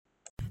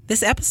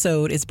This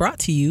episode is brought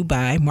to you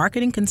by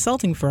marketing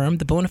consulting firm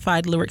The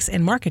Bonafide Lyrics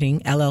and Marketing,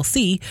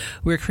 LLC,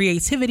 where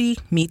creativity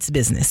meets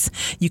business.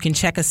 You can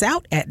check us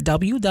out at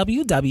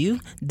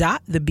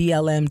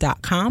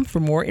www.theblm.com for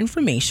more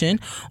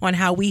information on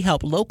how we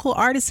help local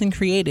artists and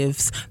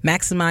creatives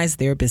maximize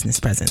their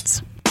business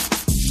presence.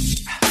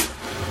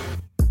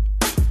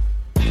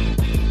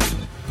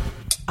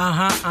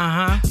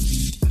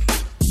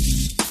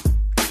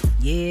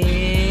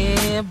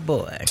 Yeah,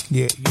 boy.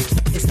 Yeah.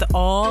 It's the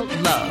All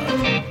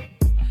Love,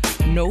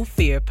 No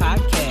Fear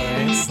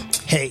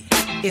podcast. Hey.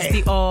 It's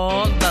the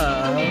All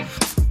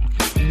Love,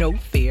 No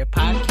Fear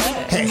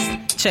podcast.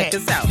 Hey. Check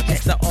us out.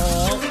 It's the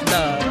All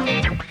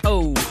Love,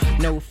 Oh,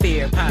 No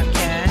Fear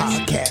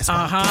podcast.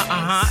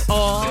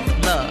 All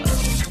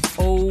Love,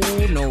 Oh,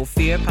 No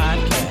Fear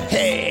podcast.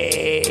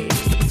 Hey.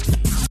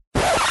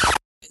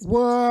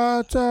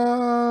 What's up?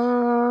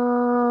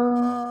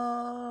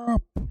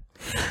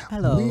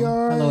 Hello.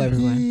 Hello,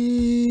 everyone.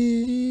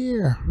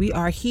 Here. We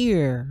are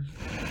here.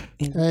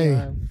 And Hey. we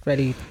are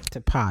ready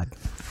to pod.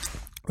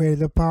 Ready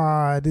to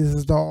pod. This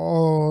is the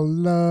All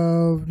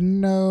Love,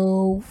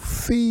 No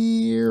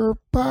Fear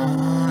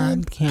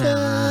podcast.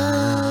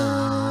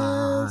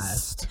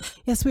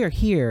 Yes, we are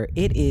here.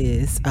 It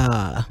is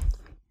a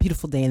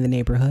beautiful day in the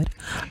neighborhood.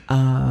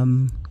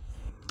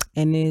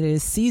 And it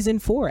is season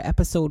 4,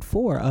 episode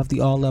 4 of the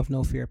All Love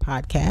No Fear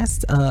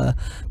podcast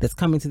that's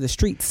coming to the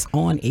streets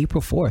on April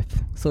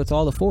 4th. So it's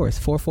all the fours,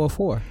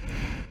 444,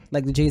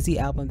 like the Jay-Z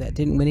album that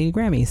didn't win any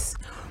Grammys.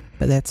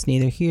 But that's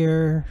neither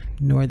here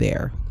nor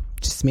there.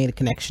 Just made a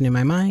connection in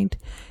my mind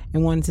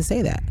and wanted to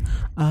say that.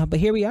 But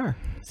here we are,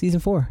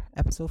 season 4,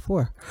 episode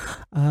 4.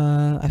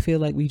 I feel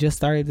like we just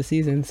started the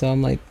season, so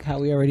I'm like, how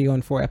we already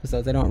on 4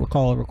 episodes? I don't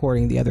recall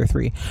recording the other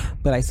 3,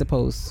 but I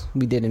suppose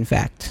we did in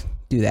fact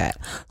do that.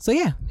 So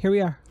yeah, here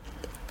we are.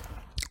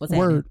 What's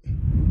Word.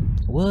 happening?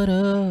 What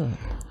up?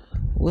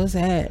 What's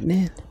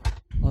happening?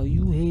 Oh,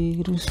 you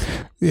haters.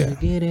 Yeah.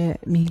 Get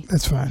at me.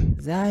 That's fine.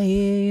 'Cause I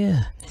hear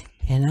ya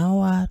and I'm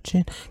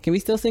watching. Can we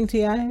still sing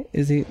T.I.?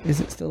 Is it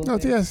still okay? No,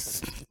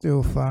 yes,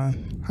 still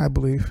fine. I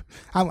believe.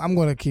 I'm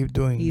going to keep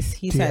doing. He's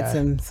TI.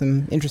 had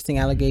some interesting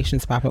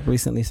allegations pop up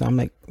recently, so I'm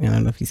like, I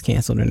don't know if he's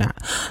canceled or not.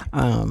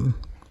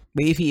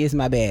 But if he is,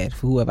 my bad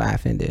for whoever I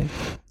offended.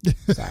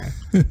 Sorry.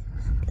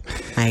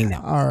 I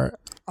know. All right.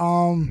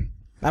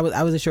 I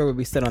wasn't sure where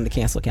we stood on the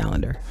cancel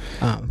calendar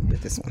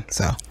with this one.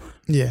 So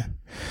Yeah.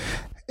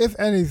 If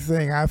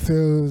anything, I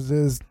feel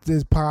this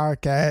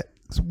podcast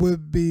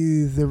would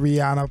be the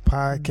Rihanna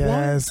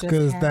podcast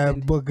because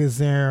that book is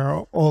there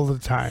all the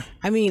time.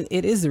 I mean,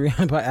 it is the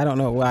Rihanna, but I don't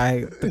know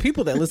why the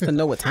people that listen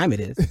know what time it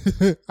is.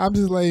 I'm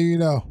just letting you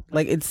know.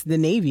 Like, it's the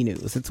Navy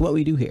news. It's what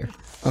we do here.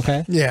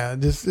 Okay. Yeah,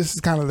 this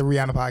is kind of the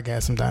Rihanna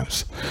podcast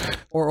sometimes.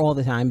 Or all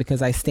the time,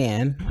 because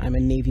I'm a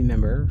Navy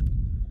member.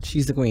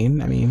 She's the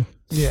queen. I mean,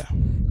 yeah.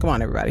 Come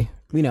on, everybody.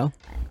 We know.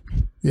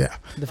 Yeah.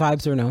 The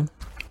vibes are known.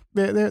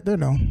 They're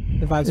known.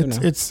 The vibes are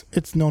known.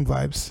 It's known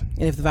vibes.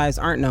 And if the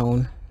vibes aren't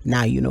known,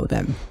 now you know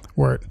them.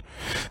 Word.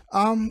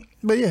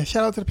 But yeah,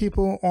 shout out to the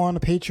people on the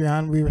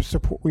Patreon. We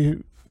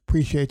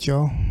appreciate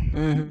y'all.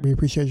 Mm-hmm. We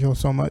appreciate y'all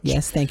so much.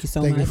 Yes, thank you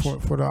so much. much. Thank you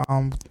for the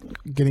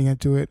getting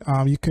into it.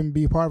 You can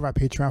be part of our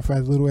Patreon for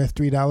as little as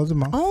 $3 a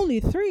month.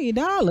 Only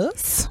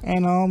 $3.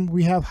 And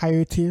we have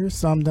higher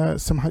tiers. We have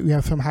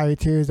some higher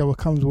tiers that will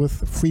come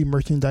with free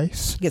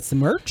merchandise. Get some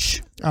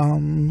merch.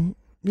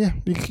 Yeah,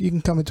 you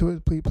can come into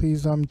it.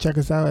 Please check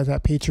us out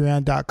at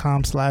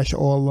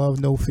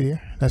patreon.com/alllovenofear.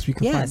 That's where you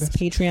can find us.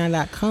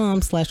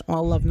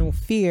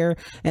 patreon.com/alllovenofear.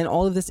 And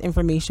all of this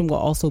information will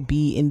also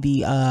be in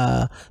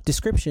the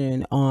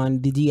description on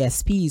the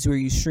DSPs where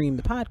you stream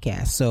the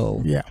podcast.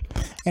 So yeah,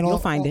 and you'll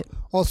find it.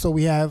 Also,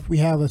 we have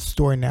a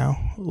store now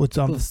with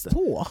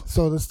store.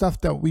 So the stuff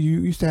that we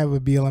used to have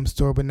a BLM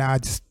store, but now I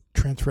just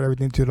transferred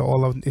everything to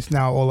it's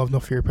now All Love No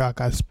Fear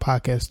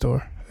podcast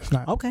store. It's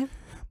not okay.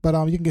 But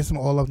you can get some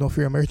All Love No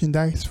Fear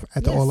merchandise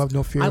at the All Love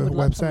No Fear website. I would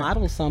love to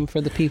model some for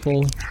the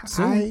people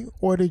soon. I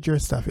ordered your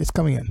stuff. It's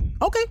coming in.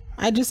 Okay.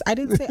 I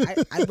didn't say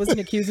I wasn't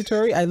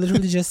accusatory. I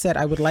literally just said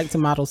I would like to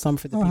model some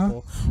for the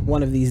people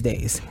one of these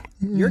days.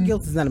 Your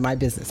guilt is none of my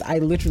business. I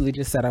literally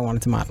just said I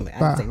wanted to model it. I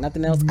didn't say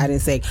nothing else. I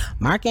didn't say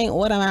Mark ain't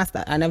order my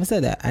stuff. I never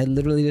said that. I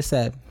literally just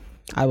said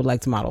I would like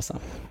to model some.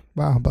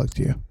 Bah humbug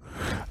to you.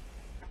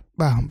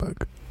 Bah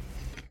humbug.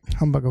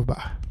 Humbug of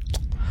bah.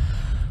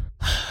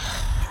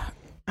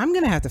 I'm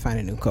gonna have to find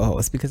a new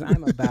co-host because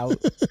I'm about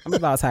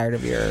tired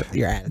of your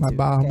attitude.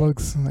 My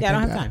books. Yeah, I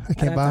don't have time. I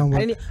can't buy them.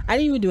 I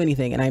didn't even do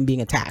anything, and I'm being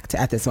attacked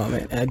at this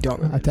moment, and I don't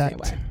really understand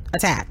why.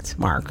 Attacked,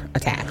 Mark.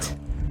 Attacked.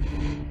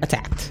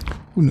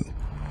 Who knew?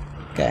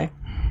 Okay,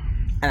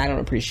 and I don't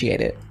appreciate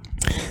it.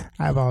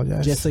 I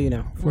apologize. Just so you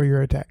know, for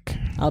your attack.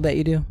 I'll bet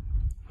you do.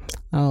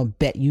 I'll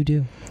bet you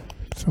do.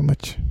 So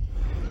much.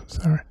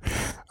 Sorry.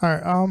 All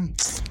right.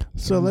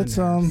 So let's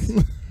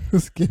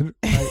let's get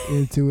right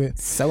into it.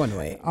 So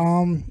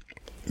annoying.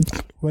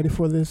 Ready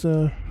for this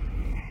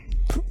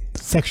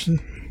section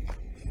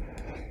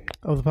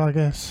of the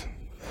podcast?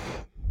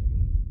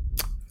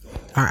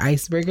 our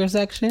icebreaker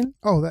section.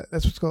 Oh,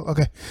 that's what's called.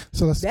 Okay,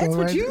 so let's That's go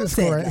what right. you Let's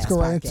said. go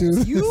right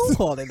into. You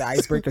called it the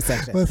icebreaker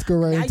section. Let's go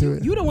right into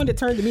it. You the one that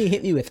turned to me and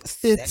hit me with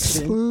It's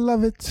section.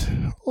 love it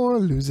or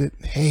lose it.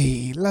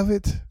 Hey, love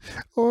it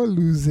or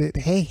lose it.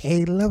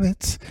 Hey, love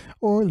it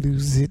or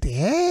lose it.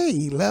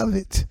 Hey, love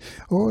it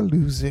or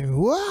lose it.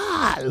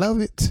 Wow,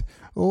 love it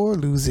or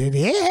lose it.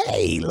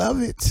 Hey,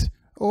 love it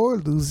or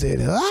lose it.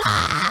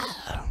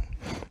 Ah.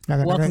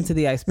 Welcome to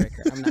the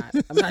icebreaker.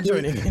 I'm not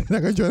joining it.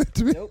 Not gonna join it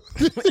to me. Nope,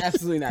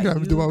 absolutely not.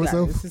 I'm do by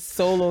myself. This is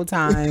solo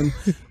time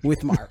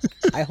with Mark.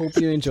 I hope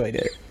you enjoyed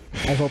it.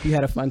 I hope you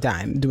had a fun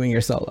time doing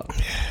your solo.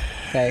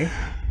 Okay,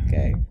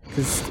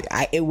 because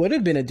it would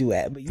have been a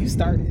duet, but you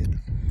started,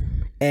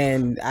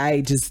 and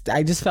I just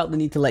felt the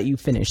need to let you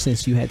finish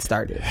since you had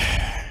started.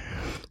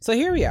 So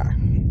here we are.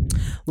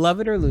 Love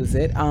it or lose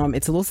it.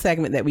 It's a little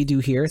segment that we do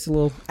here. It's a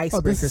little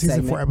icebreaker this is season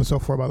segment. 4,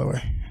 episode 4, by the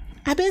way.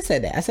 I been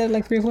said that. I said it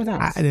like 3 or 4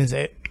 times. I didn't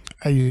say it.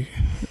 You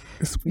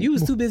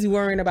was too busy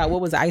worrying about what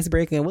was the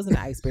icebreaker and wasn't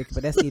an icebreaker,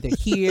 but that's neither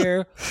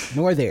here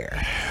nor there.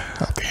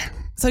 Okay.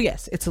 So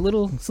yes, it's a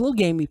little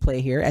game we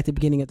play here at the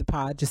beginning of the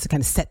pod just to kind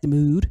of set the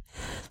mood.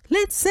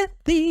 Let's set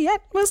the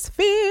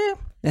atmosphere.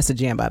 That's a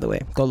jam, by the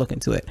way. Go look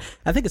into it.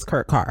 I think it's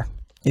Kurt Carr.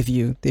 If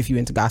you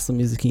into gospel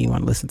music and you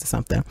want to listen to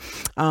something.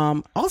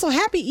 Also,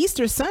 happy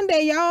Easter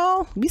Sunday,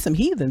 y'all. We some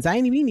heathens. I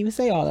ain't even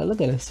say all that. Look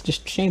at us,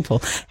 just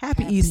shameful.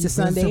 Happy Easter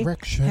Sunday.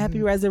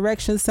 Happy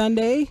Resurrection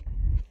Sunday.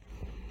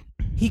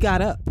 He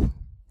got up.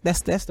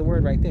 That's the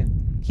word right there.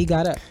 He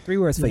got up. 3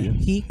 words for you.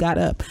 He got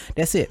up.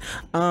 That's it.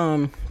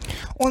 On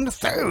the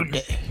 3rd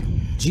day,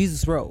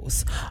 Jesus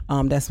rose.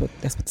 That's what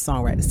the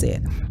songwriter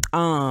said.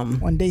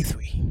 On day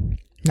 3,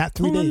 not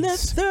 3 days. On that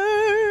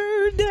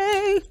 3rd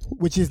day,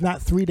 which is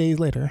not 3 days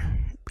later.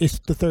 It's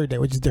the 3rd day,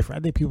 which is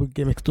different. I think people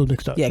get mixed up.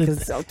 Yeah,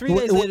 because 3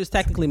 days later is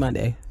technically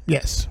Monday.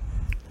 Yes.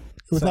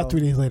 It was not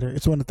 3 days later.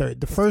 It's on the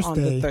 3rd. The first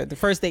day. The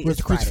first day was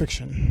is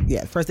crucifixion.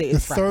 Yeah, the first day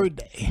is Friday. The 3rd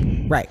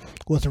day. Right.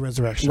 Was the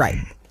resurrection. Right.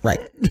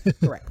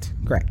 Correct.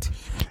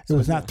 It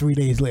was not 3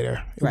 days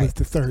later. It was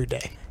the 3rd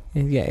day.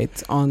 Yeah,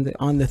 it's on the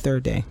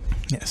 3rd day.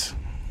 Yes.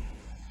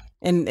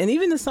 And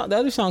even the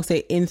other songs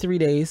say in 3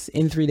 days,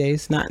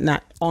 not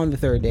on the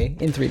 3rd day,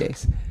 in 3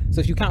 days. So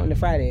if you count in the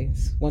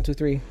Fridays, 1, 2,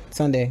 3,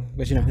 Sunday,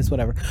 but it's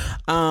whatever.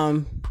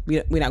 We're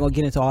not gonna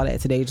get into all that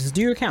today. Just do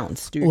your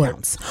counts.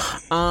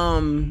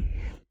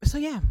 So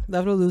yeah,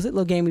 love it or lose it.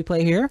 Little game we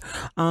play here,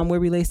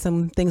 where we lay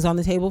some things on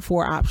the table.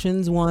 4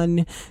 options.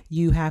 1,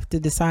 you have to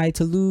decide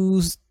to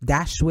lose,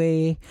 dash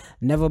away,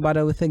 never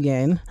bother with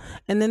again.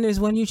 And then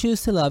there's 1 you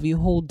choose to love, you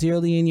hold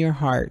dearly in your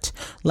heart,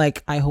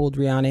 like I hold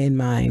Rihanna in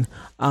mine.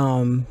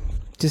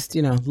 Just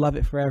love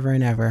it forever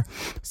and ever.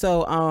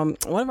 So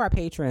one of our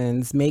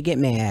patrons may get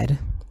mad,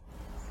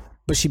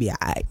 but she be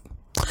alright.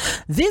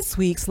 This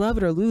week's love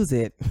it or lose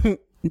it,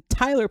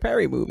 Tyler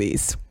Perry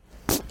movies.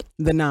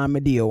 The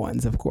non-Madea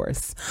ones, of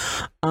course.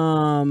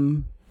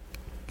 So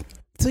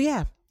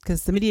yeah,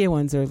 because the Madea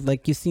ones are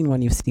like, you've seen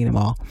one, you've seen them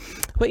all.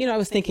 But I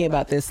was thinking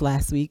about this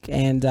last week,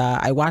 and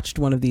I watched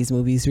one of these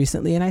movies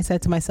recently, and I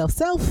said to myself,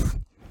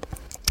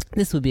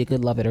 this would be a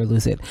good love it or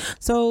lose it.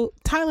 So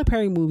Tyler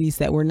Perry movies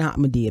that were not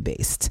Madea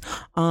based.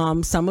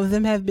 Some of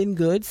them have been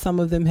good. Some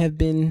of them have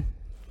been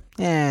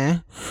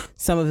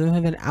some of them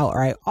have been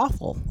outright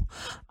awful.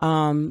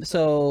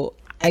 So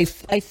I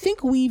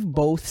think we've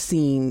both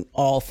seen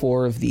all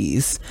 4 of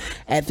these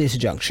at this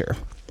juncture.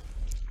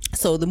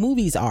 So the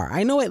movies are,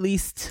 I know at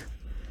least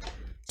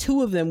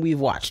 2 of them we've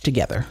watched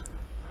together,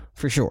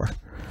 for sure.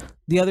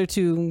 The other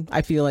 2,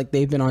 I feel like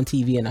they've been on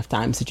TV enough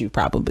times that you've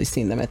probably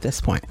seen them at this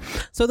point.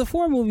 So the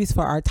 4 movies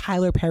for our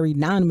Tyler Perry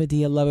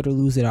non-Madea love it or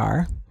lose it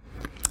are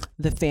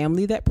The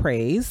Family That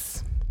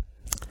Prays,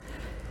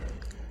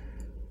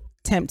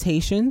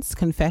 Temptations,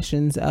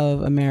 Confessions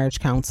of a Marriage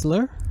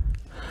Counselor,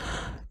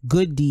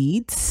 Good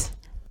Deeds,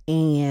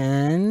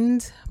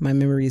 and my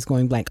memory is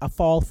going blank, A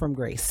Fall from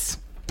Grace.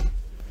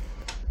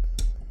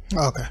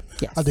 Okay.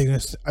 Yes. I think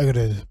I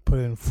gotta put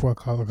in 4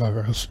 Color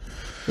Girls.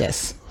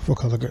 Yes. 4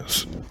 Color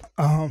Girls.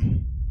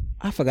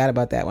 I forgot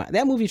about that one.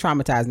 That movie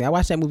traumatized me. I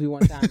watched that movie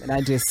one time and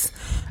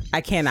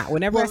I cannot.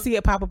 Whenever I see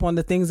it pop up on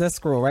the things, I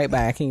scroll right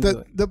by. I can't do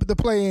it. The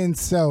play in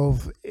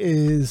itself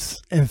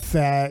is in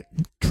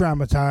fact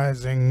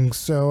traumatizing.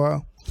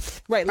 So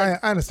right,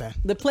 like, I understand.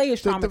 The play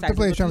is traumatizing. The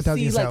play is traumatizing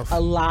you see, itself. Like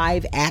a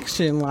live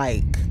action,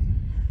 like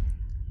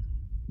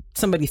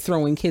somebody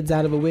throwing kids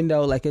out of a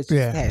window, like it's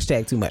just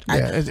hashtag too much.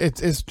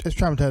 It's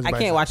traumatizing. I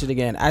can't watch it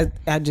again. I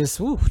just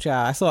child.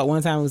 I saw it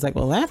one time and was like,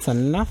 well, that's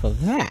enough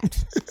of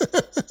that.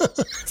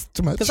 It's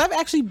too much. Because I've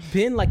actually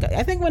been like,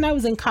 I think when I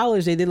was in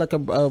college, they did like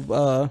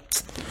or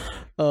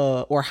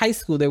high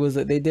school,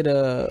 they did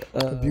a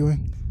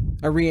viewing,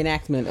 a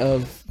reenactment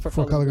of For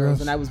Color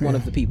Girls, and I was one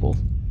of the people.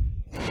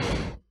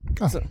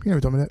 Oh, so, you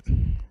never told me that.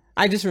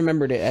 I just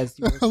remembered it as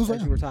you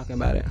were talking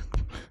about it.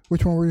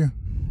 Which one were you?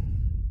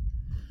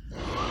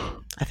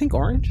 I think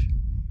Orange.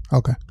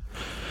 Okay.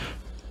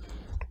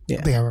 Yeah.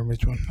 I think I remember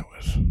which one that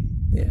was.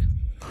 Yeah.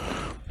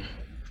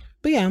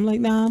 But yeah, I'm like,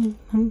 nah,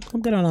 I'm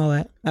good on all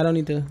that. I don't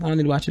need to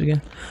watch it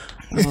again.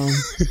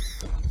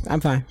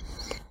 I'm fine.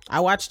 I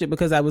watched it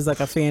because I was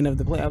like a fan of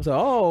the play. I was like,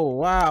 oh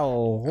wow.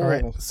 All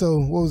right. So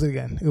what was it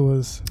again? It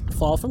was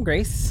Fall from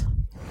Grace,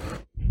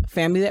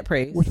 Family That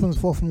Prays. Which one's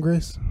Fall from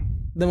Grace?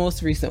 The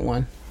most recent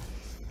one,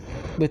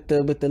 with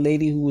the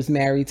lady who was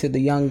married to the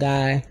young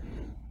guy,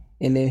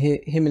 and then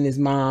him and his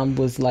mom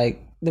was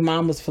like, the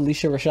mom was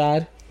Felicia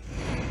Rashad.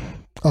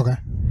 Okay.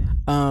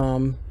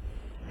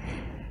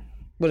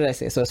 What did I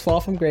say? So it's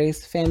Fall from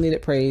Grace, Family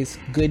That Prays,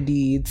 Good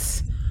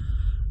Deeds,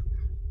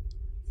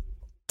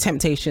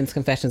 Temptations,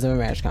 Confessions of a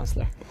Marriage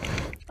Counselor.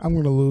 I'm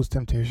gonna lose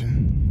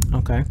Temptation.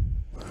 Okay.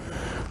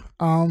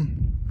 I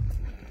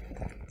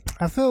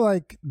feel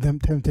like them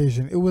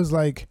Temptation. It was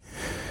a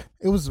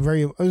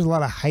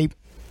lot of hype,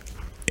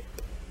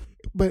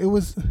 but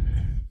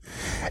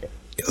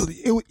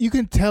you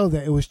can tell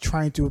that it was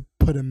trying to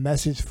put a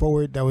message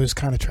forward that was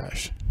kind of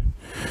trash.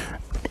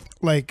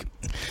 Like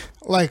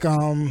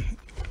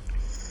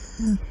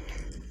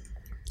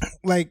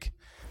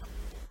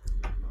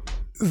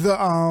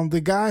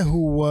the guy who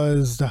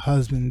was the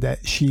husband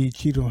that she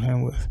cheated on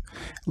him with,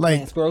 like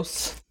Lance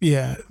Gross.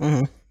 Yeah.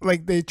 Mm-hmm.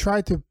 Like they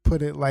tried to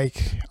put it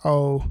like,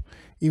 oh,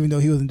 even though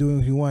he wasn't doing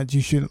what he wanted,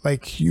 you shouldn't,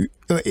 like, you.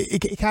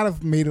 It kind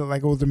of made it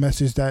like, oh, the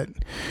message that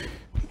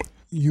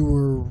you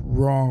were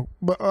wrong,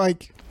 but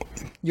like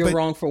you're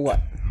wrong for what?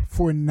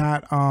 For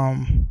not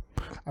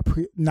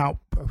not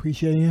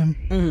appreciating him.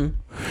 Mm-hmm.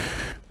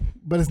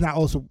 But it's not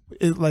also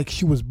like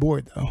she was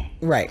bored though,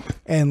 right?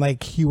 And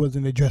like he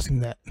wasn't addressing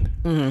that.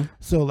 Mm-hmm.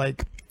 So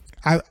like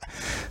I'm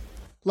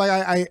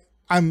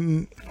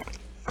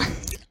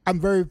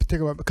very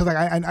particular because like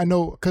I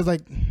know because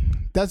like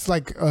that's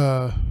like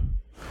a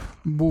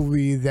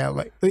movie that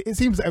like it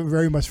seems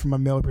very much from a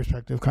male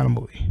perspective kind of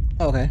movie.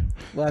 Okay,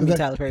 well I mean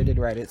Tyler Perry did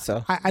write it,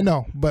 so I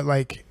know, but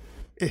like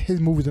his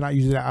movies are not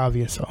usually that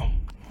obvious, so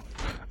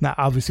not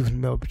obviously from a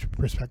male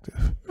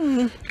perspective.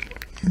 Mm-hmm.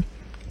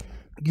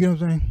 You know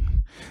what I'm saying?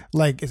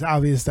 Like it's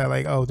obvious that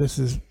like, oh, this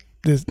is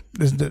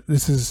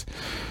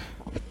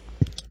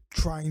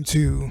trying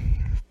to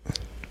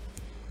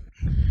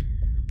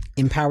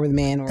empower the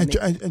man, or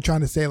and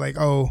trying to say like,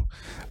 oh,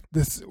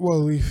 this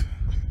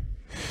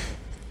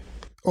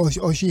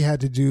all she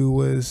had to do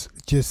was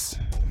just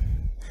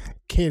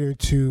cater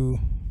to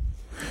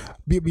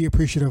be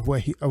appreciative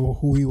of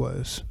who he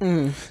was,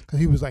 because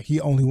he was like he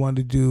only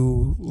wanted to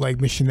do like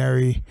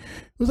missionary.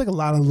 It was like a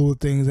lot of little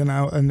things, and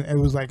it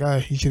was like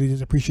he should have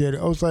just appreciated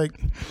it. I was like,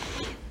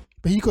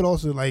 but he could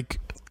also like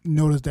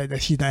notice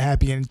that she's not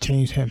happy and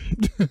change him,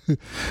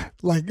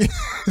 like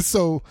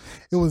so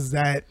it was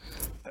that,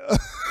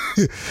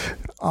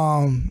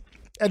 and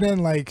then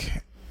like.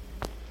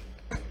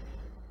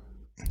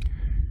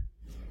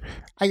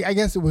 I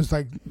guess it was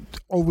like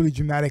overly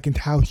dramatic in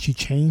how she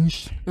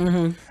changed.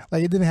 Mm-hmm.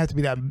 Like it didn't have to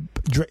be that.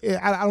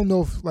 I don't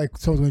know if like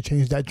someone's going to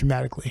change that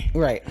dramatically.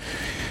 Right.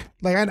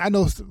 Like I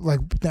know it's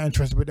like not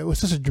interested, but it was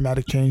such a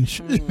dramatic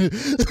change.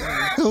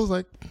 Mm-hmm. I was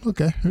like,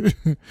 okay.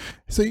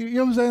 So you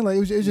know what I'm saying? Like it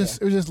was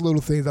just little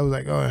things. I was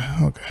like, oh,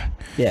 okay.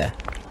 Yeah.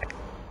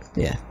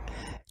 Yeah.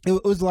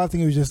 It was a lot of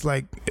things. It was just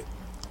like.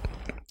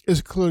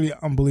 It's clearly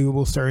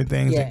unbelievable certain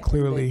things, and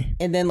clearly,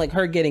 and then like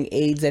her getting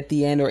AIDS at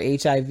the end or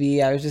HIV.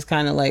 I was just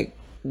kind of like,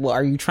 well,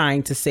 are you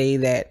trying to say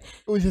that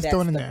it was just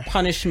thrown in there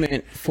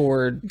punishment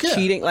for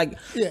cheating? Like,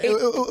 it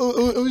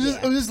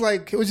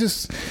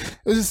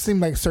just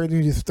seemed like certain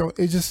things just throw.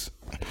 It just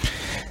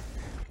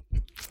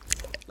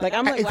like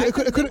I'm like, it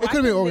could have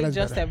been organized.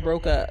 Just better. That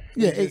broke up.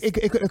 Yeah, it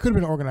could have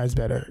been organized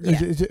better.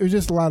 Yeah. It was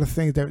just a lot of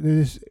things that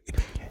it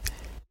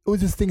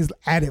was just things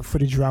added for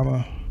the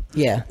drama.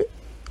 Yeah.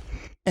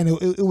 And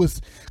it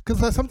was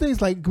because some things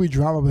like could be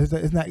drama, but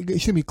it's not. It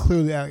shouldn't be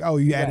clearly like, oh,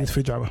 you added this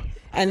for drama.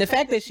 And the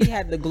fact that she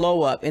had the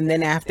glow up, and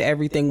then after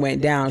everything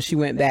went down, she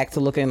went back to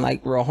looking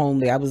like real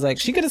homely. I was like,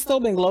 she could have still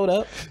been glowed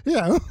up.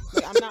 Yeah,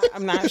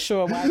 I'm not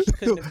sure why she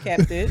couldn't have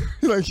kept it.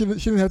 Like she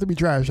didn't have to be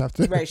trashed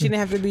after. Right, she didn't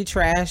have to be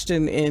trashed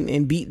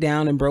and beat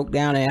down and broke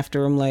down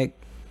after him. Like,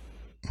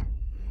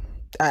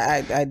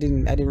 I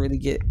didn't really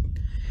get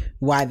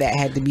why that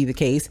had to be the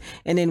case.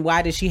 And then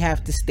why did she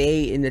have to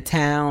stay in the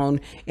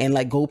town and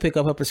like go pick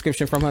up her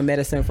prescription from her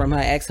medicine from her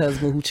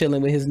ex-husband who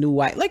chilling with his new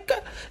wife? Like,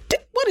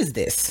 what is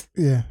this?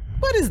 Yeah.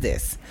 What is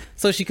this?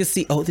 So she could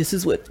see, oh, this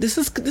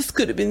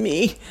could have been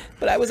me,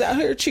 but I was out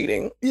here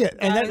cheating. Yeah,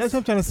 and that's what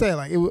I'm trying to say.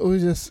 Like it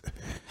was just,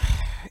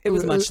 it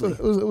was much. It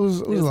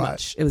was a lot.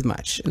 Much. It was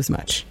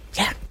much.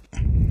 Yeah,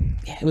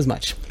 it was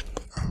much.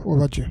 What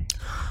about you?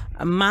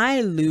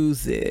 My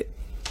lose it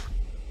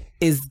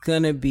is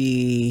gonna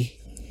be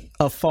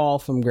A Fall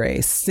from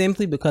Grace,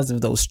 simply because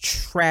of those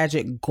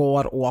tragic,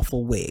 god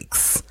awful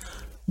wigs.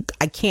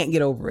 I can't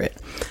get over it.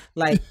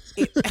 Like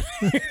I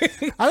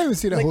didn't even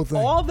see the whole thing.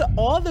 All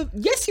the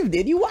yes, you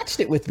did. You watched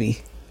it with me.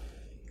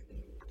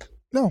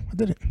 No, I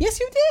didn't. Yes,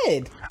 you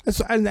did.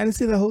 I didn't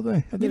see the whole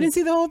thing. You didn't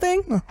see the whole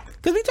thing? No,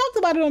 because we talked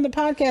about it on the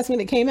podcast when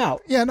it came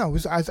out. Yeah, no,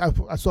 I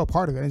saw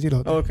part of it. I didn't see the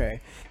whole thing.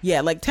 Okay, yeah,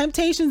 like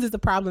Temptations is a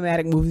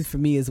problematic movie for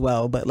me as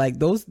well. But like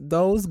those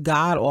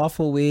god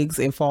awful wigs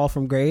in Fall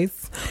from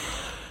Grace,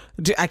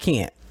 I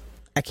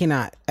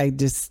cannot. I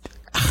just.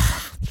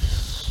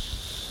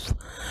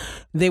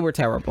 They were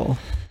terrible.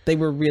 They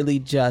were really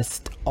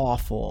just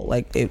awful.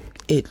 Like it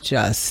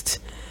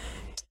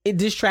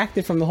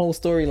distracted from the whole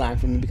storyline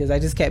for me because I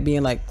just kept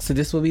being like, so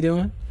this what we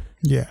doing?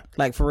 Yeah.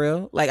 Like, for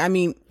real? Like, I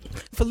mean,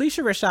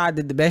 Felicia Rashad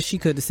did the best she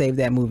could to save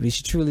that movie.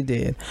 She truly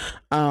did.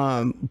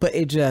 But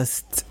it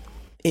just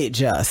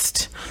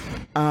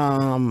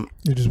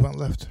went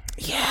left.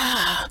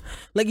 Yeah.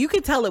 Like, you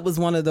could tell it was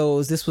one of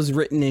those, this was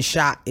written and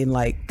shot in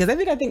like, because I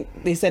think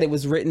they said it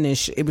was written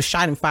and it was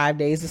shot in 5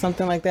 days or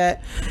something like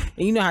that.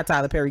 And you know how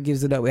Tyler Perry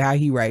gives it up with how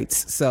he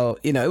writes. So,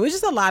 you know, it was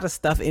just a lot of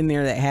stuff in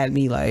there that had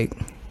me like,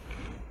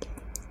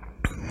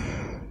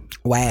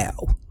 wow.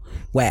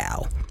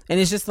 And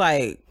it's just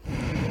like,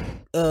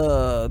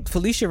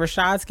 Felicia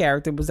Rashad's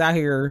character was out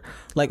here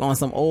like on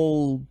some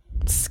old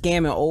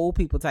scamming old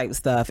people type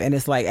stuff, and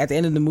it's like at the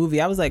end of the movie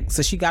I was like,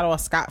 so she got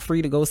off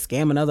scot-free to go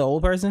scam another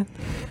old person?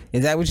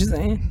 Is that what you're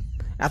saying?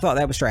 I thought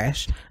that was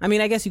trash. I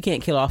mean, I guess you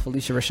can't kill off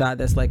Felicia Rashad.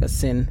 That's like a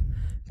sin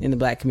in the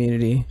black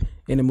community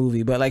in the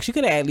movie, but like she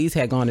could have at least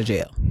had gone to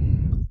jail.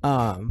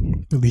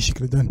 The least she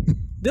could have done.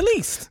 The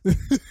least.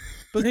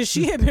 Because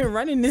she had been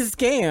running this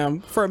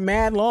scam for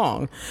mad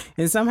long,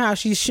 and somehow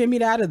she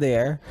shimmied out of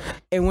there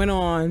and went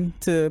on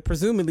to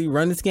presumably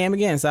run the scam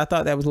again. So I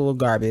thought that was a little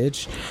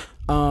garbage.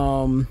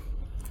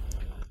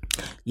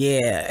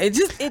 Yeah,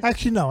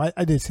 actually no,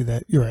 I did see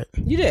that. You're right.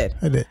 You did.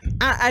 I did.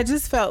 I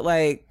just felt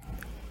like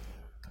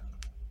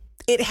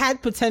it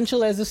had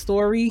potential as a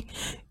story.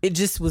 It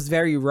just was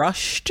very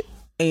rushed,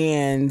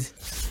 and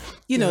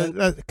you know,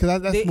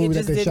 because that's the movie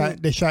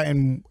that they shot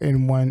in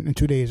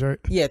 2 days, right?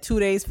 Yeah, 2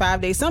 days, 5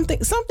 days,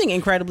 something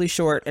incredibly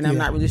short, and I'm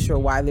not really sure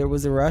why there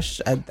was a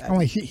rush. I'm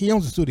like, he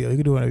owns the studio; he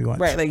can do whatever he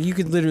wants. Right, like you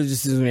could literally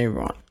just do whatever you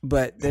want.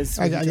 But that's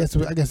I guess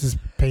it's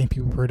paying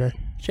people per day.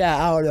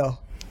 Child, I don't know.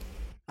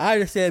 I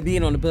understand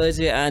being on a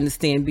budget. I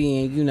understand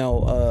being, you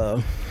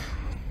know,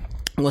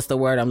 what's the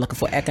word I'm looking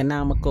for?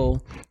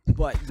 Economical.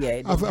 But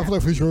yeah, I feel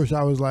like for sure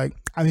I was like,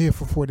 I'm here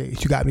for 4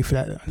 days. You got me for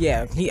that.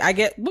 Yeah,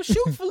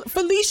 shoot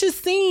Felicia's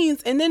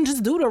scenes and then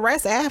just do the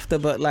rest after.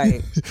 But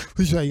like,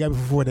 Felicia, you got me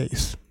for 4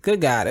 days. Good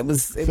God, it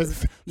was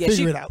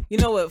figure it out. You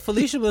know what?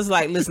 Felicia was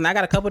like, listen, I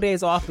got a couple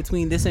days off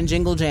between this and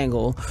Jingle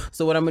Jangle.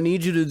 So what I'm gonna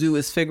need you to do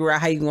is figure out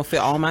how you're gonna fit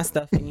all my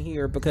stuff in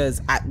here,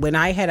 because when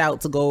I head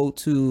out to go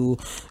to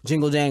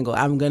Jingle Jangle,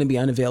 I'm gonna be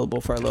unavailable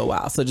for a little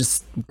while. So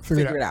just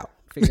figure it out.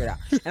 And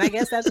I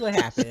guess that's what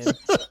happened.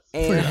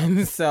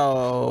 And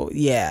so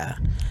yeah,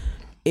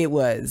 it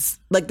was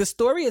like, the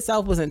story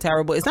itself wasn't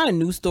terrible. It's not a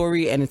new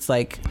story, and it's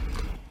like,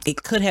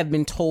 it could have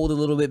been told a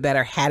little bit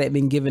better had it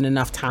been given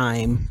enough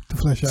time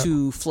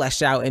to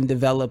flesh out and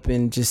develop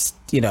and just,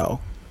 you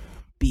know,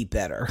 be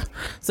better.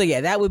 So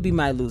yeah, that would be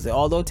my loser.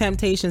 Although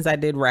Temptations I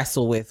did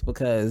wrestle with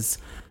because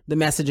the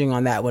messaging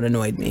on that one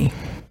annoyed me.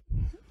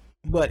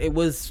 But it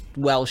was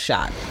well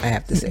shot, I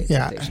have to say.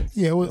 Yeah,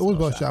 it was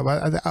well shot.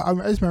 But I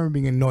just remember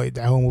being annoyed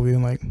that whole movie.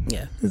 I'm like,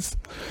 yeah,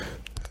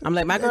 I'm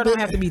like, my girl don't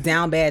have to be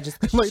down bad just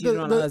because she's cheating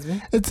on her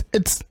husband.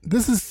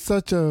 This is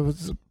such a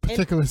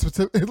particular.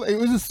 It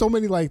was just so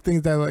many like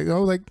things that like I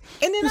was like.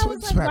 And then I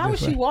was like, why was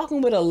she walking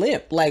with a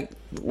limp? Like,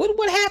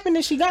 what happened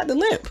that she got the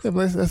limp? Yeah,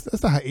 but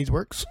that's not how age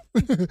works.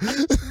 I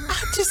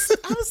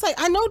was like,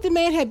 I know the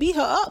man had beat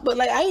her up, but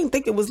like I didn't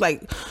think it was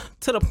like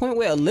to the point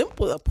where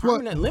a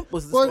permanent limp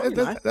was.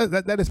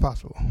 That is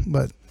possible,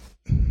 but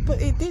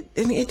it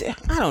did.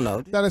 I don't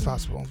know. That is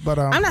possible, but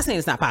I'm not saying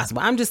it's not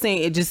possible. I'm just saying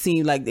it just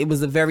seemed like it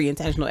was a very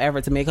intentional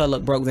effort to make her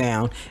look broke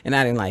down, and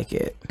I didn't like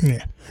it.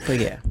 Yeah. But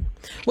yeah,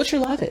 what's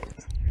your love it?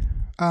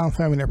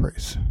 Family That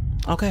Prays.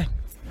 Okay.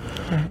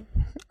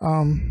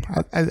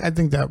 I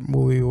think that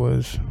movie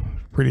was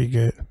pretty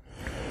good.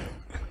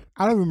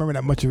 I don't remember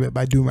that much of it, but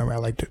I do remember I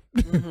liked it.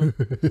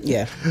 Mm-hmm.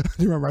 Yeah. I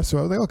do remember I saw it.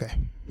 I was like, okay.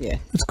 Yeah.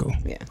 It's cool.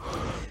 Yeah.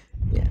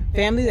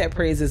 Family That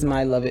Prays is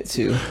my love it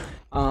too.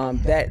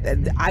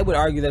 That I would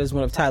argue that is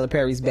one of Tyler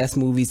Perry's best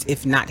movies,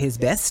 if not his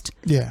best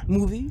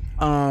movie.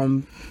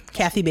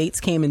 Kathy Bates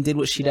came and did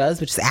what she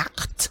does, which is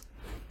act.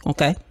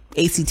 Okay.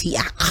 ACT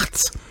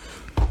act.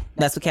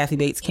 That's what Kathy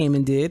Bates came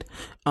and did.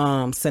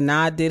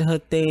 Sanaa did her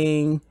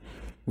thing.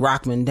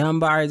 Rockman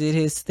Dunbar did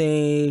his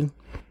thing.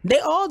 They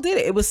all did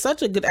it. It was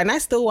such a good, and I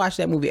still watch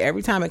that movie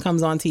every time it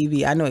comes on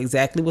TV. I know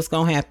exactly what's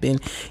going to happen,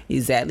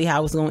 exactly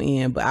how it's going to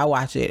end, but I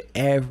watch it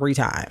every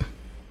time.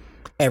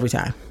 Every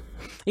time.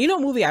 You know,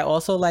 a movie I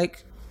also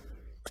like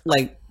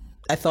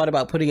I thought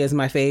about putting as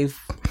my fave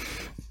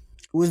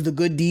was the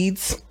Good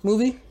Deeds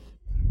movie.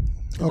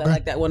 Okay. I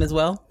like that one as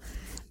well.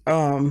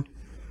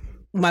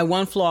 My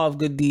one flaw of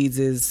Good Deeds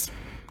is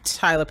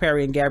Tyler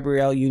Perry and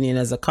Gabrielle Union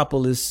as a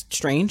couple is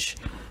strange.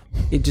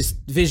 It just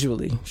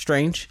visually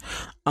strange.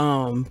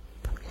 I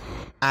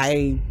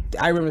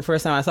remember the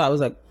first time I saw it, I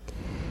was like,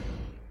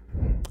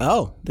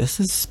 oh, this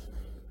is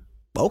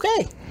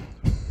okay.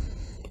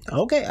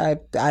 Okay,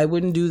 I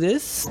wouldn't do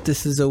this.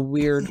 This is a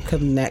weird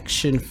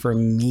connection for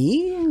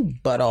me,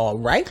 but all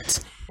right.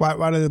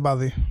 Why did it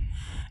bother you?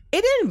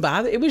 It didn't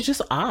bother. It was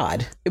just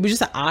odd. It was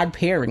just an odd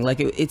pairing. Like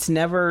it's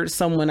never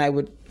someone I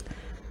would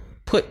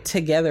put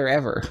together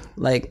ever.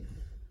 Like,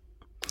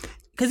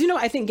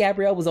 because I think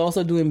Gabrielle was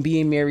also doing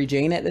Being Mary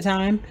Jane at the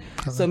time,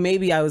 so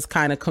maybe I was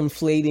kind of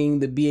conflating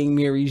the Being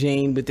Mary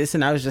Jane with this,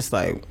 and I was just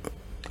like,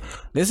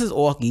 this is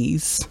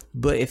Orkies,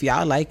 but if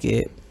y'all like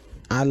it,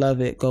 I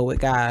love it. Go with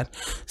God.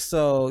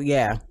 So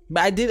yeah,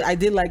 but I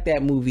did like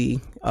that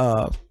movie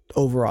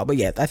overall. But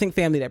yeah, I think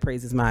Family That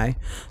Prays is my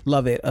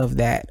love it of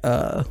that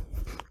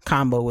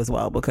combo as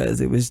well,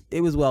 because it was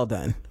well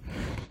done.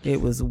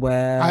 It was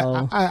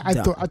well. I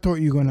thought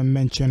you were gonna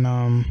mention.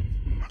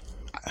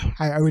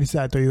 I already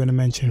said I thought you were gonna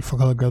mention For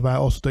Color Girls, but I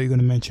also thought you were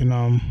gonna mention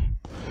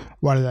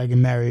Why Did I Get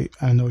Married?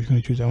 I don't know if you're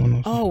gonna choose that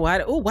one. Also.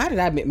 Why Did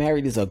I Get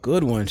Married is a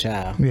good one,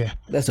 child. Yeah,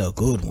 that's a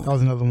good one. That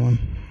was another one.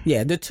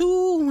 Yeah, the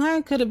two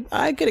I could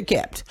have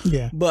kept.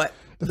 Yeah, but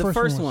the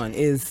first one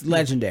is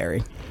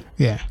legendary.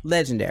 Yeah,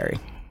 legendary.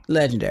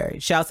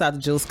 Shouts out to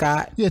Jill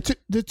Scott. Yeah,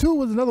 the two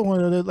was another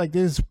one that like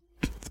this.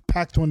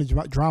 Packed on the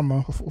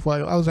drama. I was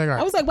like, all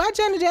right. Why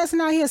Janet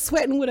Jackson out here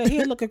sweating with her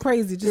hair looking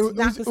crazy?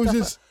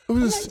 The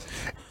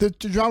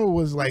drama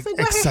was like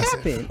excessive. What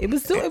happened? It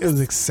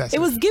was excessive.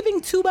 It was giving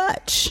too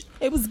much.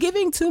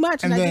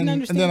 And I didn't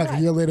understand. And then like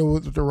a year later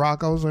with The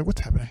Rock, I was like,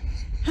 what's happening?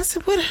 I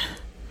said, what?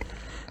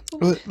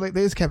 Like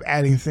they just kept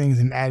adding things.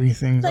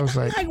 I was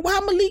like why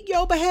Malik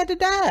Yoba had to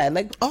die?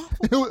 Like, oh,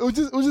 it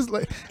was just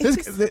like I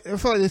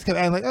felt like they just kept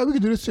adding like, oh, we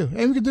could do this too,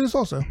 and we could do this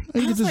also. I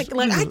was like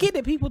I get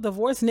that people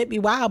divorce and it be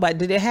wild, but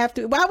did it have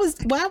to? Why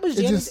was it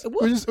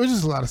was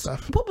just a lot of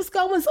stuff. What was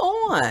going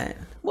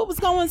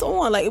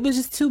on? Like, it was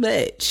just too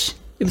much.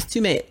 It was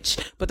too much.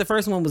 But the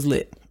first one was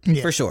lit.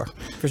 Yeah. For sure.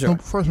 The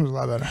first one was a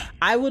lot better.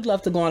 I would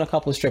love to go on a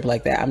couple strip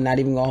like that. I'm not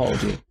even gonna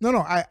hold you. No.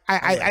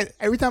 I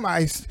every time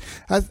I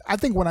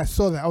think when I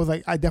saw that, I was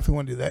like, I definitely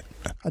want to do that.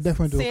 I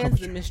definitely do a couple.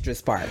 Sans the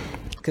mistress part.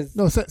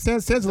 No,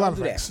 sans a lot of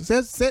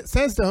things.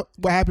 Sans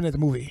what happened at the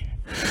movie.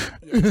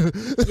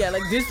 Yeah,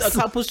 like just a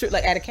couple strip,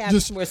 like at a cabin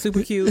somewhere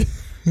super cute.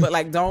 But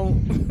like,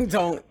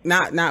 don't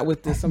not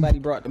with somebody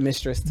brought the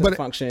mistress to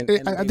function.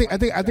 I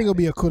think it'll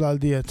be a cool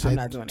idea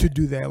to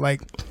do that.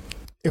 Like,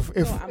 if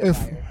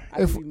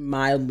be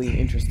mildly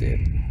interested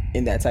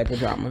in that type of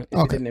drama if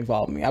it didn't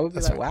involve me, I would be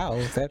like, wow.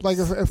 Like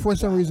if for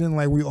some reason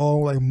like we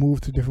all like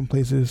move to different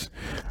places,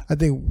 I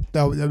think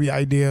that'd be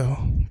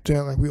ideal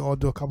to like we all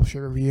do a couple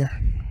shit every year.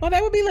 Well,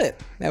 that would be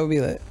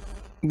lit.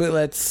 But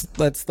let's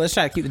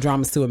try to keep the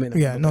dramas to a minute.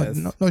 Yeah, no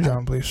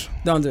drama, please.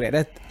 Don't do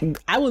that.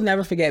 I will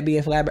never forget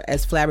being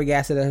as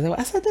flabbergasted as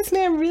I said. This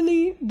man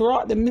really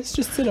brought the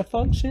mistress to the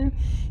function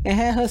and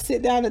had her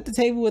sit down at the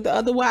table with the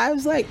other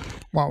wives. Like,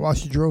 while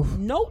she drove.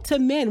 Note to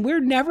men: we're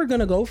never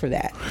gonna go for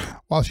that.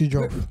 While she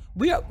drove,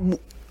 we are.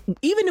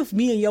 Even if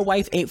me and your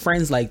wife ain't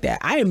friends like that,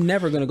 I am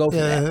never gonna go for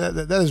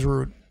that. That is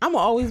rude. I'm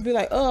gonna always be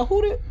like,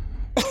 who did?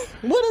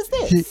 What is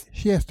this?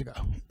 She has to go.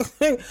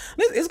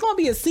 It's gonna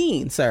be a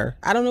scene, sir.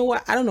 I don't know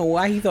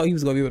why he thought he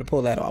was gonna be able to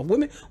pull that off.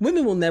 Women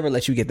will never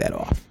let you get that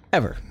off,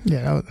 ever.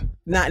 Yeah,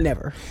 not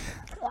never.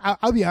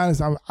 I'll be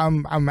honest.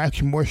 I'm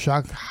actually more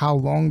shocked how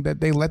long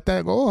that they let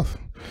that go off.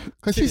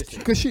 Because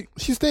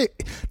she stayed.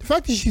 The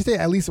fact that she stayed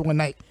at least one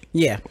night.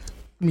 Yeah.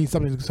 I mean,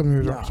 something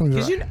was wrong.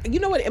 Because you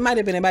know what? It might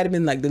have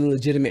been like the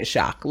legitimate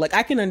shock. Like,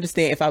 I can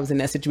understand if I was in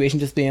that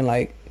situation, just being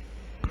like,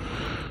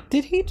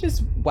 did he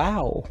just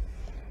wow?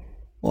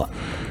 Well,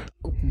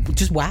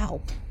 just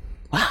wow.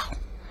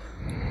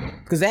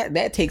 Because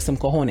that takes some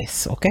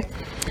cojones, okay?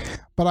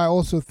 But I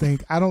also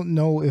think, I don't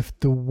know if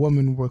the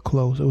women were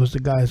close. It was the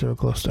guys that were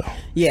close, though.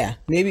 Yeah,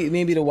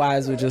 maybe the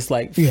wives were just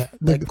like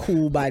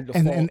cool by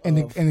default. And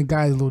the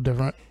guys a little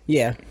different.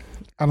 Yeah.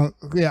 I don't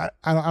think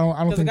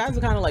the guys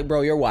were kind of like,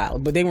 bro, you're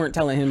wild, but they weren't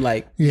telling him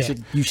like you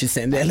should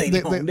send that lady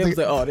home. They was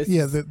like, oh, this.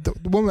 Yeah, the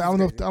woman. I don't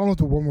know if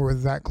the women were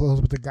that close,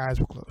 but the guys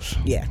were close.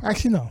 Yeah,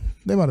 actually, no,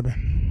 they might have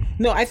been.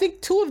 No, I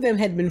think two of them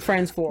had been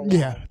friends for a while.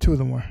 Yeah, two of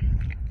them were.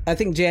 I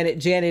think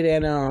Janet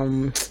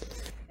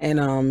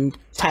and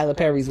Tyler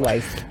Perry's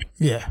wife.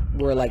 Yeah,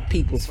 were like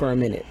peoples for a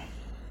minute.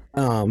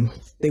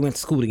 They went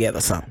to school together,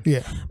 or something.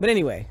 Yeah, but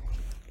anyway.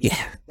 Yeah,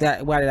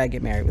 Why Did I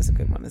Get Married was a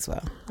good one as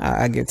well.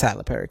 I give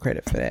Tyler Perry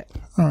credit for that.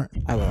 All right.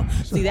 I will.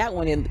 See, that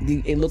one,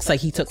 it looks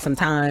like he took some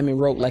time and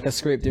wrote like a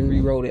script and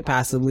rewrote it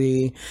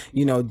possibly.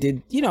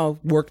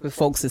 Worked with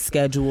folks'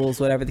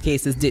 schedules, whatever the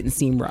case is, didn't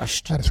seem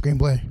rushed. Had a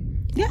screenplay.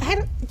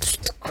 Yeah,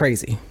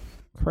 crazy.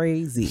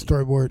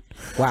 Storyboard.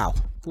 Wow.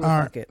 All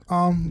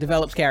right.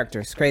 Develops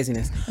characters.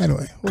 Craziness.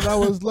 Anyway, well, that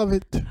was Love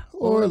It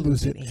or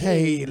Lose It.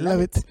 Hey, love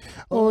it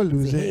or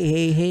lose it.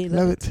 Hey,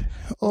 love it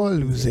or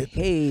lose it.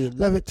 Hey,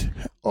 love it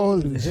or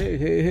lose it.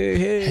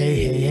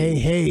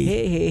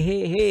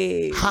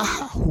 Hey. Ha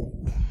ha.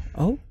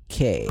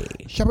 Okay.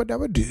 Shabba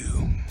dabba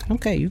doo.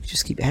 Okay, you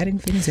just keep adding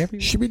things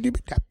everywhere. Shibby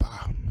dibby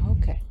dabba.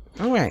 Okay.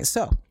 All right.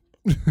 So.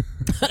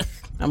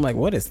 I'm like,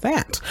 what is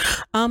that?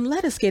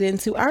 Let us get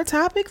into our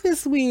topic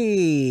this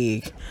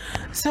week.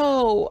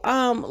 So,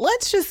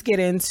 let's just get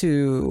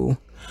into,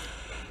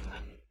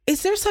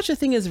 is there such a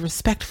thing as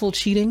respectful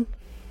cheating?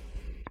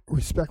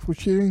 Respectful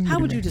cheating? How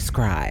would you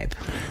describe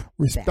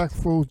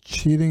respectful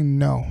cheating?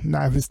 No,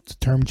 not if it's the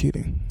term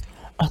cheating.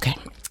 Okay.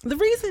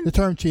 The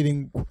term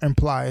cheating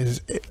implies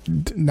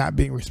not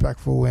being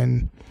respectful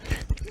and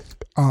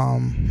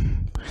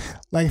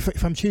like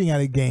if I'm cheating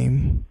at a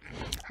game,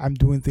 I'm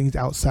doing things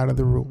outside of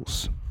the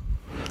rules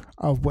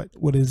of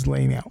what is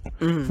laying out.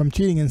 If I'm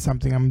cheating in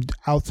something, I'm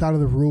outside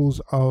of the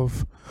rules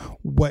of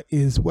what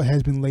has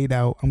been laid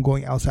out. I'm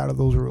going outside of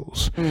those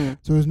rules.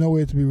 So there's no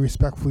way to be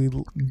respectfully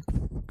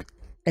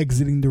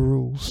exiting the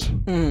rules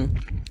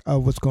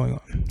of what's going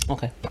on.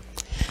 Okay.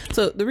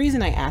 So the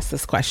reason I asked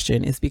this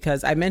question is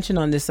because I mentioned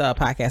on this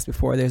podcast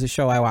before, there's a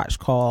show I watched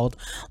called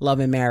Love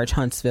and Marriage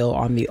Huntsville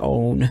on the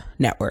OWN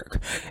network.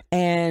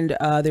 And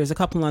there's a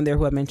couple on there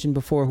who I mentioned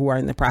before who are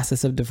in the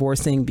process of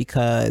divorcing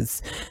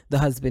because the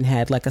husband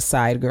had like a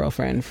side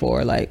girlfriend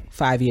for like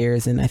 5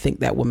 years. And I think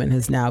that woman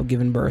has now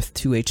given birth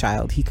to a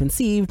child he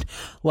conceived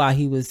while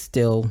he was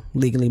still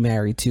legally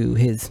married to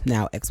his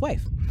now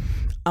ex-wife.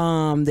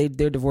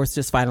 Their divorce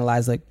just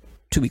finalized like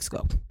 2 weeks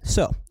ago.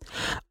 So,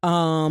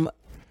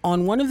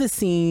 on one of the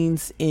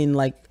scenes in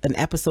like an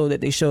episode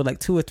that they showed like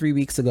 2 or 3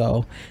 weeks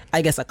ago,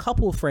 I guess a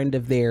couple friend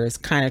of theirs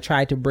kind of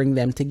tried to bring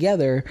them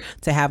together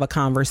to have a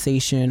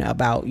conversation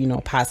about, you know,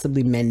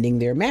 possibly mending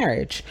their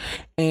marriage.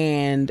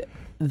 And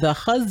the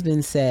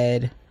husband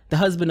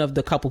of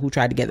the couple who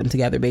tried to get them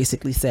together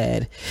basically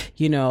said,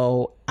 you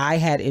know, I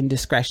had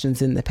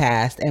indiscretions in the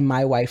past and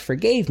my wife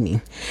forgave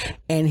me.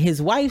 And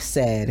his wife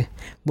said,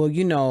 well,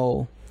 you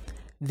know,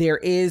 there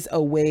is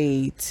a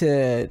way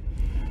to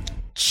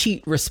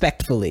cheat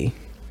respectfully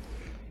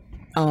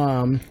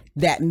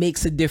that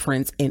makes a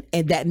difference and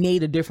that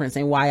made a difference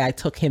in why I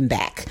took him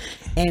back.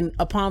 And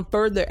upon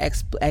further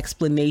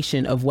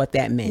explanation of what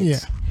that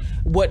meant,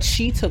 what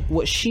she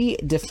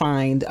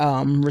defined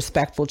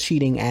respectful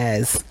cheating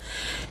as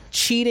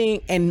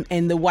cheating,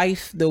 and the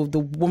wife, the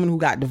woman who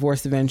got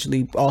divorced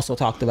eventually also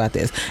talked about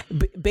this.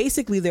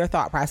 Basically their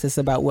thought process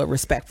about what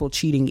respectful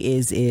cheating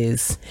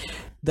is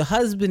the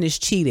husband is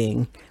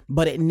cheating,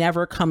 but it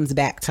never comes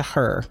back to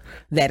her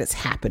that it's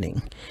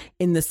happening,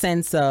 in the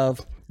sense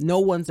of no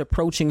one's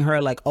approaching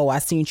her like, oh, I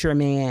seen your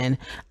man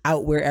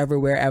out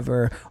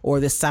wherever, or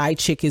the side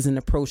chick isn't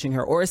approaching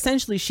her, or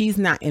essentially she's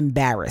not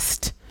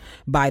embarrassed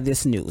by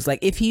this news. Like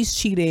if he's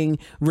cheating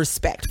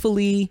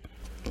respectfully,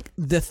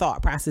 the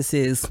thought process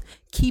is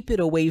keep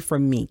it away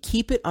from me,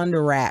 keep it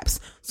under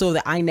wraps so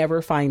that I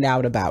never find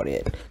out about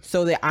it,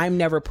 so that I'm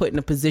never put in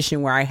a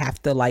position where I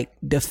have to like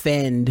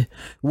defend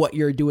what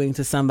you're doing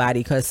to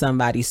somebody because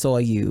somebody saw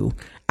you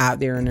out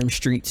there in them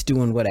streets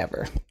doing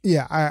whatever.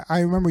 Yeah,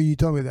 I remember you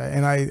told me that,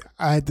 and I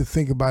had to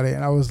think about it,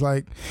 and I was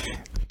like,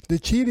 the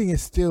cheating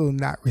is still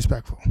not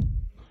respectful.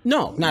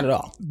 No, not at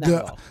all. Not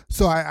at all.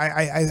 So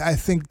I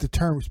think the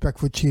term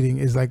respectful cheating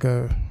is like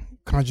a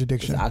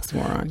contradiction. It's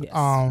oxymoron.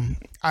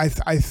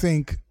 Yes. I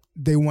think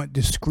they want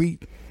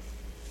discreet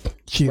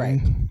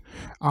cheating.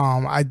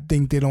 Right. I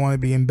think they don't want to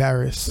be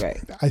embarrassed.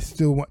 Right. I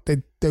still want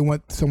they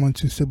want someone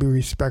to still be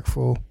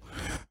respectful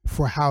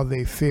for how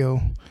they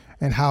feel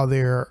and how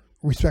they're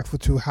respectful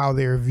to how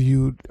they're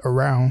viewed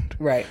around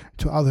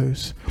to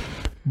others.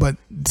 But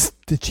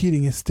the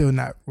cheating is still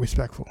not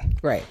respectful.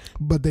 Right.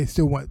 But they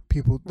still want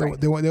people.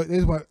 They want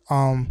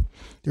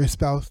their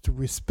spouse to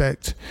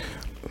respect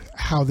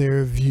how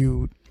they're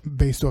viewed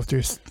based off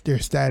their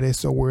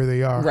status or where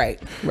they are.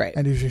 Right.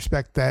 And just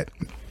respect that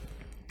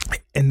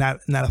and not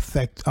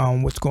affect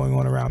what's going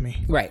on around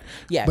me. Right.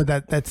 Yeah.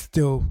 But that's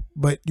still.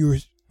 But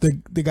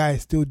the guy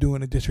is still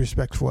doing a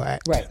disrespectful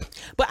act. Right.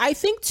 But I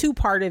think too,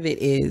 part of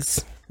it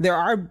is there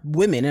are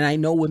women, and I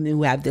know women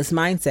who have this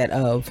mindset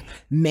of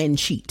men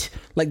cheat.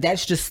 Like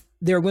that's just,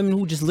 there are women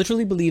who just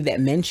literally believe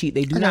that men cheat.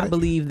 They do not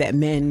believe that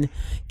men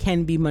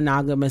can be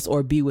monogamous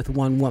or be with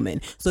one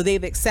woman. So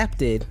they've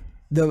accepted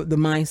the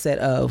mindset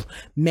of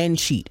men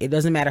cheat. It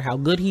doesn't matter how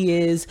good he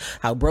is,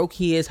 how broke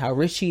he is, how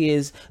rich he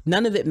is.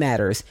 None of it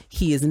matters.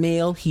 He is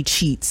male. He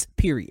cheats,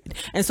 period.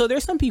 And so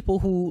there's some people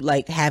who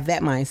like have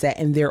that mindset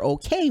and they're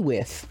okay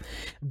with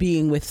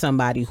being with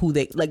somebody who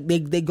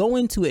they go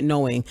into it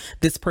knowing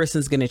this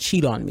person's going to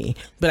cheat on me.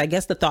 But I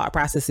guess the thought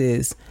process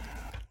is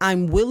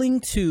I'm willing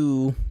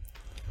to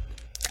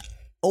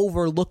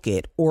overlook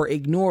it or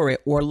ignore it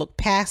or look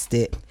past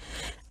it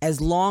as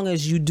long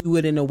as you do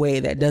it in a way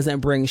that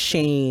doesn't bring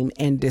shame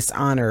and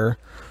dishonor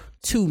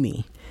to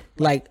me.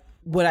 Like,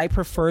 would I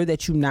prefer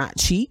that you not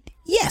cheat?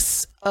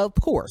 Yes, of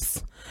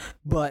course.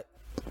 But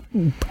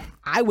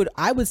I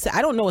would say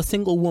I don't know a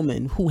single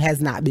woman who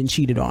has not been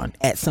cheated on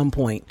at some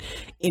point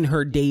in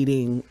her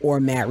dating or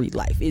married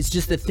life. It's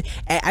just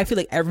I feel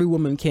like every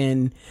woman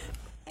can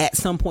at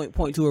some point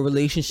to a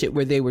relationship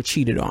where they were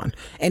cheated on.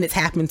 And it's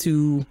happened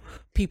to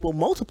people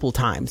multiple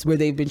times where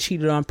they've been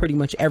cheated on pretty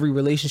much every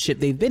relationship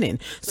they've been in.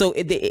 So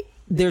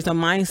there's a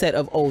mindset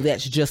of, oh,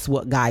 that's just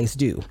what guys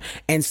do.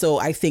 And so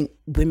I think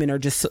women are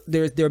just,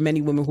 there are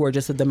many women who are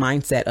just of the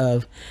mindset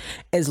of,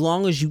 as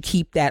long as you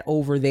keep that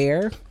over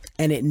there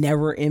and it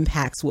never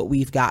impacts what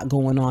we've got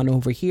going on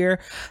over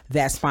here,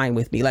 that's fine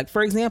with me. Like,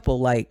 for example,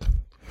 like,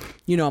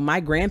 you know, my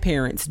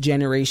grandparents'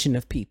 generation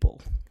of people,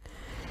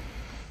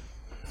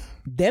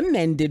 them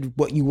men did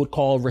what you would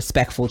call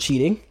respectful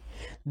cheating.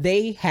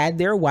 They had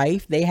their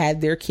wife, they had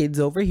their kids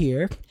over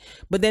here,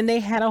 but then they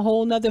had a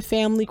whole nother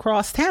family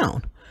cross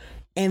town.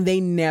 and they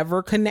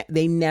never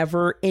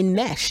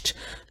enmeshed.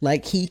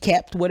 Like, he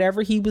kept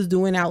whatever he was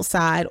doing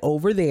outside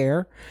over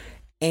there,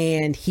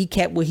 and he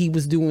kept what he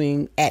was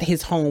doing at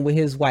his home with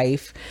his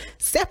wife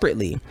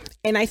separately.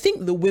 And I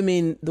think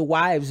the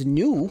wives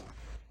knew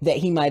that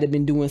he might have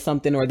been doing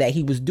something, or that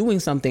he was doing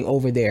something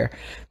over there,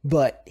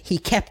 but he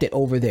kept it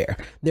over there.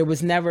 There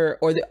was never,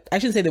 I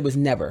shouldn't say there was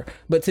never,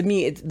 but to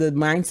me, the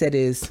mindset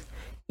is,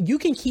 you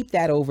can keep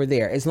that over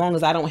there as long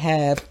as I don't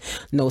have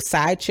no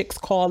side chicks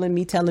calling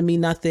me, telling me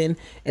nothing,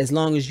 as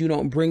long as you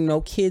don't bring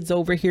no kids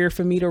over here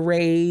for me to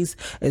raise,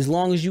 as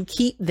long as you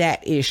keep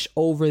that ish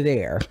over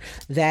there,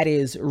 that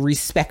is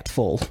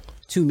respectful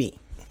to me.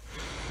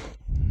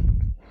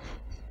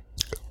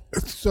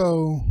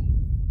 So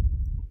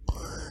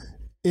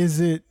is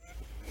it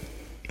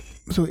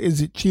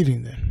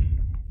cheating then?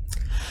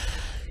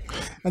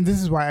 And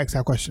this is why I asked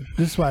that question.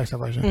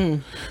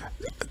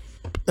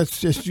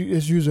 Let's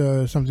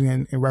use something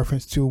in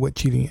reference to what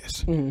cheating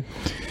is.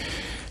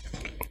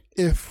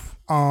 If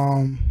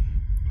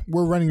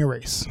we're running a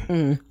race,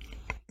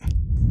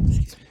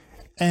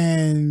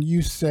 and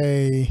you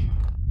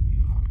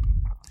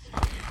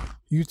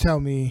tell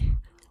me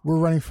we're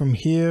running from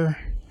here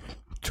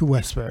to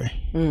Westbury.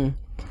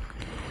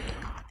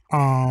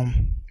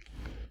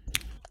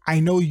 I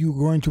know you're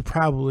going to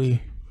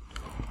probably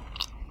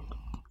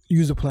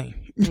use a plane.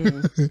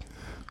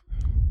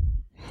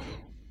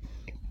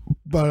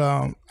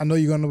 But I know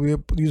you're going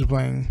to use a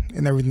plane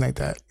and everything like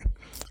that.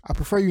 I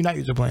prefer you not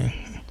use a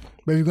plane.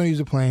 But if you're going to use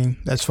a plane,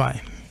 that's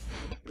fine.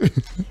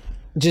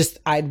 Just,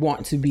 I'd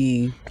want to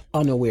be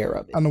unaware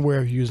of it. Unaware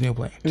of using a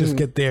plane. Just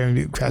get there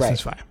and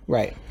that's fine.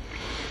 Right.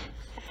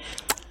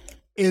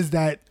 Is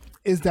that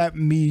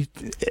me?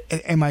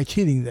 Am I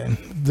cheating then?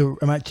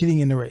 Am I cheating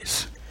in the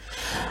race?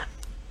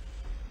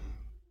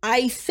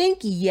 I think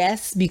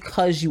yes,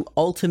 because you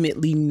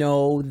ultimately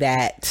know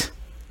that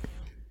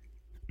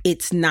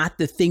it's not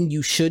the thing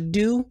you should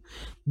do,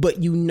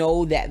 but you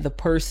know that the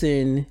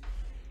person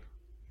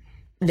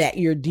that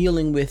you're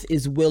dealing with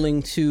is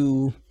willing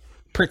to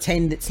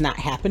pretend it's not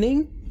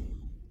happening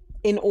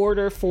in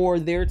order for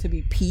there to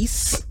be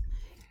peace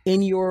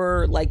in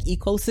your like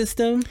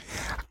ecosystem.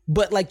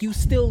 But like, you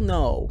still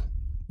know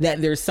that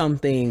there's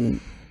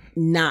something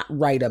not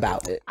right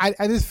about it. I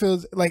just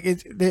feel like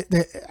it's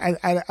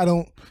I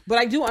don't. But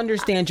I do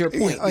understand your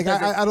point. Like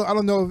I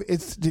don't know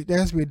if there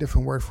has to be a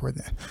different word for it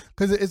then,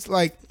 because it's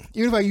like,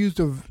 even if I use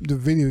the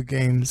video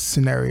game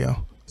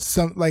scenario,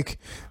 some like,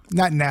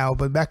 not now,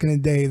 but back in the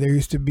day, there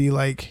used to be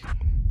like,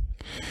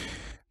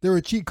 there were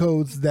cheat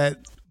codes that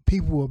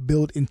people will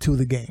build into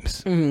the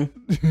games.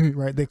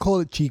 Right? They call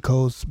it cheat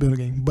codes, build a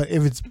game, but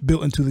if it's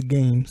built into the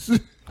games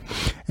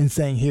and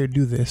saying, here,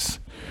 do this.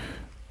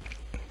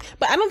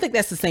 But I don't think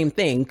that's the same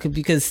thing,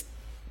 because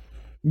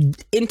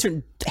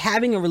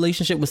having a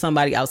relationship with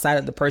somebody outside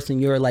of the person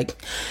you're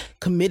like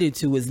committed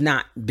to is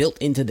not built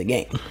into the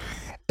game.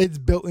 It's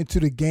built into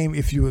the game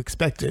if you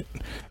expect it,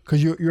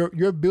 because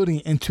you're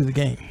building into the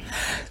game.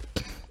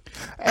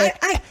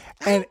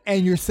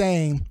 And you're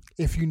saying,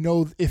 if you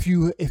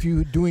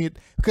doing it,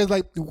 because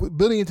like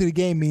building into the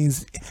game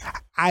means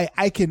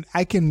I can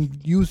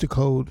use the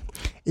code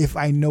if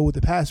I know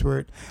the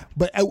password,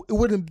 but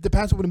the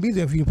password wouldn't be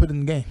there if you put it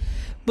in the game.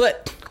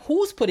 But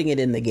who's putting it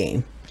in the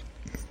game?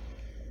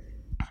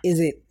 Is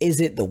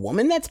it the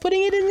woman that's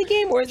putting it in the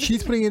game, or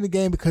she's putting it in the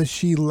game because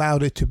she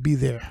allowed it to be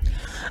there?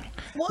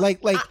 Well, like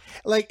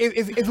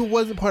if it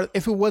wasn't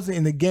if it wasn't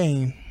in the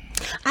game,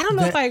 I don't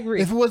know if I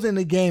agree. If it wasn't in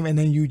the game and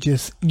then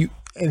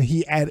and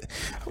he added,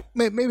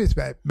 maybe it's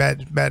bad. Yeah,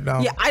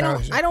 I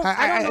don't know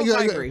if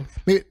I agree.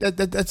 Maybe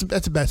that's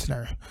a bad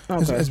scenario.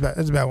 Okay. That's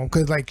a bad one,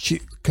 because like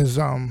she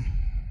doesn't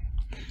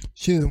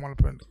want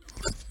to put it.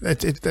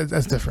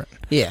 That's different.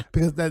 Yeah,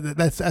 because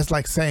that's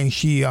like saying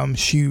she's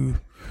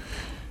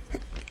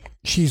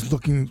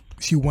looking.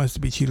 She wants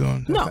to be cheated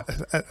on. No,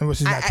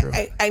 which is not true.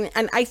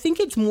 I think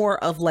it's more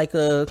of like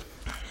a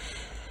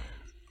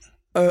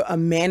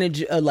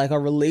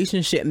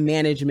relationship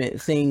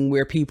management thing,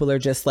 where people are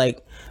just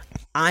like,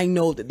 I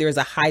know that there's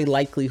a high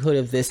likelihood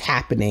of this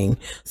happening,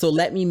 so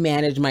let me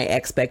manage my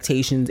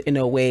expectations in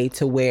a way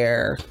to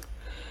where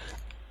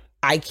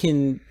I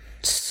can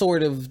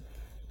sort of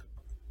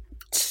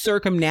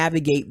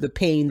circumnavigate the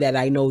pain that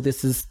I know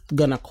this is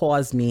gonna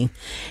cause me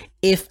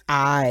if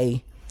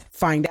I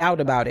find out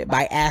about it,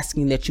 by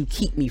asking that you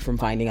keep me from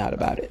finding out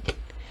about it.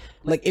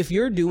 Like, if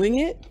you're doing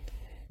it,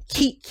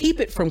 keep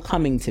it from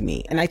coming to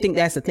me. And I think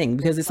that's the thing,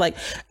 because it's like,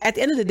 at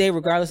the end of the day,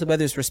 regardless of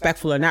whether it's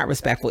respectful or not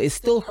respectful, it's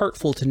still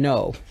hurtful to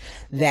know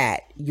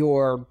that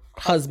your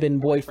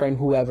husband, boyfriend,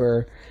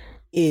 whoever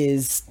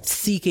is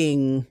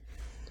seeking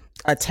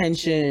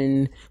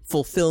attention,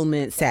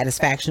 fulfillment,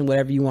 satisfaction,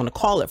 whatever you want to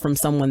call it, from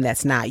someone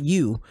that's not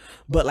you.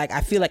 But like,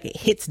 I feel like it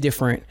hits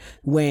different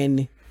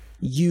when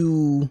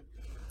you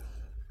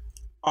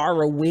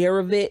are aware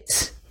of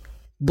it,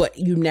 but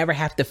you never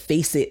have to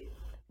face it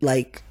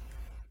like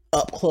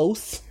up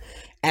close,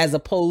 as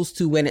opposed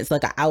to when it's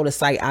like an out of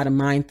sight, out of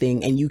mind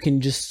thing, and you can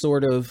just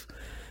sort of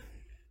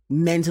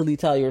mentally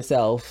tell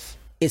yourself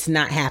it's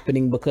not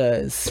happening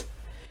because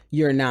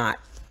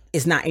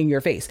it's not in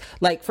your face.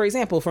 Like, for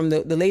example, from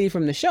the lady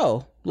from the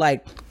show,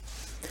 like,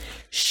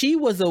 she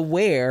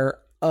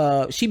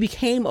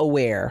became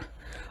aware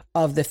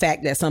of the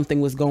fact that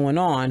something was going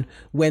on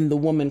when the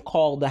woman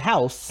called the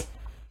house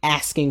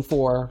asking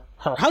for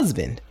her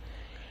husband.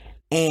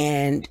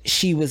 And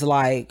she was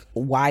like,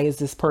 why is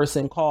this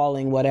person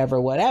calling,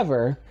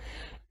 whatever.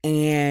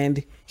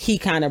 And he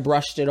kind of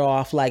brushed it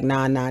off like,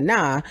 nah.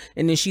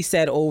 And then she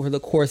said over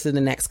the course of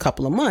the next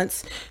couple of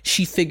months,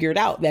 she figured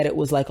out that it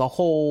was like a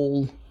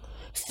whole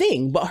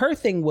thing. But her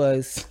thing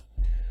was,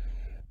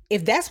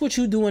 if that's what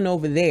you're doing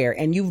over there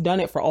and you've done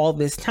it for all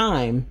this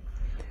time,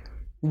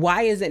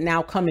 why is it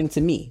now coming to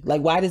me?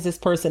 Like, why does this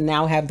person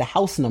now have the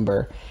house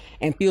number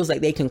and feels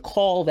like they can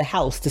call the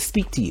house to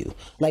speak to you?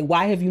 Like,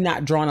 why have you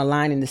not drawn a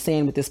line in the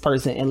sand with this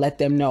person and let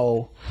them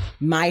know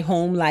my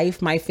home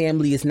life, my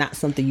family is not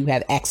something you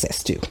have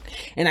access to?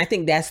 And I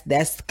think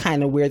that's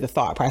kind of where the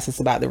thought process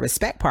about the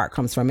respect part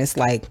comes from. It's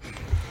like,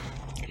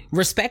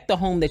 respect the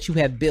home that you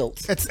have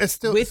built. It's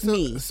still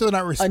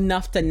not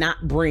enough to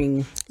not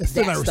bring it's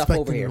still that not stuff respecting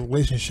over here. the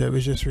relationship.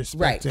 It's just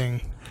respecting.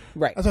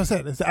 Right. That's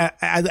what I said.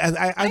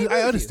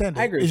 I understand it.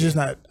 I agree. It's just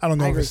not. I don't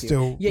know if it's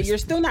still. Yeah, you're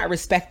still not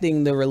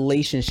respecting the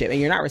relationship, and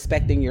you're not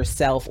respecting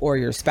yourself or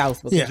your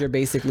spouse because you're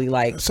basically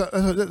like. So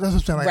that's what I'm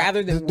saying. Like,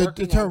 rather than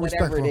working on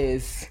whatever it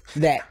is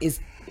that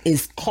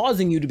is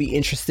causing you to be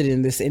interested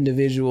in this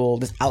individual,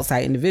 this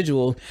outside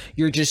individual,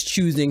 you're just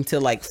choosing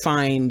to like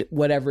find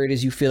whatever it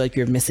is you feel like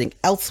you're missing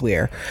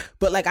elsewhere.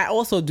 But like, I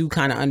also do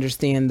kind of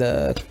understand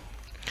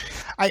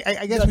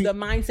I guess the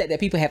mindset that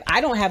people have. I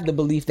don't have the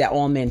belief that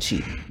all men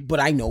cheat, but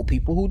I know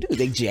people who do.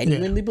 They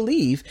genuinely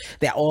believe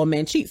that all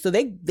men cheat. So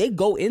they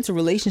go into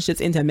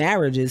relationships, into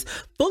marriages,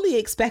 fully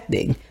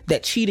expecting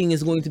that cheating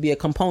is going to be a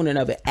component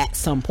of it at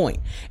some point.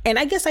 And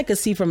I guess I could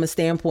see from a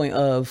standpoint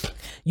of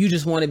you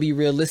just want to be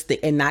realistic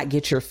and not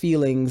get your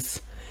feelings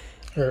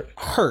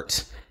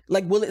hurt.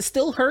 Like, will it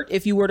still hurt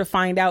if you were to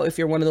find out, if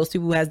you're one of those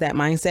people who has that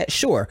mindset?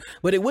 Sure.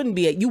 But it wouldn't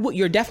be,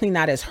 you're definitely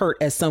not as hurt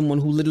as someone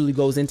who literally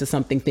goes into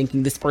something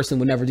thinking this person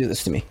would never do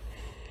this to me.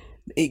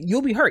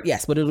 You'll be hurt,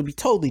 yes, but it'll be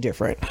totally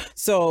different.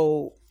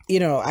 So,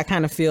 I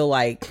kind of feel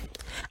like,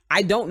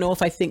 I don't know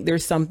if I think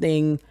there's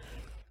something,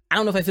 I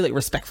don't know if I feel like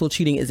respectful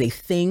cheating is a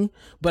thing,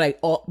 but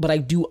I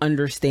do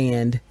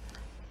understand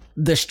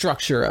the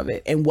structure of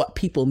it and what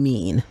people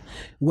mean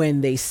when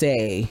they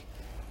say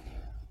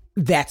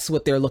that's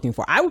what they're looking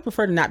for. I would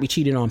prefer to not be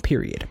cheated on,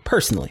 period,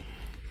 personally.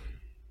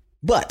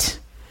 But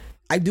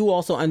I do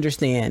also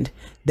understand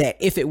that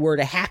if it were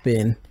to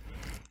happen,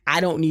 I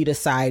don't need a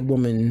side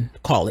woman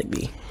calling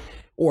me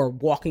or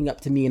walking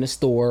up to me in a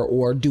store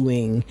or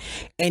doing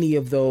any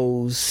of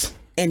those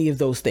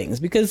things,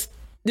 because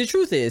the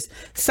truth is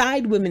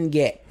side women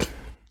get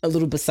a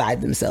little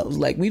beside themselves.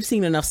 Like, we've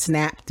seen enough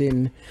Snapped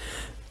and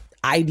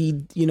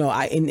ID,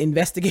 in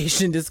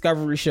investigation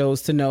discovery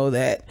shows to know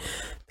that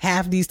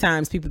half these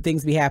times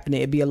things be happening,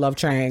 it'd be a love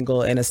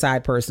triangle and a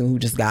side person who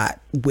just got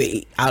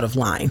way out of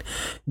line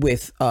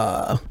with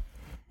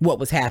what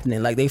was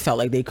happening. Like, they felt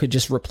like they could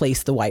just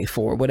replace the wife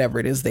or whatever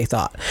it is they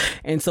thought.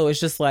 And so it's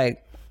just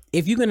like,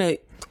 if you're gonna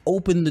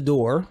open the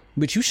door,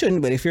 which you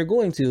shouldn't, but if you're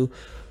going to,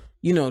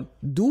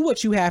 do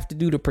what you have to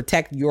do to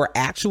protect your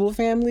actual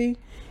family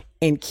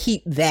and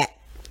keep that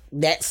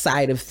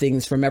side of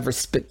things from ever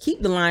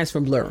keep the lines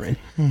from blurring.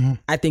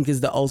 I think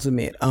is the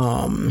ultimate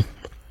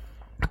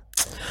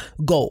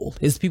goal,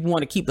 is people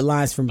want to keep the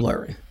lines from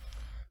blurring.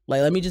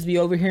 Like, let me just be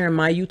over here in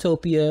my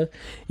utopia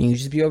and you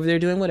just be over there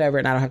doing whatever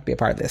and I don't have to be a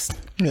part of this.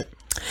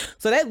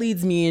 So that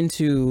leads me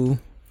into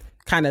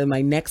kind of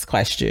my next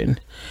question.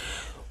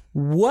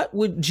 What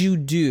would you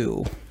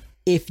do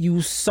if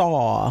you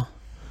saw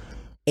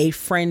a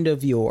friend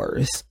of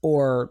yours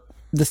or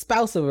the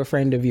spouse of a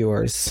friend of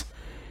yours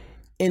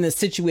in a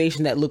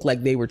situation that looked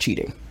like they were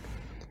cheating?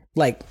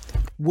 Like,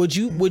 would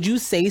you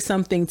say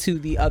something to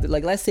the other?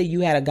 Like, let's say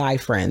you had a guy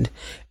friend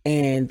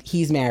and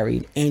he's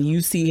married and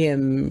you see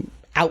him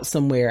out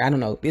somewhere. I don't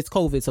know. It's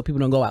COVID, so people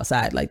don't go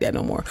outside like that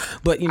no more.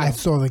 But I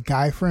saw the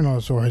guy friend or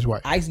saw his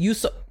wife. You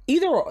saw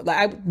either or.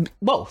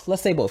 Both.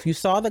 Let's say both. You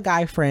saw the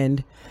guy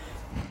friend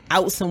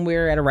out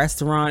somewhere at a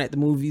restaurant, at the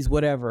movies,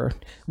 whatever,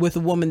 with a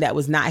woman that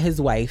was not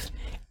his wife,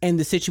 and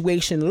the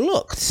situation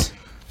looked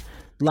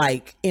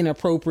like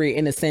inappropriate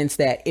in the sense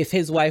that if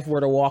his wife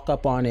were to walk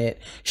up on it,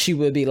 she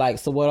would be like,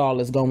 so what all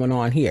is going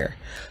on here?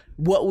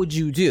 What would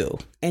you do?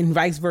 And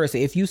vice versa.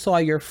 If you saw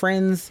your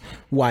friend's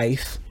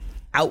wife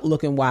out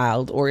looking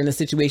wild or in a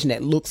situation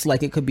that looks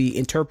like it could be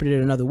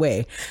interpreted another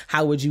way,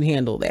 how would you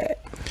handle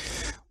that?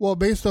 Well,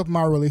 based off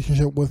my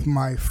relationship with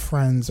my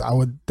friends, I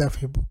would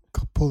definitely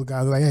pull the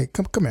guy like, hey,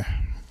 come here.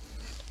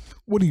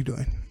 What are you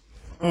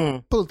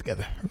doing? Pull it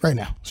together right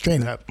now.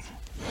 Straighten it up.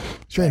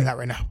 Straighten it out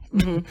right now. I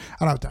don't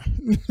have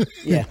time.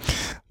 Yeah.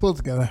 Pull it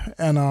together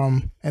and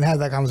have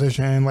that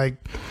conversation and like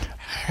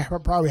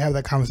probably have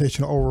that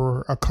conversation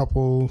over a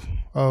couple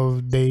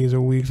of days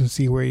or weeks and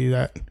see where you're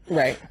at.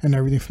 Right. And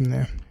everything from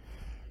there.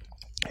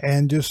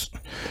 And just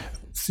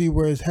see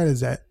where his head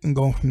is at and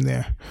go from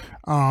there.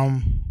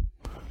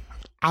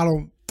 I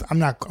don't I'm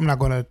not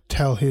going to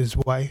tell his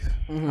wife.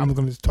 I'm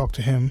going to just talk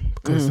to him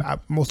because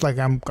most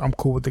likely I'm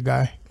cool with the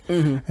guy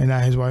and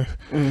not his wife.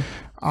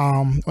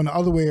 On the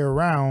other way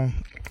around,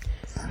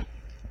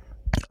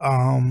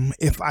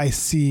 if I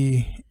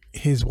see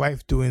his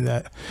wife doing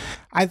that,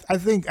 I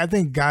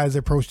think guys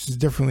approach this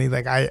differently.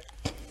 Like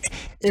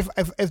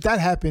if that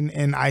happened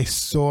and I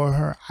saw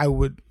her,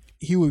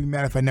 he would be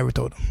mad if I never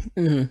told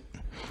him.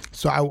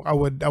 So I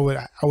would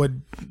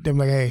them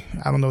like, hey,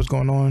 I don't know what's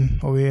going on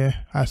over here.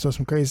 I saw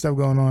some crazy stuff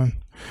going on.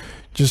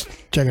 Just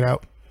check it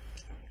out.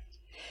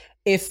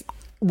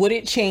 Would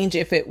it change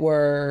if it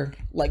were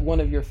like one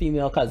of your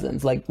female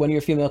cousins, like one of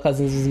your female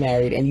cousins is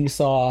married and you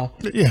saw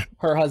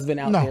her husband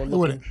out there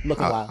looking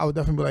wild? I would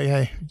definitely be like,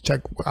 hey,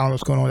 check. I don't know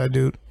what's going on with that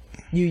dude.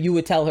 You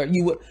would tell her,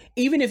 you would,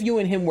 even if you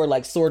and him were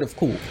like sort of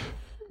cool.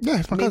 Yeah,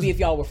 it's my cousin. Maybe if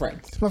y'all were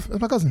friends. It's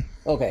my cousin.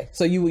 Okay,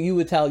 so you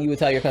would tell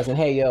your cousin,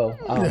 hey, yo.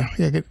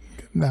 Get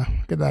that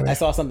out of here. I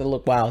saw something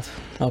look wild.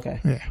 Okay.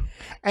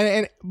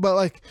 Yeah, but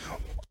like,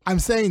 I'm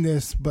saying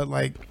this, but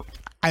like,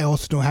 I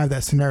also don't have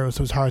that scenario,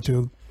 so it's hard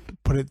to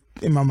put it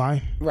in my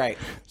mind. Right.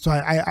 So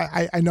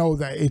I know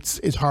that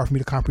it's hard for me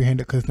to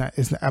comprehend it because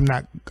I'm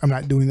not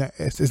doing that.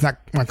 It's not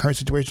my current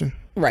situation.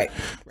 Right.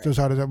 So it's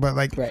hard to, but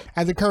like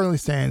as it currently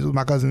stands with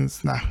my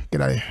cousins,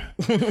 get out of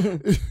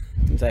here.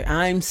 It's like,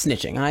 I'm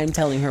snitching. I'm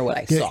telling her what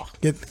I saw.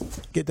 Get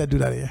that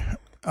dude out of here.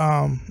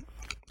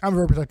 I'm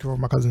very protective of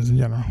my cousins in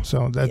general,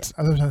 so that's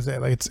I'm trying to say.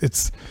 Like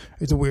it's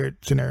a weird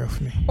scenario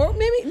for me. Or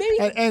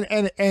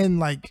maybe and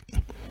like,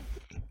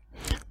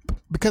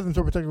 because I'm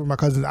so protective of my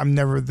cousins, I'm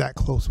never that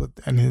close with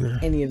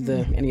any of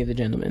the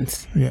gentlemen.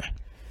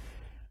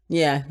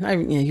 Yeah,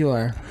 you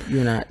are.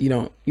 You're not. You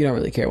don't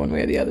really care one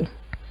way or the other.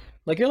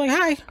 Like, you're like,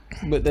 hi,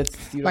 but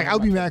that's like, I'll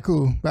be mad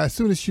cool, but as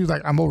soon as she's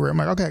like, I'm over it, I'm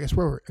like, okay, I guess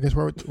we're over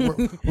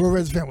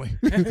as a family.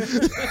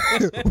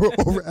 We're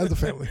over as a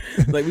family.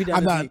 Like,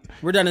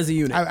 we're done as a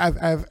unit.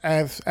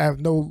 I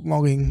have no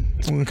longing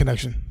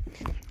connection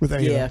with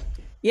any of them.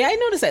 Yeah, I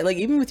noticed that. Like,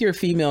 even with your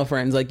female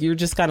friends, like, you're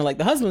just kind of like,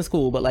 the husband's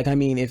cool, but like, I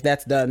mean, if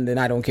that's done, then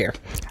I don't care.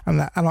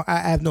 I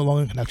have no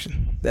longing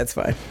connection. That's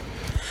fine.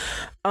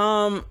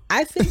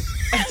 I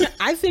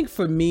think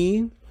for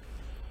me,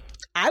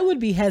 I would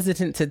be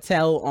hesitant to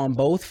tell on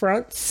both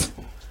fronts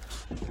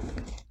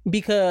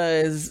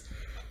because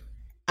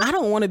I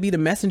don't want to be the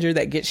messenger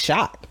that gets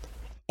shot.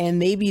 And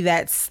maybe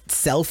that's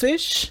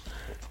selfish,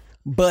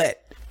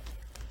 but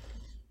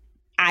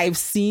I've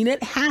seen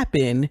it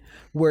happen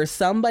where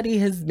somebody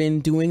has been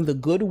doing the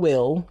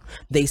goodwill.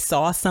 They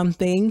saw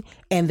something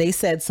and they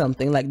said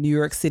something like New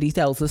York City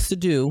tells us to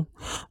do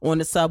on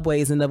the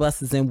subways and the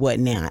buses and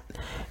whatnot.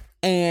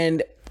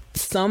 And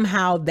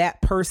somehow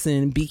that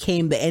person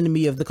became the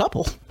enemy of the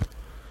couple.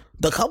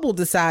 The couple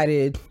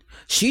decided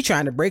she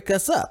trying to break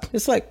us up.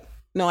 It's like,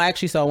 no, I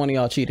actually saw one of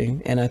y'all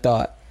cheating, and I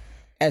thought,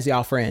 as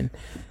y'all friend,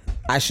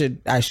 I should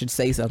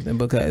say something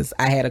because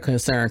I had a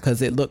concern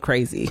because it looked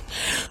crazy.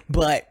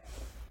 But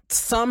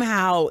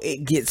somehow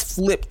it gets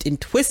flipped and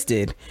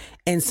twisted,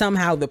 and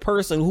somehow the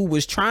person who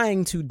was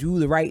trying to do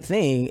the right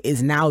thing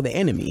is now the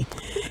enemy.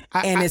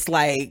 It's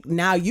like,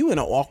 now you in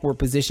an awkward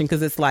position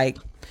because it's like,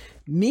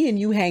 me and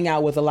you hang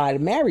out with a lot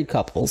of married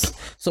couples.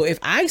 So if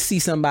I see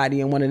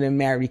somebody in one of them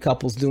married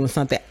couples doing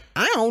something,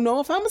 I don't know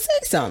if I'm gonna say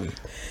something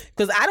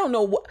because I don't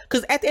know what.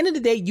 Because at the end of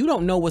the day, you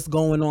don't know what's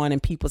going on in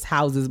people's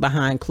houses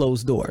behind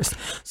closed doors.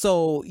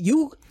 So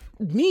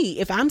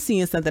if I'm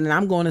seeing something and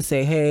I'm going to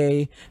say,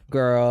 hey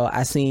girl,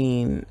 I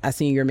seen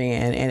your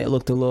man and it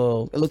looked a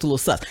little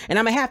sus, and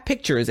I'm gonna have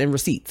pictures and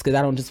receipts because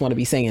I don't just want to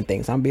be saying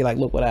things. I'm gonna be like,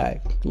 look what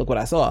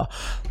I saw.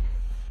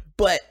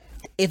 But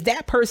if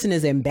that person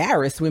is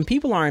embarrassed, when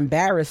people are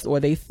embarrassed or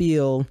they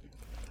feel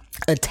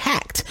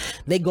attacked,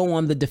 they go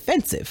on the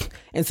defensive.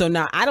 And so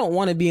now I don't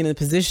want to be in a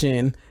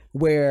position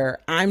where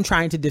I'm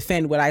trying to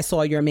defend what I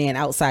saw your man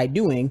outside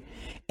doing,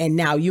 and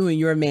now you and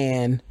your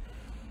man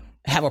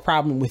have a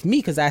problem with me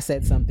because I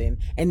said something,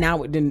 and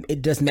now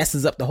it just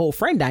messes up the whole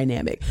friend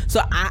dynamic.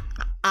 So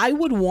I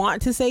would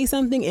want to say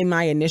something in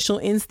my initial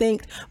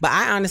instinct, but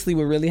I honestly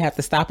would really have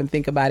to stop and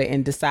think about it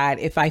and decide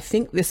if I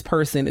think this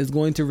person is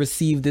going to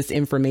receive this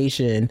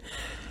information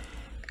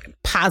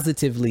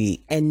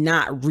positively and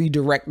not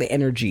redirect the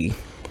energy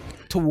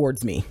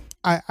towards me.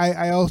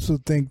 I also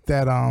think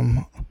that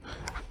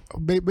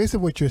based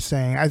on what you're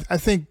saying, I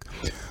think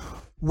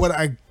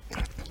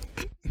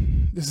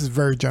this is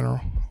very general.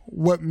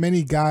 What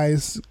many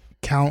guys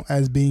count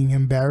as being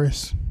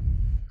embarrassing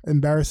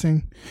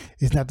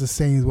is not the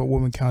same as what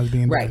women count as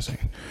being embarrassing.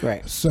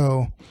 Right.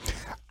 So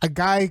a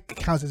guy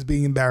counts as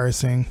being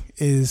embarrassing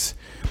is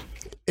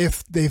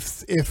if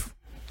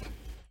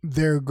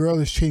their girl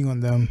is cheating on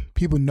them,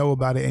 people know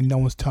about it and no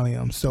one's telling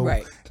them.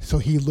 So so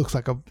he looks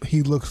like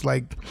he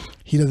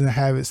doesn't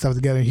have his stuff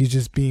together. He's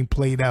just being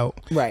played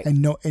out. Right.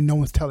 And no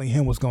one's telling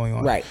him what's going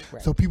on. Right.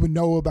 So people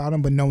know about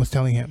him, but no one's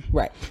telling him.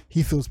 Right.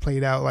 He feels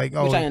played out, like,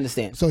 oh, which I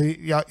understand. So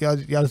y'all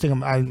just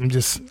think I'm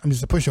just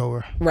a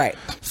pushover. Right.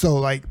 So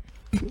like,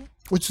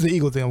 which is the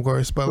ego thing, of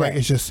course, but like,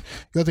 it's just,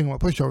 you're thinking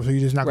about pushover, so you're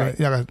just not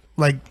gonna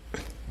like.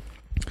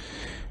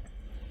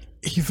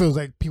 he feels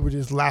like people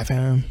just laugh at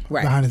him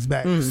behind his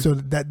back. So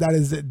that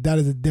is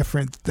a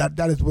difference.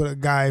 That is what a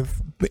guy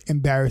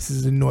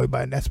embarrasses, annoyed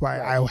by. And that's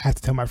why I have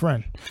to tell my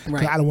friend.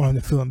 Right. I don't want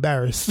him to feel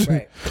embarrassed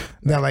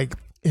that like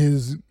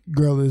his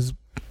girl is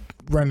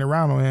running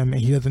around on him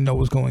and he doesn't know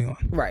what's going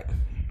on. Right.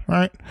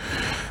 Right.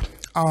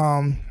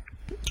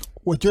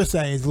 What you're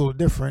saying is a little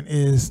different.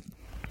 Is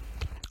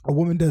a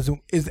woman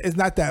doesn't. It's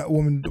not that a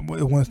woman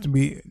doesn't want to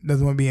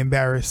be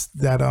embarrassed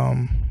that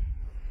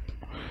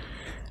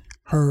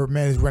her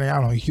man is running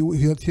out on her. He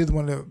doesn't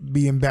want to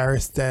be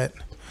embarrassed that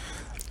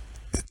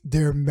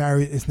their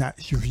marriage is not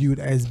viewed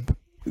as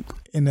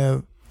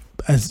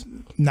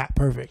not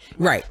perfect.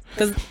 Right.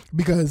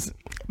 Because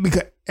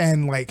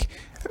and like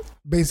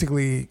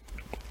basically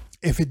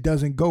if it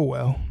doesn't go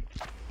well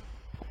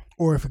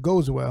or if it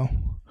goes well,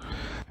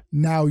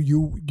 now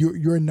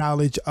your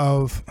knowledge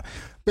of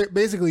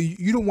basically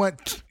you don't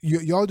want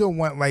y'all don't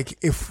want like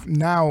if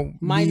now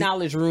my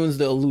knowledge ruins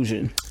the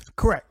illusion.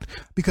 Correct,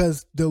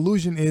 because the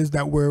illusion is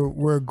that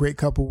we're a great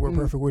couple, we're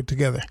perfect, we're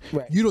together.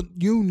 Right.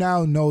 You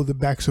now know the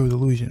backstory of the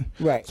illusion.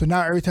 Right. So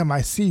now every time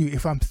I see you,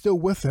 if I'm still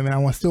with him and I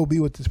want to still be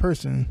with this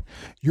person,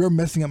 you're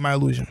messing up my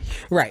illusion.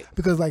 Right.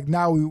 Because like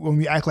now when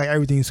we act like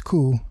everything's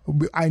cool,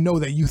 I know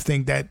that you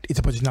think that it's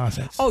a bunch of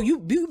nonsense. Oh, you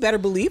better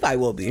believe I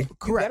will be.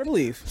 Correct. You better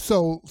believe.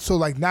 So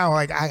like now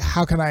like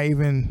how can I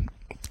even?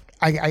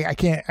 I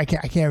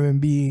can't even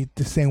be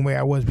the same way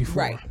I was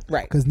before. Right.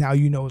 Right. Because now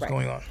you know what's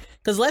going on.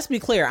 Because let's be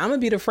clear, I'm gonna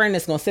be the friend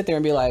that's gonna sit there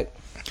and be like,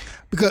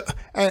 because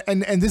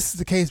and this is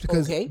the case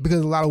because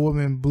a lot of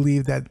women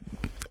believe that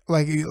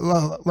like a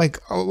lot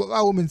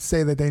of women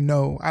say that they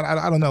know.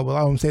 I don't know, but a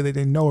lot of them say that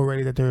they know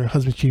already that their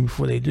husband's cheating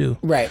before they do.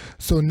 Right.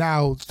 So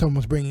now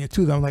someone's bringing it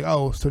to them, like,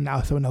 oh, so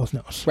now someone else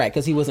knows. Right,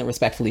 because he wasn't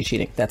respectfully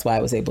cheating. That's why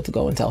I was able to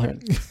go and tell her.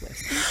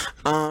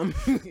 If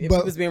he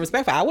was being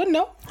respectful, I wouldn't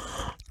know.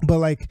 But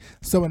like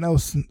someone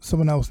else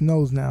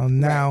knows now.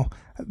 Now. Right.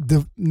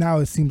 Now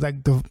it seems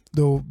like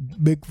the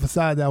big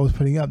facade that I was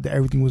putting up that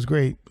everything was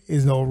great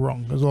is all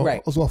wrong. It's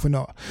all for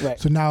naught. Right.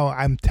 So now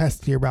I'm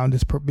testing around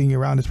being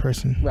around this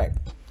person. Right.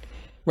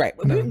 Right.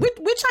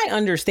 Which I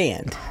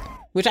understand.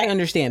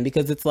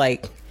 Because it's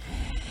like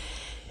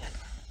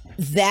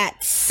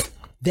that's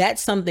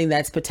something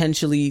that's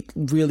potentially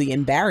really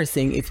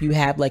embarrassing if you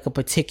have like a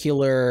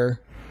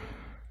particular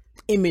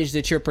image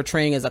that you're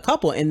portraying as a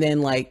couple, and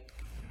then like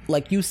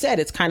you said,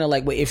 it's kind of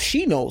like, well, if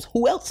she knows,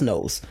 who else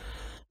knows?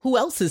 Who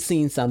else has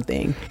seen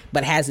something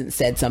but hasn't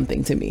said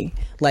something to me?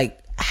 Like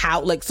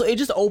how? Like so, it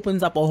just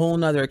opens up a whole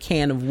nother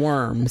can of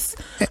worms.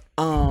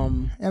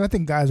 And I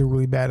think guys are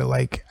really bad at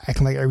like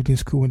acting like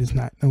everything's cool when it's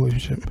not in a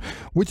relationship,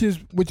 which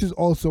is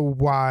also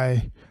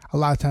why a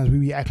lot of times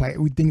we act like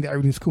we think that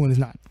everything's cool and it's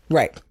not.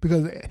 Right.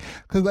 Because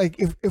like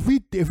if we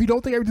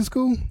don't think everything's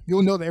cool,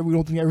 you'll know that we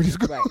don't think everything's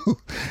cool. Right.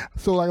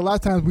 So like a lot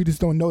of times we just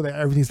don't know that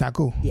everything's not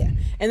cool. Yeah.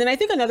 And then I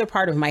think another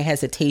part of my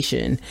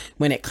hesitation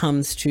when it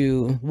comes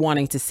to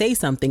wanting to say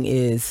something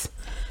is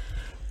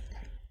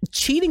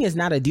cheating is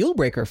not a deal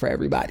breaker for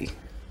everybody.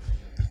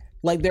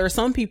 Like there are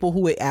some people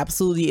who it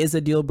absolutely is a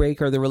deal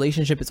breaker. The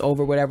relationship is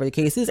over, whatever the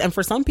case is. And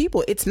for some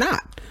people it's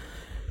not.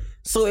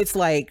 So it's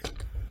like,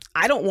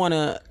 I don't want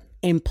to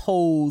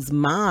impose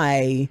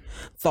my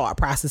thought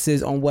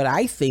processes on what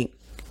I think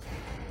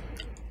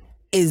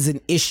is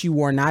an issue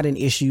or not an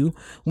issue,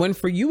 when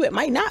for you it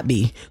might not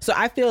be. So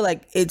I feel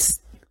like it's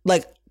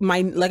like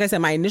like I said,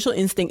 my initial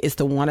instinct is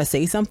to want to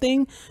say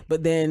something,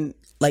 but then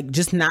like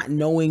just not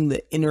knowing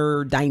the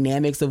inner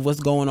dynamics of what's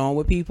going on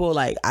with people,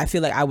 like I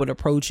feel like I would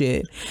approach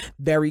it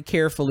very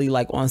carefully,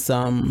 like on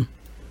some,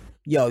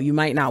 yo, you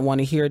might not want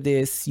to hear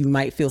this. You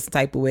might feel some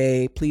type of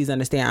way. Please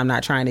understand, I'm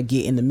not trying to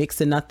get in the mix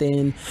of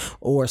nothing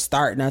or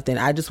start nothing.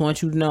 I just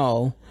want you to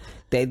know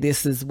that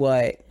this is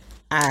what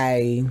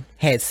I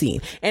had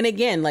seen. And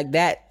again, like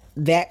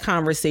that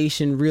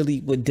conversation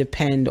really would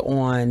depend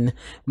on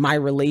my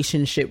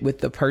relationship with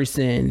the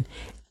person.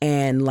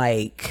 And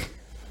like,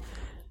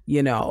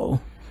 you know,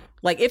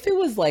 like if it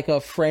was like a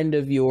friend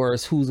of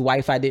yours whose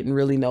wife I didn't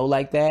really know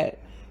like that,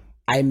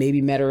 I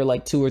maybe met her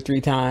like 2 or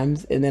 3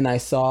 times and then I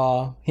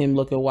saw him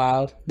looking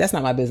wild. That's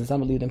not my business. I'm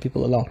gonna leave them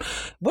people alone.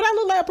 What I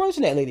look like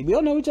approaching that lady? We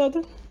don't know each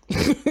other.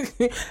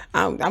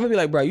 I'm gonna be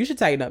like, bro, you should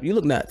tighten up. You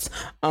look nuts.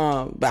 But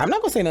I'm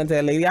not gonna say nothing to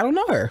that lady. I don't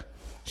know her.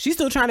 She's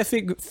still trying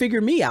to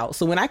figure me out.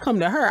 So when I come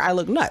to her, I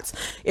look nuts.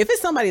 If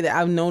it's somebody that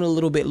I've known a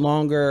little bit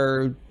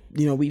longer,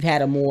 you know, we've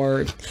had a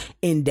more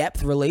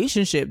in-depth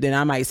relationship, then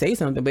I might say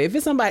something. But if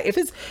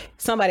it's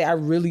somebody I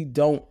really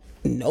don't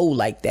know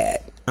like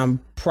that, I'm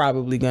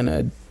probably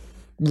gonna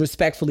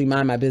respectfully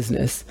mind my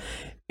business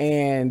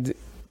and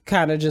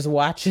kind of just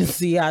watch and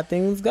see how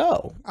things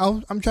go.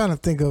 I'm trying to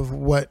think of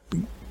what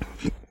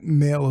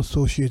male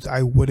associates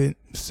I wouldn't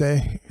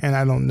say, and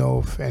I don't know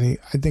if any.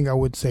 I think I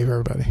would say for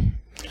everybody.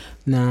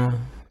 Nah.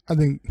 I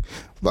think,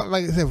 but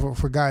like I said,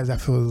 for guys, I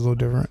feel it's a little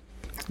different.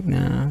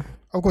 Nah.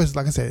 Of course,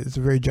 like I said, it's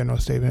a very general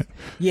statement.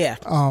 Yeah.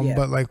 Yeah.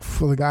 But like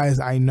for the guys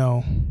I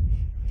know,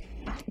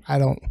 I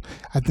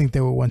think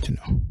they would want to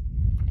know.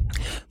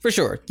 For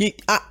sure.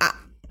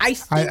 I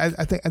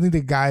think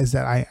the guys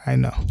that I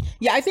know.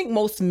 Yeah, I think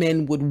most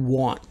men would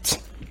want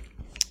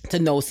to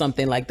know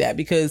something like that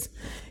because,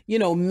 you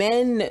know,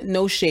 men,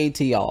 no shade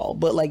to y'all,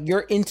 but like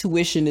your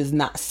intuition is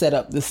not set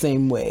up the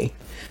same way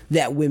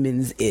that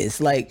women's is.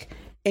 Like,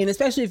 and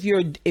especially if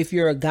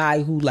you're a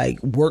guy who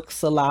like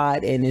works a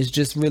lot and is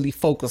just really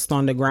focused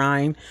on the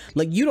grind,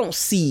 like you don't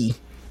see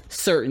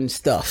certain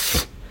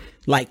stuff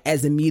like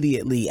as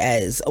immediately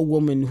as a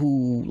woman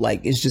who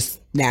like is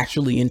just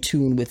naturally in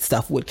tune with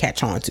stuff would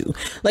catch on to.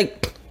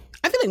 Like,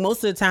 I feel like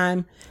most of the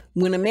time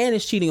when a man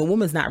is cheating, a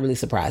woman's not really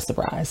surprised.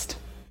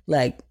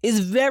 Like, it's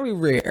very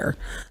rare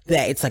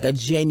that it's like a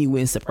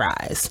genuine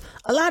surprise.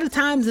 A lot of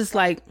times it's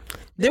like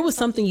there was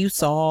something you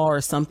saw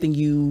or something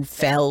you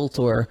felt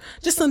or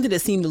just something that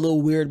seemed a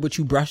little weird, but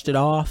you brushed it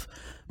off.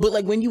 But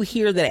like when you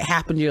hear that it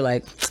happened, you're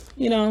like,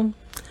 you know,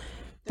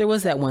 there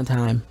was that one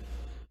time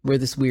where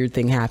this weird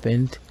thing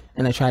happened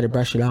and I tried to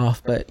brush it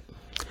off, but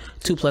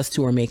 2 +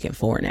 2 are making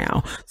 4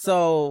 now.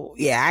 So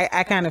yeah,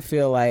 I kind of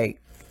feel like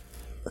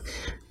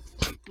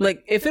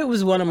if it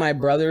was one of my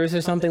brothers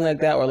or something like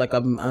that, or like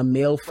a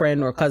male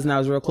friend or cousin I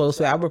was real close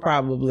with, I would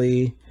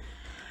probably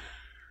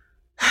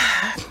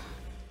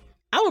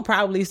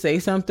say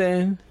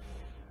something,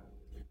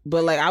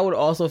 but like I would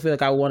also feel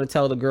like I want to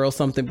tell the girl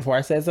something before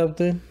I said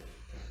something.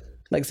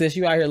 Like, sis,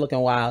 you out here looking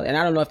wild, and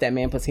I don't know if that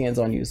man puts hands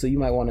on you, so you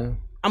might want to.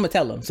 I'm gonna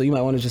tell him, so you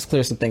might want to just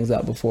clear some things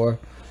up before.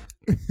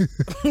 Because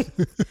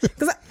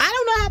I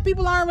don't know how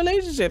people are in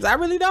relationships. I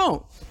really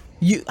don't.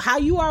 How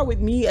you are with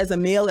me as a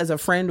male, as a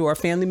friend or a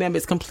family member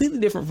is completely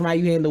different from how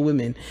you handle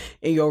women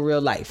in your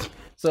real life.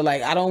 So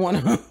like, I don't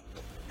want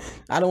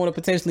to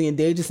potentially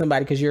endanger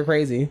somebody because you're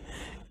crazy.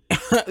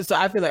 So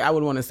I feel like I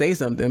would want to say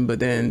something, but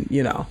then,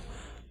 you know,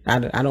 I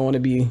don't want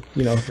to be,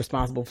 you know,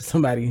 responsible for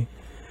somebody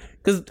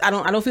because I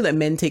don't feel that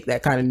men take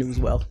that kind of news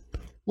well.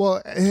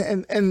 Well,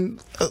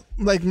 and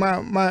like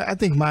I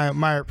think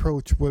my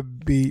approach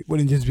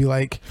wouldn't just be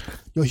like,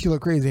 yo, she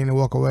look crazy, and then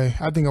walk away.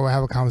 I think I would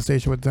have a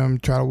conversation with them,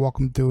 try to walk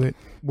them through it,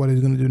 what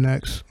he's gonna do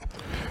next.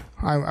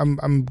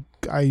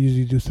 I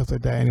usually do stuff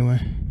like that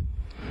anyway.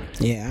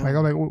 Yeah. Like,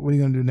 I'm like, what are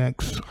you gonna do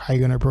next? How you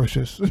gonna approach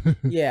this?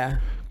 Yeah.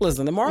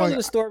 Listen, the moral of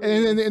the story,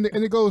 and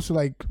it goes to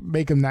like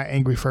make him not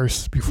angry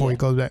first before he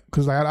goes back,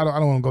 because like I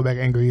don't want to go back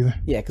angry either.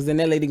 Yeah, because then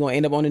that lady gonna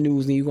end up on the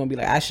news, and you're gonna be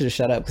like, I should have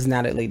shut up because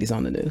now that lady's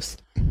on the news.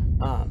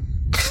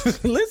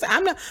 Listen,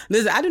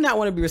 I do not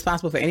want to be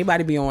responsible for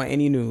anybody being on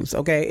any news.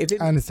 Okay,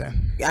 I understand.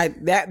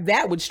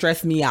 That would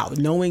stress me out,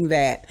 knowing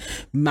that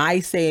my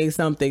saying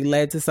something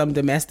led to some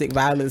domestic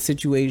violence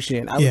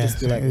situation. I would just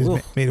be like,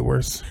 made it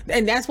worse.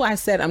 And that's why I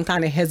said I'm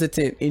kind of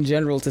hesitant in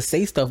general to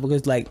say stuff,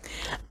 because like,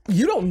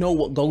 you don't know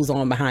what goes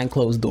on behind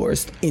closed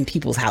doors in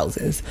people's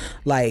houses.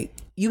 Like,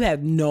 you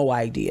have no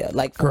idea.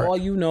 Like, for all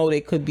you know, they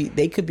could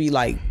be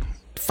like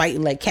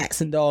fighting like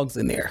cats and dogs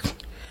in there.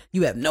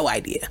 You have no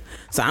idea.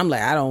 So I'm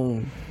like, I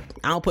don't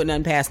put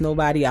nothing past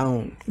nobody. I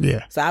don't.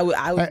 Yeah. So I would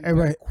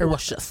be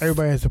cautious.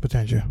 Everybody has the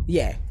potential.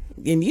 Yeah.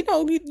 And you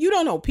know, you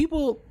don't know.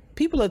 People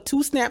are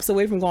 2 snaps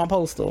away from going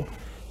postal.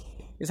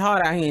 It's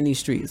hard out here in these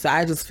streets. So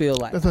I just feel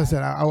like, that's what I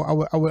said.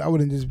 I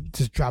wouldn't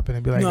just drop it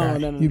and be like,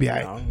 no, you be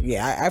all right.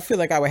 Yeah, I feel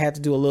like I would have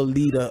to do a little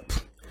lead up.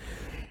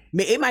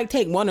 It might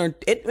take more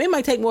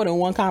than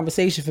one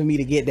conversation for me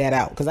to get that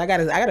out, because I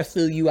gotta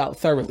fill you out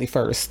thoroughly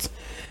first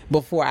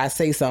before I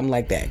say something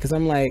like that. Because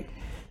I'm like,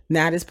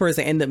 now this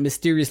person end up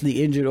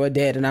mysteriously injured or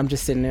dead, and I'm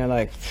just sitting there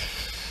like,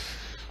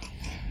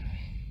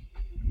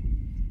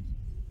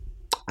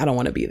 I don't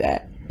want to be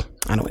that.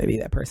 I don't want to be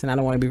that person. I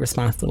don't want to be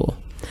responsible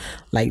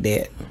like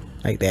that.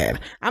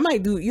 I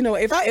might do, you know,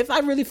 if I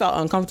really felt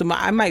uncomfortable,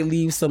 I might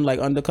leave some like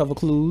undercover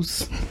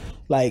clues,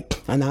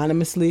 like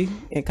anonymously,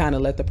 and kind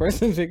of let the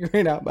person figure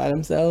it out by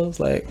themselves.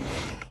 Like,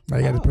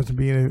 I got this person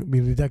being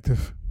a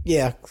detective.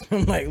 Yeah,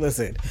 I'm like,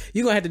 listen,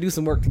 you're gonna have to do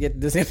some work to get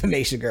this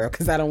information, girl,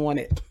 because I don't want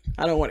it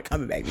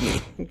coming back to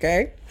me.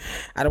 Okay,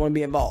 I don't want to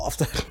be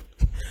involved.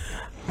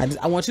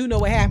 I want you to know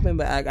what happened,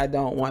 but I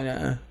don't want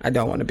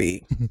to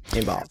be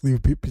involved. Leave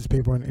a piece of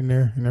paper in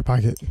their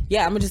pocket.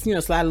 Yeah, I'm gonna just, you know,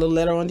 slide a little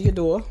letter under your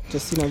door.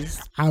 Just, you know.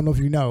 I don't know if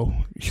you know,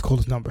 you should call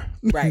this number.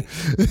 Right.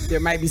 There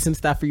might be some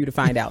stuff for you to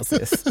find out,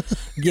 sis.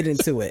 Get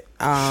into it.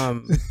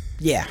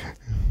 Yeah.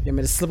 I'm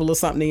gonna slip a little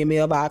something in your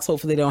mailbox.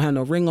 Hopefully they don't have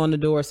no ring on the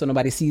door, so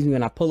nobody sees me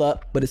when I pull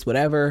up. But it's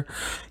whatever.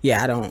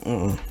 Yeah, I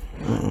don't.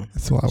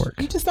 That's a lot of work.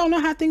 You just don't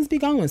know how things be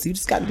going, so you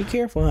just got to be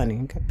careful, honey.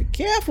 You got to be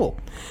careful.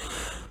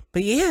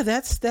 But yeah,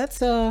 that's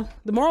the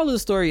moral of the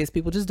story is,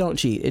 people just don't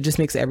cheat. It just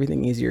makes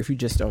everything easier if you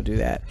just don't do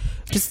that.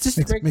 Just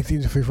makes it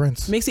easier for your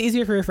friends. Makes it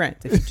easier for your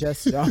friends if you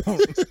just don't.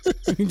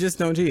 You just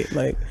don't cheat.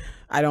 Like,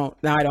 I don't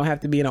have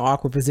to be in an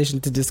awkward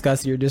position to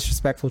discuss your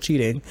disrespectful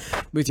cheating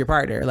with your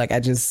partner. Like, I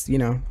just, you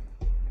know,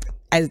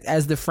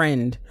 as the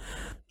friend,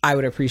 I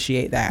would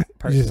appreciate that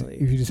personally.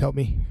 If you just help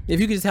me. If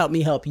you could just help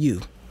me help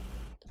you.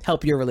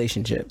 Help your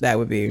relationship. That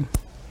would be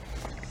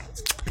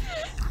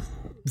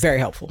very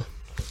helpful.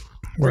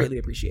 Greatly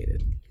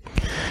appreciated.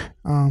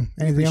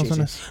 Anything else on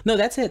this? No,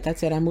 that's it.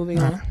 I'm moving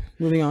on.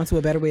 moving on to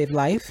a better way of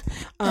life.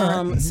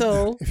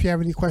 So if you have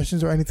any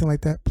questions or anything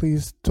like that,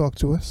 please talk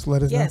to us.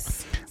 Let us know.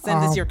 Yes.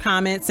 Send us your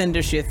comments. Send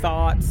us your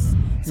thoughts.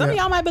 Some of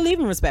y'all might believe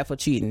in respectful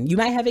cheating. You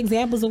might have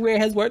examples of where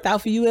it has worked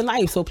out for you in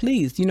life. So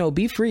please,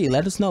 be free.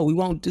 Let us know. We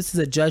won't. This is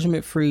a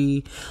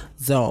judgment-free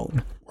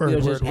zone. We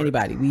don't judge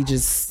anybody.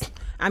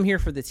 I'm here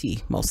for the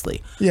tea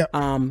mostly. Yeah.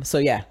 So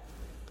yeah,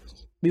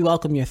 we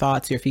welcome your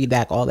thoughts, your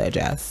feedback, all that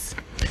jazz.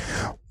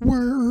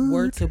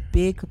 Word to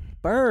Big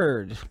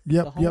Bird.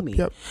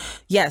 Yep.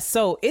 Yes.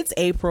 So it's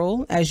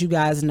April, as you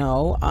guys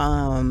know.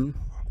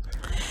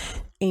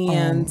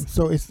 And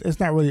so it's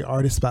not really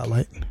artist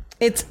spotlight.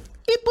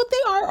 But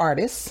they are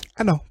artists.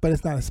 I know, but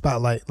it's not a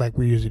spotlight like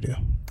we usually do.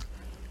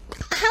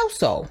 How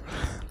so?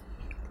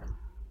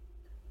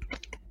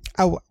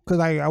 Because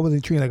I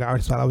wasn't treating it like an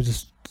artist spotlight. I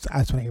just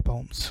want to hear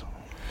poems.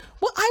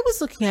 Well, I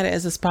was looking at it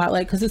as a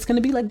spotlight because it's going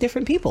to be like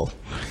different people,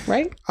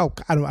 right? Oh,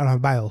 I don't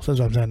have bios. That's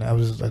what I'm saying. I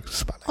was just like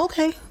spotlight.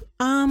 Okay.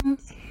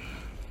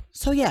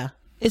 So yeah,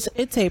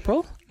 it's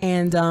April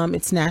and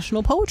it's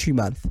National Poetry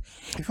Month,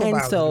 and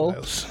so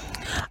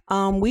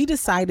we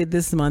decided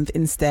this month,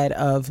 instead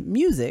of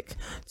music,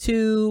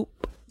 to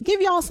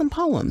give y'all some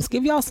poems,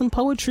 give y'all some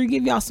poetry,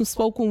 give y'all some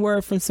spoken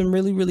word from some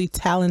really, really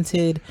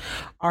talented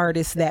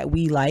artists that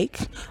we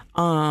like.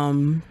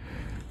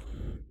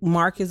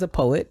 Mark is a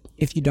poet,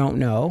 if you don't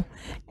know,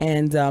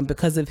 and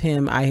because of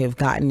him, I have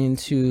gotten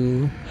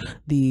into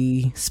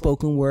the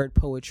spoken word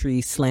poetry,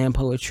 slam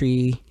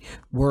poetry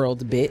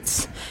world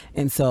bits,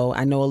 and so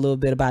I know a little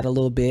bit about a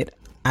little bit.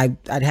 I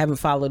haven't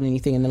followed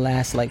anything in the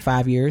last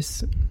 5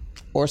 years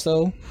or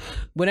so.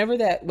 Whatever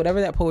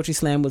that poetry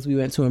slam was we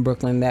went to in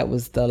Brooklyn, that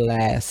was the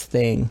last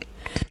thing.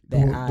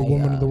 The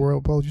Woman of the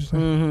World poetry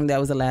slam. That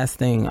was the last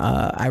thing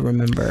I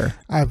remember.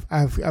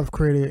 I've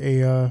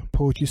created a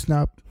poetry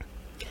snob.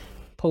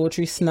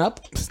 Poetry snob.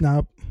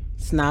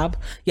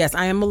 Yes,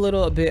 I am a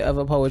little bit of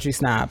a poetry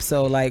snob.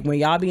 So when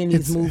y'all be in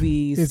these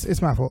movies,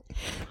 it's my fault.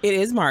 It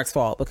is Mark's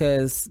fault,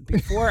 because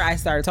before I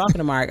started talking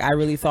to Mark, I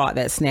really thought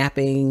that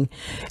snapping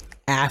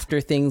after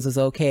things was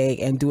okay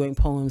and doing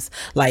poems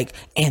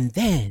and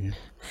then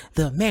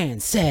the man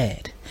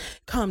said,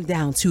 come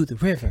down to the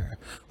river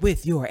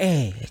with your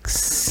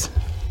eggs,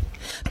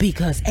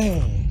 because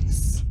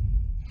eggs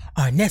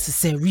are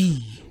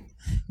necessary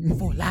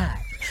for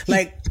life.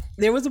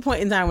 There was a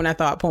point in time when I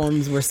thought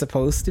poems were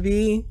supposed to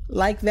be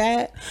like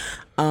that.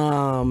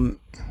 I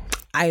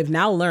have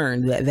now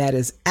learned that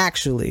is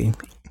actually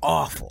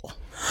awful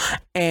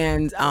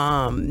and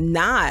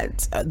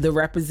not the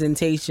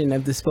representation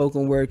of the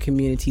spoken word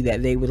community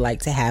that they would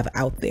like to have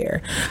out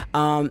there.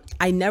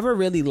 I never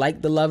really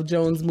liked the Love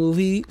Jones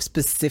movie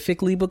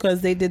specifically because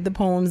they did the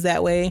poems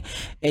that way.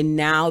 And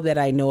now that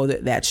I know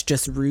that that's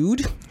just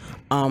rude,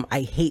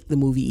 I hate the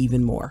movie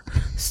even more.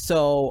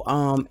 So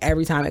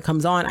every time it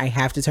comes on, I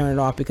have to turn it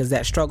off because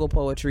that struggle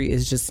poetry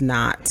is just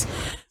not.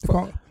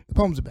 The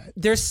poems are bad.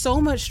 There's so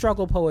much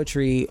struggle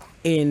poetry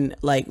in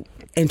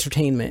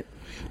entertainment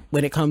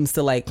when it comes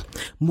to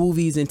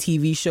movies and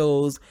TV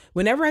shows.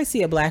 Whenever I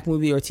see a black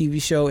movie or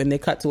TV show and they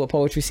cut to a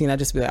poetry scene, I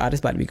just be like, oh, this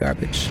about to be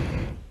garbage.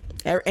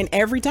 And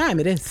every time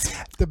it is.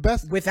 The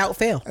best. Without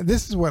fail.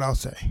 This is what I'll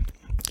say.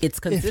 It's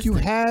consistent. If you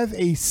have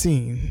a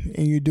scene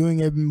and you're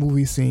doing a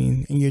movie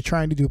scene and you're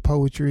trying to do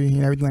poetry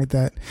and everything like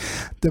that,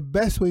 the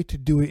best way to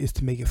do it is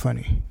to make it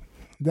funny.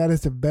 That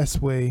is the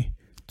best way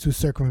to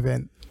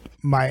circumvent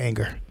my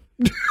anger.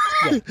 Yeah.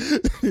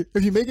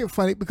 If you make it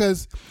funny,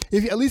 because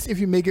if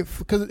you make it,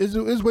 because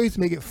there's ways to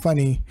make it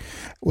funny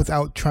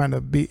without trying to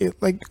be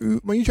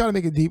when you try to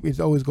make it deep, it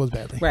always goes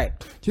badly. Right.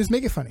 Just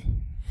make it funny.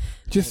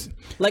 Just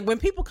when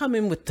people come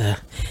in with the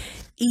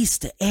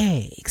Easter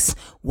eggs,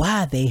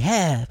 why they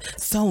have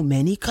so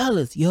many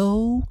colors,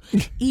 yo.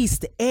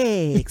 Easter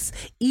eggs,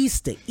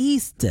 Easter,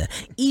 Easter.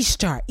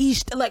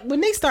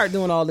 When they start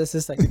doing all this,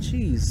 it's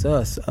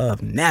Jesus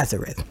of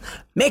Nazareth,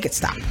 make it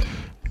stop.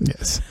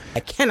 Yes,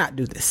 I cannot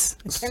do this.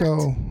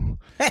 So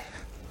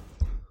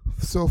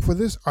for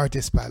this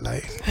artist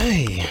spotlight,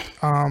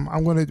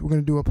 we're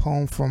gonna do a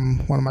poem from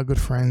one of my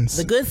good friends,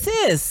 the good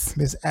sis,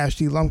 Miss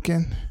Ashley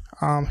Lumpkin.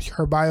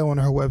 Her bio on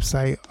her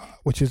website,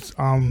 which is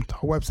her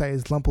website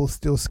is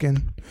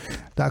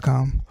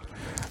lumpelstilskin.com.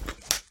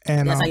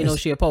 And that's how you know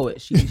she a poet.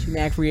 She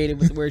mad creative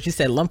with the word. She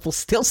said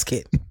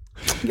lumpelstilskin.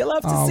 You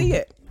love to see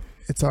it.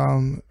 It's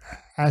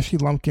Ashley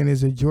Lumpkin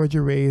is a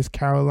Georgia-raised,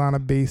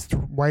 Carolina-based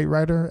white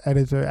writer,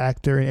 editor,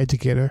 actor, and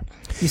educator.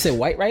 You said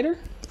white writer?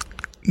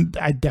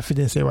 I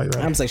definitely didn't say white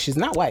writer. I'm like, she's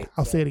not white.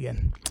 I'll say it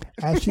again.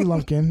 Ashley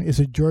Lumpkin is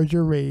a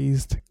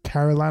Georgia-raised,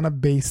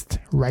 Carolina-based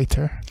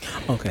writer,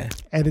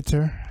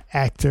 editor,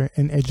 actor,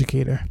 and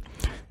educator.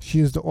 She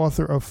is the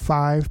author of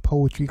 5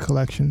 poetry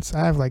collections.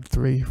 I have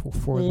 3 or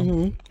 4 of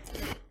them.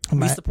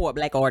 We support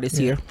black artists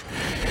here.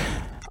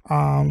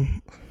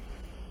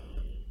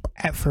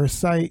 At First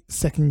Sight,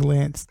 Second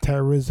Glance,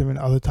 Terrorism, and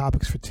Other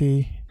Topics for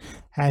Tea.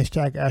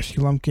 #Ashley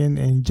Lumpkin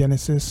and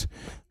Genesis.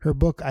 Her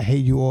book, I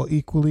Hate You All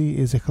Equally,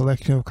 is a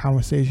collection of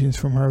conversations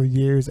from her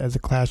years as a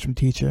classroom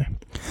teacher.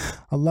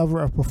 A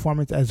lover of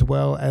performance as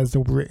well as the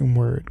written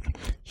word.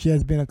 She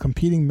has been a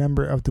competing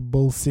member of the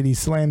Bull City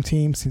Slam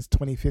team since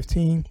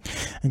 2015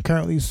 and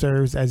currently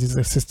serves as his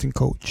assistant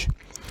coach.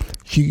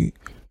 She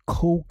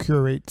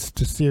co-curates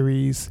the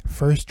series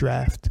First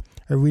Draft,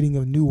 a reading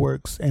of new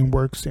works and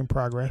works in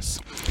progress.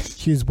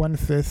 She is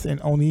 1/5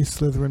 and only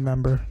Slytherin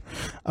member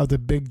of the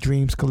Big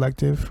Dreams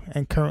Collective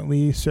and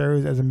currently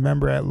serves as a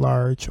member at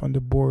large on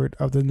the board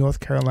of the North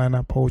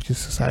Carolina Poetry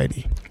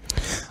Society.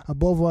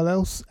 Above all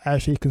else,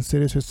 Ashley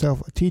considers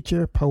herself a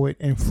teacher, poet,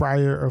 and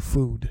fryer of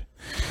food.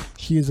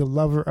 She is a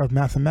lover of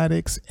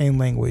mathematics and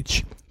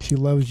language. She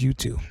loves you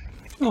too.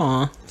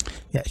 Aw.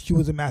 Yeah, she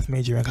was a math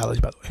major in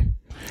college, by the way.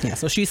 Yeah,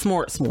 so she's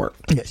smart.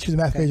 Yeah, she was a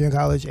math major in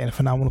college and a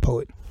phenomenal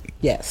poet.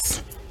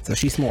 Yes. So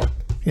she's smart.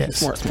 Yes.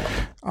 Smart.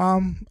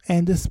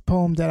 And this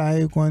poem that I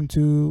am going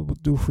to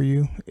do for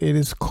you, it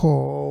is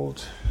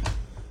called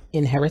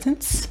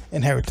Inheritance.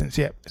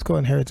 Yeah, it's called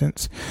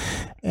Inheritance.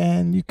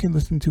 And you can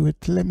listen to it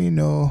to let me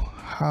know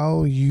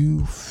how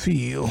you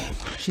feel.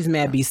 She's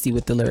mad beastie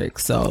with the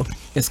lyrics, so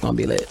it's gonna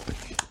be lit.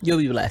 You'll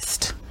be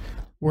blessed.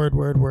 Word.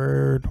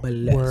 Blessed.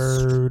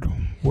 Word.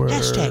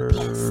 Hashtag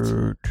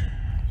blessed.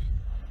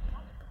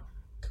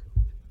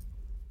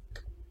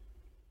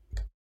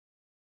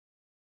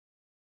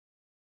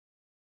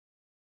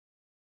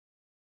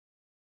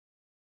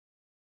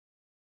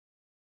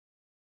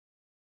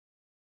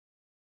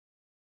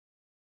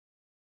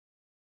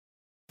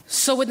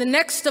 So when the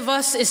next of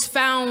us is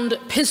found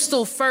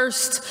pistol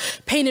first,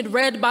 painted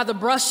red by the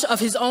brush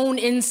of his own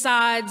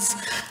insides,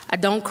 I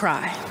don't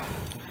cry.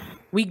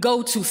 We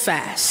go too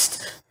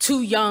fast,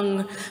 too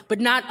young, but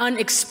not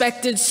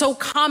unexpected, so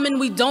common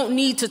we don't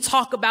need to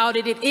talk about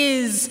it. It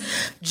is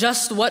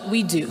just what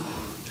we do.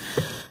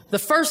 The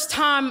first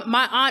time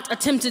my aunt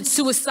attempted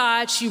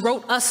suicide, she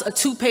wrote us a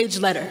 2-page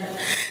letter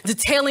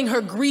detailing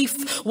her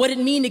grief, what it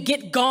meant to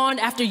get gone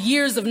after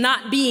years of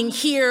not being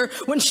here.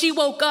 When she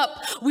woke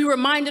up, we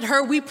reminded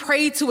her we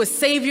prayed to a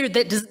savior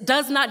that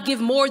does not give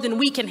more than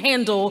we can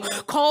handle,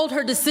 called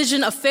her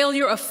decision a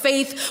failure of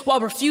faith while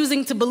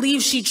refusing to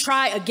believe she'd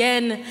try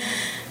again.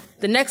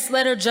 The next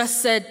letter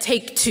just said,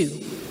 take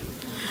 2.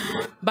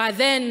 By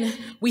then,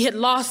 we had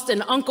lost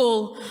an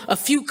uncle, a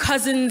few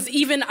cousins,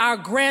 even our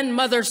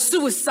grandmother.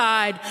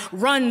 Suicide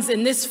runs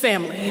in this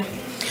family.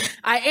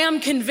 I am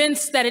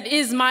convinced that it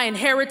is my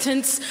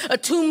inheritance, a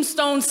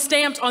tombstone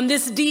stamped on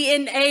this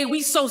DNA.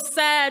 We so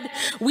sad,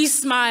 we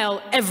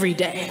smile every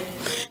day.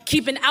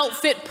 Keep an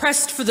outfit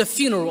pressed for the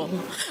funeral.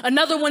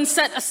 Another one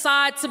set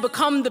aside to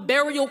become the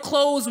burial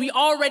clothes. We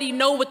already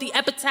know what the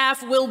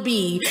epitaph will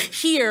be.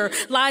 Here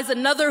lies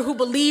another who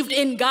believed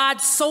in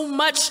God so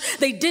much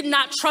they did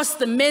not trust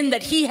the men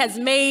that he has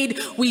made.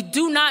 We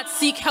do not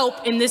seek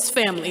help in this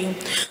family.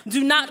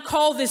 Do not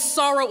call this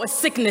sorrow a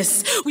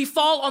sickness. We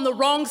fall on the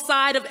wrong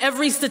side of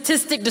every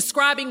statistic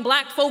describing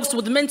Black folks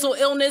with mental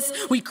illness.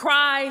 We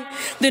cry,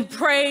 then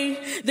pray,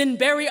 then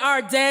bury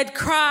our dead,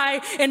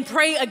 cry and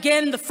pray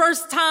again. The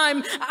first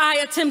time I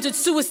attempted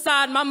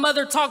suicide, my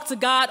mother talked to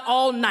God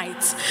all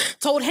night,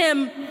 told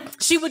him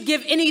she would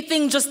give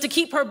anything just to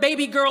keep her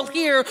baby girl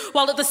here,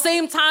 while at the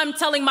same time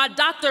telling my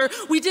doctor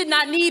we did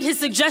not need his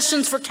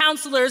suggestions for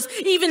counselors.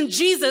 Even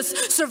Jesus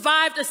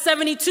survived a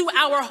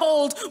 72-hour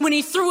hold when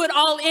he threw it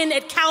all in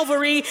at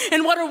Calvary.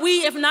 And what are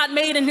we if not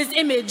made in his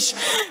image?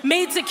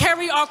 Made to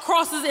carry our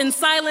crosses in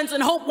silence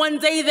and hope one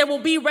day there will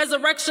be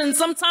resurrection.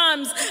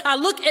 Sometimes I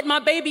look at my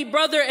baby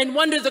brother and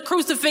wonder the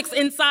crucifix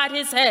inside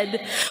his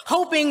head,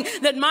 hoping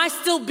that my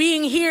still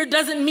being here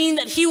doesn't mean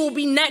that he will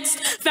be next,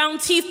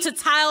 found teeth to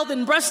tile,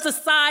 then brushed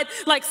aside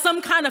like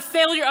some kind of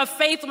failure of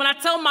faith. When I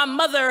tell my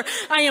mother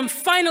I am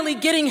finally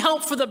getting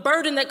help for the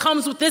burden that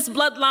comes with this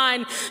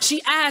bloodline,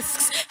 she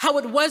asks how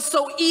it was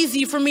so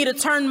easy for me to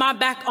turn my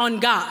back on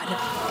God.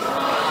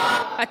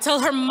 I tell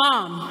her,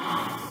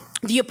 Mom,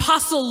 the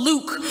Apostle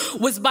Luke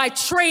was by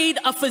trade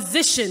a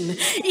physician.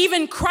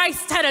 Even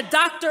Christ had a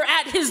doctor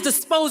at his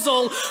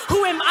disposal.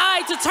 Who am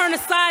I to turn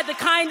aside the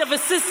kind of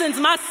assistance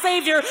my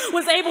Savior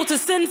was able to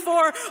send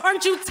for?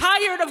 Aren't you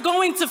tired of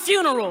going to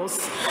funerals?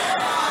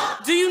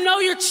 Do you know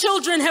your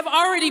children have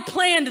already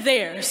planned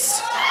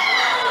theirs?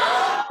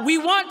 We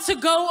want to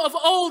go of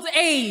old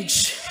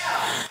age,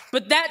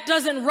 but that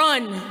doesn't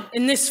run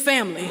in this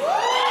family.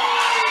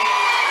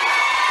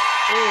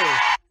 Ooh.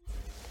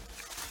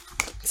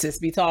 Sis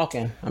be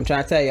talking. I'm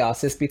trying to tell y'all,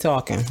 sis be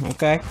talking,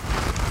 okay?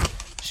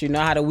 She know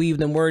how to weave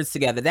them words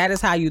together. That is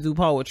how you do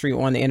poetry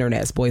on the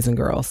internet, boys and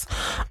girls.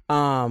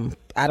 I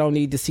don't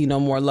need to see no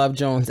more Love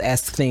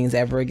Jones-esque things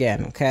ever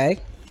again, okay?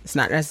 It's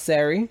not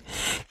necessary.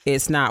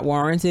 It's not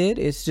warranted.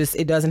 It's just,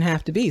 it doesn't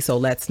have to be, so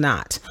let's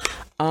not.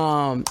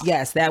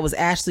 Yes, that was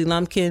Ashley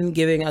Lumpkin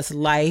giving us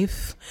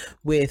life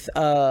with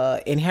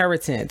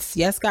Inheritance.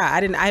 Yes,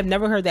 God, I've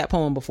never heard that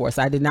poem before,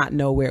 so I did not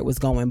know where it was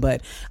going,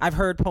 but I've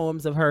heard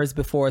poems of hers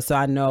before, so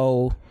I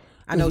know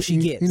she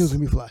gives. He knows when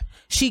we fly.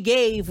 She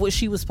gave what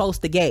she was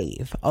supposed to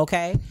give,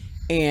 okay?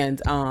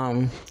 And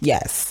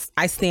yes,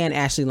 I stan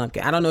Ashley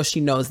Lumpkin. I don't know if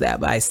she knows that,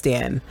 but I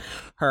stan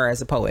her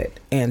as a poet.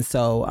 And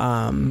so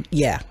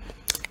yeah,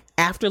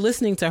 after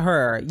listening to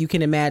her, you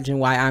can imagine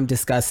why I'm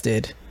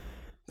disgusted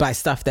by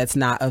stuff that's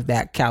not of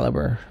that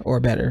caliber or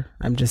better.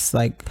 I'm just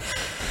like,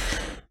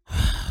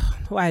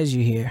 why is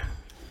you here?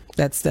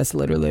 That's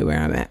literally where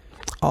I'm at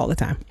all the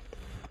time.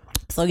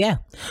 So yeah,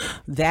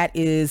 that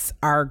is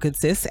our good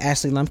sis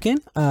Ashley Lumpkin.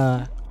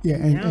 Yeah,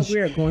 and now we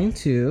are going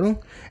to,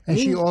 and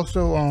she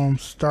also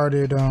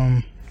started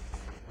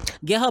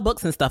get her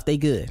books and stuff. They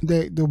good.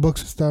 The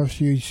books and stuff.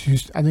 She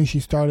I think she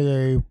started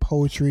a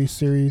poetry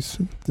series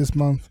this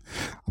month,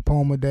 a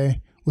poem a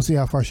day. We'll see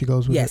how far she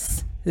goes with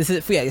it. This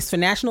is it's for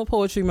National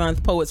Poetry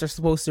Month. Poets are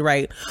supposed to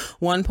write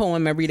one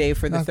poem every day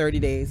for the 30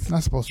 days.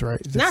 Not supposed to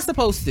write. Not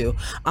supposed to.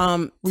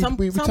 Some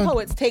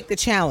poets take the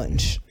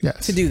challenge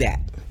to do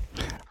that.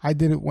 I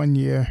did it one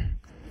year.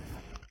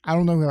 I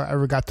don't know if I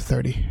ever got to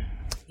 30.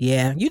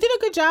 Yeah, you did a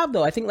good job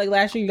though. I think like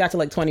last year you got to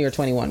like 20 or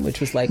 21,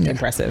 which was like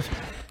impressive,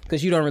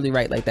 because you don't really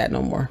write like that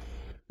no more.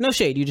 No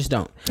shade, you just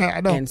don't.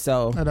 I don't. And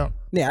so I don't.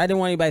 Yeah, I didn't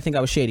want anybody to think I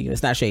was shading you.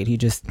 It's not shade. He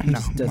just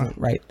doesn't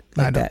write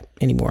like that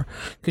anymore,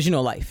 because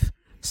life.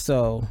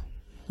 So,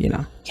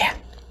 yeah.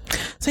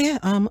 So yeah,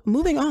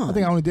 moving on. I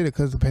think I only did it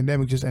because the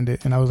pandemic just ended,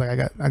 and I was like, I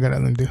got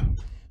nothing to do.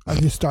 I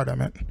just started. I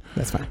meant.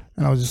 That's fine.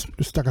 And I was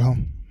just stuck at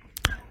home.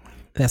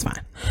 That's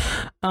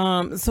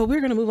fine. So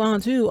we're gonna move on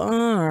to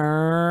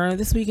our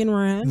This Week in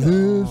Random.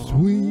 This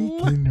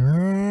Week in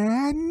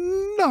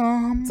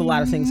Random. It's a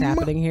lot of things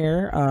happening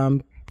here.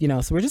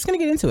 So we're just going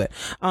to get into it.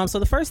 So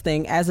the first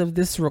thing, as of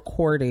this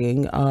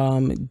recording,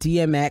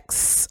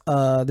 DMX,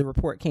 the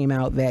report came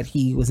out that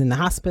he was in the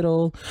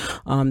hospital.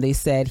 They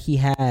said he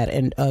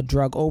had a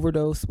drug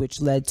overdose, which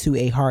led to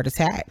a heart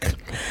attack,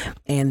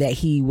 and that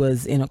he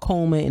was in a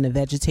coma in a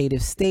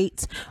vegetative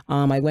state.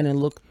 I went and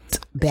looked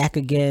back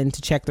again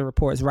to check the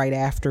reports right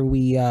after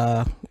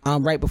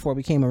right before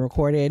we came and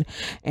recorded,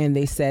 and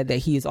they said that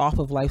he is off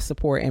of life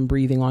support and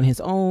breathing on his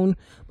own,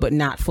 but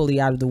not fully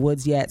out of the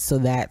woods yet. So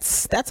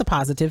that's a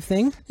positive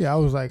thing. Yeah, I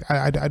was like,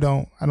 I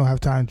don't have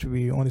time to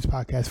be on this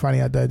podcast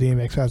finding out that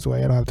DMX passed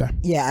away. I don't have time.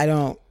 Yeah, I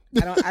don't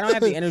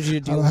have the energy to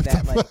deal with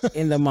that like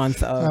in the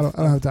month of. I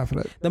don't have time for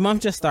that. The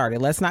month just started.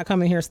 Let's not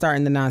come in here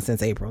starting the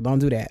nonsense, April. Don't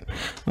do that.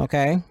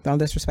 Okay, don't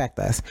disrespect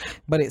us.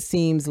 But it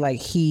seems like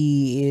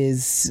he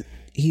is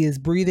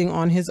breathing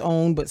on his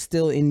own, but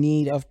still in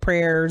need of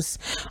prayers.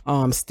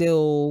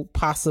 Still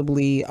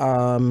possibly,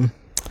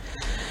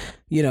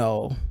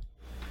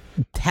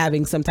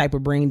 having some type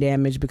of brain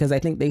damage, because I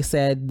think they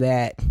said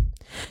that,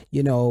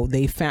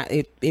 they found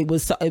it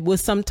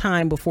was some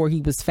time before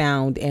he was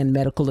found and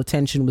medical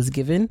attention was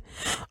given.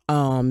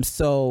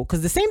 So,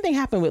 because the same thing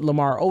happened with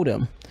Lamar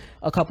Odom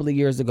a couple of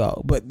years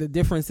ago, but the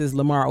difference is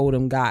Lamar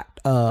Odom got,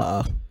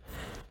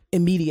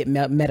 immediate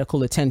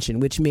medical attention,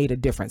 which made a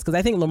difference, because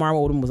I think Lamar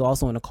Odom was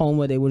also in a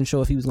coma. They weren't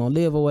sure if he was going to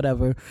live or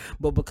whatever,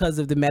 but because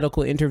of the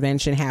medical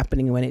intervention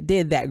happening when it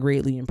did, that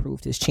greatly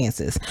improved his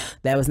chances.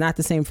 That was not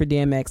the same for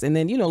DMX. And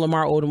then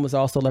Lamar Odom was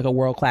also like a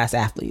world-class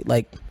athlete.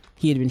 Like,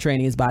 he had been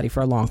training his body for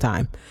a long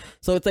time.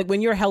 So it's like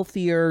when you're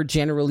healthier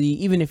generally,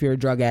 even if you're a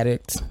drug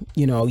addict,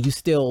 you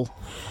still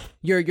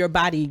your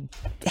body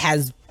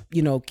has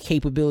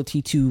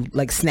capability to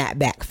like snap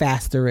back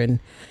faster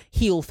and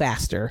heal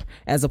faster,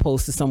 as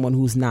opposed to someone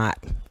who's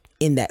not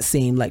in that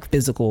same like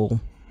physical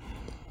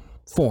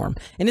form.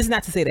 And it's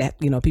not to say that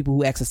people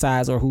who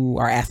exercise or who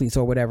are athletes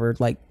or whatever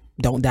like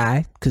don't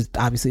die, because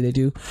obviously they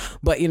do,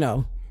 but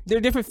there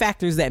are different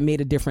factors that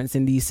made a difference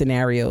in these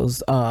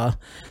scenarios to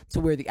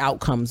where the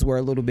outcomes were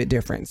a little bit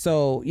different.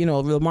 So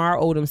Lamar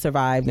Odom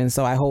survived, and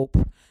so I hope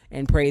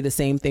and pray the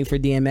same thing for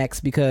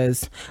DMX,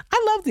 because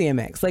I love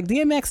DMX. Like,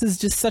 DMX is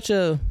just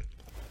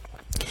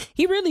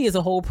he really is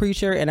a whole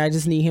preacher, and I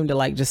just need him to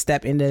like just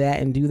step into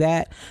that and do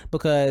that,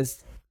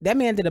 because that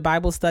man did a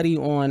Bible study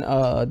on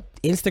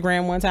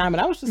Instagram one time,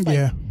 and I was just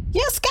like,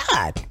 yes,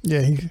 God.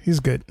 Yeah, he's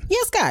good.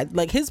 Yes, God.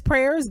 Like, his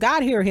prayers,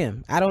 God hear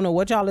him. I don't know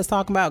what y'all is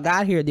talking about.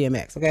 God hear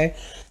DMX, okay?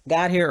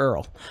 God hear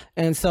Earl.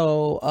 And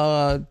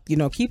so,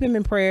 keep him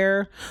in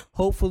prayer.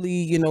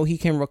 Hopefully, he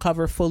can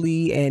recover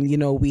fully, and,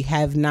 we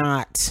have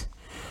not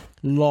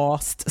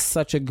lost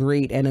such a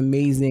great and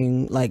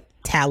amazing, like,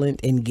 talent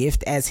and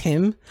gift as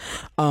him.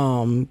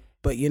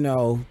 But,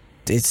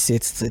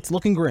 it's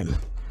looking grim,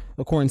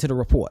 according to the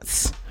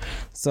reports.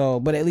 So,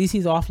 but at least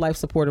he's off life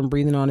support and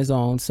breathing on his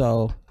own.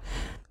 So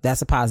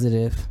that's a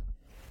positive.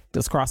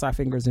 Let's cross our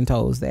fingers and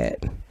toes that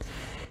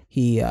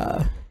he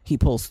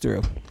pulls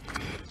through.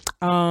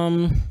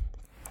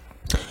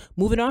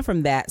 Moving on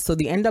from that, so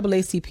the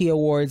NAACP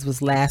Awards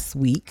was last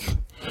week,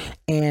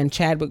 and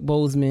Chadwick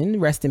Boseman,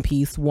 rest in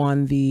peace,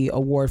 won the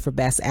award for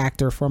Best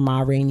Actor for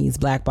Ma Rainey's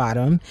Black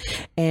Bottom,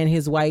 and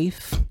his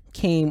wife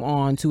came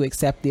on to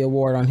accept the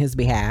award on his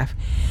behalf.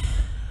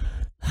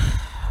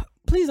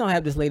 Please don't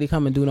have this lady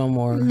come and do no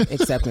more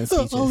acceptance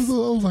speeches.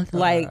 Oh my God.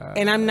 Like,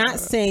 and I'm not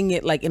saying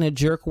it like in a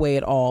jerk way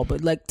at all,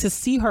 but like to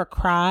see her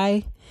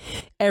cry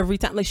every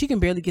time. Like, she can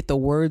barely get the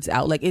words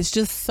out. Like, it's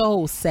just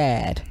so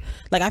sad.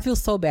 Like, I feel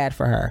so bad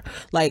for her.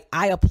 Like,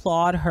 I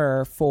applaud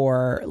her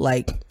for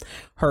like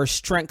her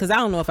strength, because I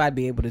don't know if I'd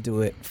be able to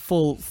do it.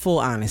 Full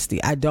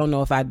honesty, I don't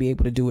know if I'd be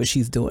able to do what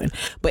she's doing.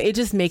 But it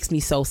just makes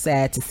me so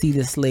sad to see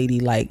this lady.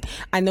 Like,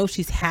 I know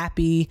she's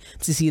happy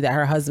to see that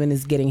her husband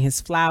is getting his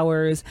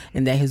flowers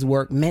and that his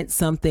work meant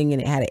something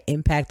and it had an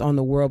impact on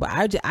the world. But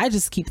I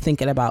just keep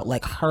thinking about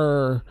like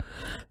her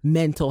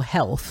mental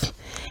health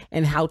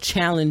and how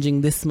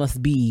challenging this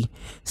must be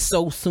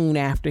so soon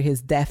after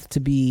his death to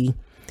be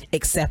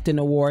accepting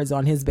awards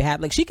on his behalf.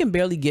 Like, she can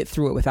barely get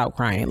through it without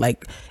crying.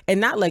 Like, and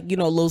not like, you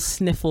know, a little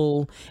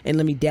sniffle and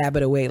let me dab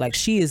it away. Like,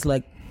 she is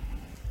like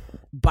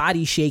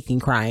body shaking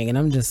crying, and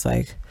I'm just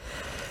like,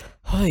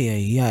 oh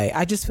yeah.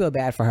 I just feel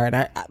bad for her,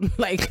 and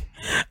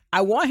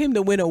I want him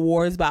to win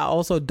awards, but I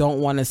also don't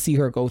want to see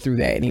her go through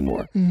that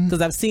anymore,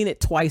 because I've seen it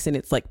twice and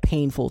it's like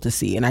painful to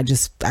see, and I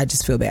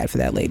just feel bad for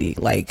that lady.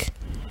 Like,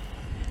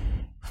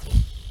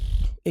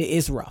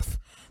 it's rough.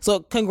 So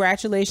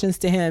congratulations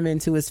to him and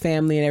to his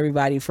family and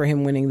everybody for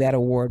him winning that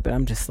award. But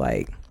I'm just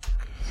like,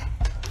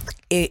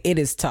 it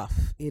is tough.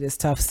 It is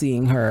tough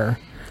seeing her,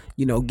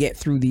 you know, get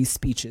through these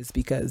speeches,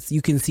 because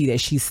you can see that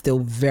she's still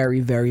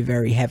very, very,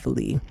 very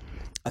heavily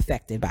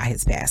affected by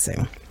his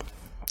passing.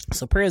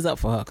 So prayers up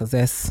for her, because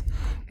that's,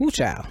 woo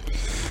child.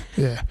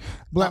 Yeah.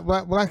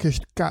 Blackish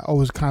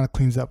always kind of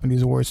cleans up in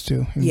these awards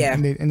too. And, yeah.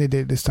 And they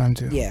did it this time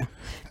too. Yeah.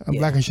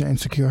 Blackish and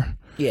Insecure.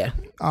 Yeah.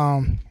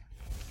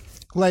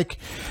 Like,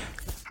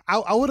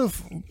 I would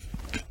have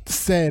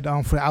said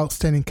for the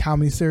outstanding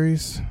comedy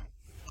series,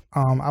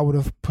 I would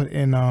have put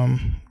in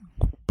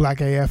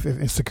Black AF if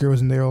Insecure was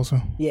in there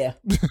also. Yeah.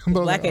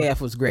 Black AF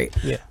was great.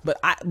 Yeah.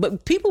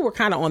 But people were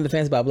kind of on the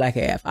fence about Black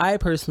AF. I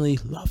personally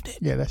loved it.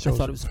 Yeah, that show. I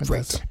thought it was great.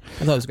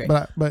 I thought it was great.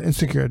 But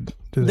Insecure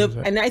deserves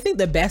it. And I think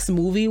the best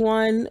movie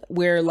one,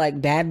 where like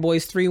Bad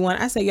Boys 3 won,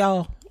 I say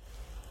y'all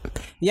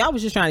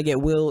was just trying to get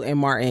Will and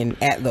Martin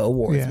at the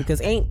awards,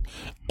 because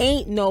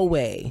ain't no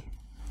way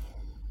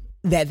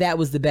that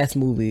was the best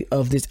movie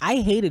of this. I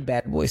hated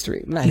Bad Boys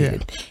 3. Not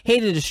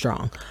hated it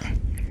strong.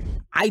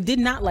 I did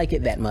not like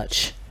it that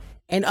much.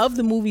 And of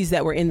the movies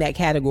that were in that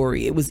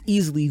category, it was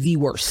easily the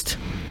worst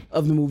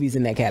of the movies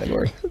in that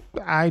category.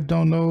 I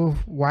don't know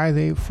why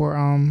I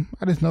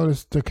just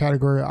noticed the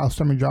category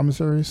Outstanding Drama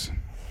Series.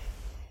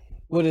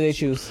 What did they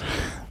choose?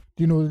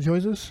 Do you know the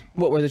choices?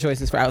 What were the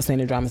choices for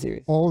Outstanding Drama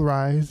Series? All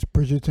Rise,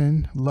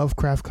 Bridgerton,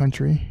 Lovecraft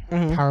Country,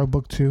 Power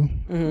Book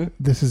 2,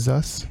 This Is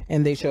Us.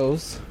 And they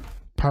chose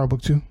Power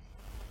Book 2.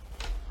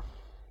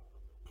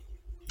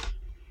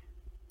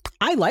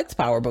 I liked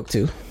Power Book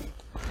 2.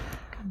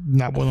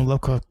 Not more than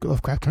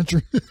Lovecraft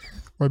Country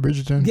or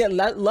Bridgerton. Yeah,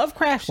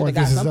 Lovecraft should have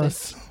got something.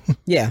 Us.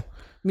 Yeah,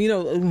 you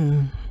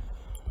know,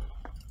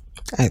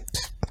 I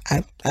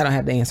don't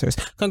have the answers.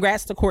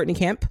 Congrats to Courtney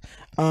Kemp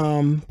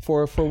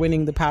for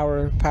winning the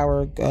Power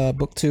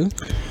Book 2.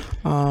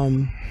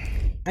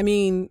 I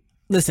mean,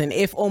 listen,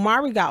 if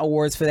Omari got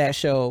awards for that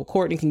show,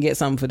 Courtney can get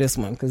something for this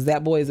one, because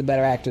that boy is a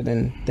better actor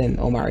than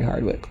Omari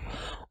Hardwick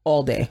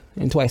all day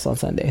and twice on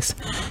Sundays.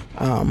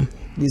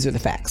 These are the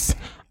facts.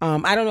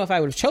 I don't know if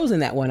I would have chosen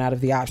that one out of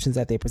the options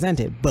that they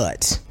presented,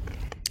 but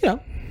you know,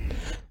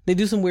 they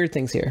do some weird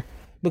things here.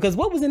 Because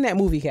what was in that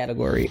movie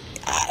category?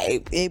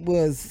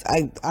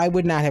 I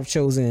would not have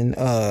chosen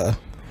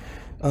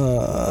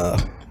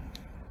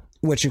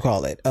what you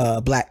call it, I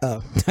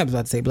was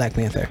about to say Black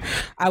Panther.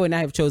 I would not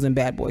have chosen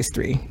Bad Boys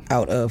 3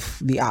 out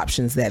of the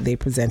options that they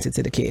presented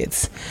to the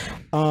kids.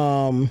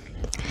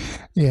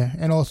 Yeah,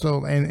 and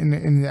also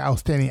in the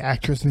Outstanding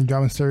Actress in the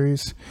Drama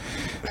Series,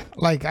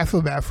 like, I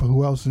feel bad for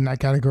who else in that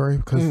category,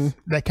 because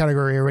that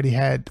category already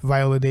had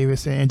Viola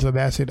Davis and Angela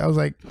Bassett. I was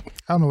like,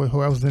 I don't know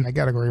who else is in that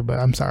category, but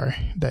I'm sorry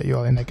that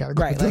you're in that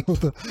category. Right, like,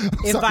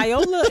 if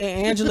Viola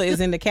and Angela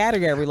is in the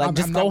category, like,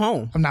 go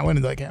home. I'm not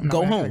winning that category.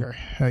 Go home.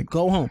 Like,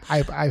 go home. I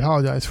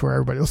apologize for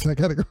everybody else in that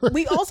category.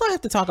 We also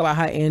have to talk about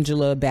how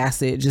Angela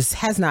Bassett just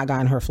has not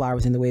gotten her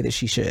flowers in the way that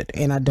she should,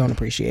 and I don't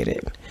appreciate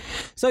it.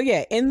 So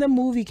yeah, in the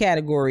movie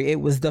category,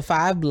 it was The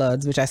Five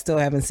Bloods, which I still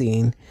haven't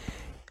seen,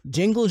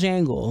 Jingle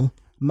Jangle,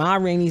 Ma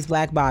Rainey's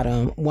Black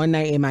Bottom, One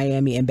Night in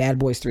Miami, and Bad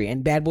Boys 3.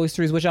 And Bad Boys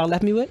 3 is what y'all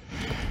left me with?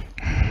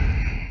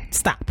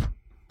 Stop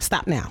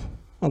now.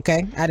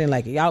 Okay? I didn't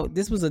like it. Y'all,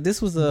 this was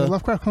a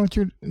Lovecraft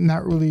Country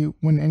not really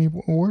win any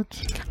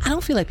awards? I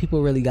don't feel like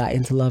people really got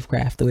into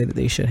Lovecraft the way that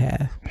they should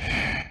have.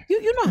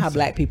 You know how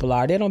black people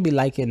are. They don't be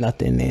liking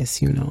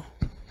nothingness, you know.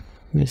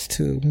 It's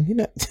too, you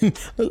know,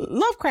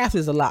 Lovecraft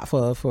is a lot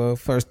for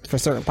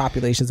certain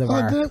populations of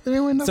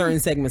certain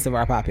segments of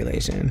our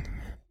population.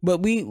 But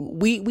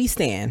we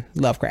stand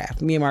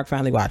Lovecraft. Me and Mark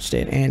finally watched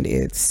it, and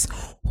it's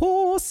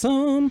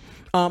awesome.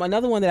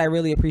 Another one that I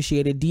really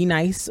appreciated, D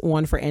Nice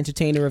won for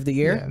Entertainer of the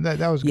Year. Yeah,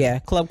 that was good. Yeah,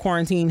 Club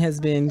Quarantine has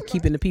been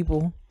keeping the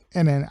people.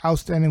 And then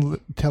Outstanding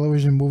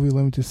Television Movie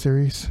Limited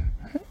Series.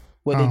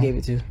 What they gave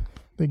it to?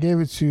 They gave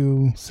it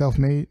to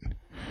Self-Made.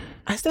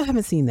 I still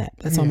haven't seen that.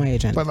 That's on my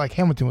agenda. But like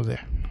Hamilton was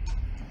there.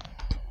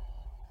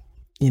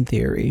 In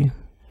theory.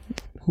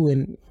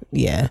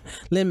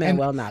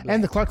 Lin-Manuel not black.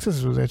 And the Clark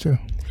sisters was there too.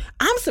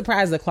 I'm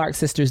surprised the Clark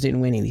sisters didn't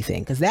win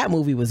anything because that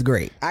movie was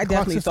great. I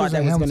definitely thought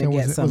that was going to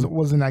get some.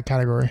 Was in that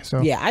category.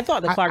 So yeah, I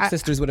thought the Clark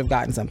sisters would have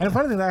gotten something. And the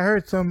funny thing, I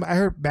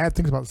heard bad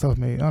things about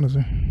Self-Made.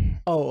 Honestly.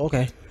 Oh,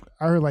 okay.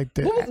 I heard like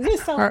that. What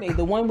was Self-Made?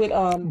 The one with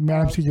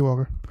Madam C.J.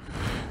 Walker.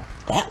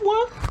 That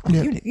one?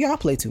 Yeah. Y'all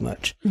play too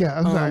much. Yeah,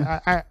 I'm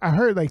sorry. I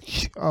heard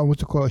like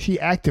what's it called? She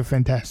acted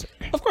fantastic.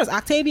 Of course,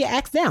 Octavia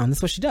acts down.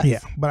 That's what she does. Yeah,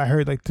 but I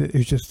heard like it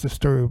was just the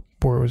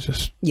storyboard was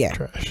just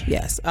trash.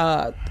 Yes.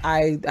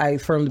 I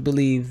firmly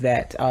believe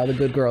that the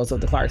good girls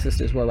of the Clark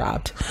sisters were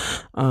robbed,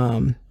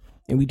 and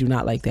we do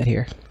not like that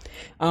here.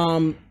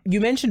 You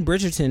mentioned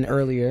Bridgerton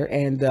earlier,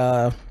 and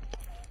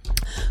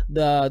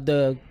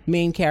the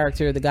main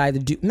character, the guy,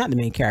 not the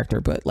main character,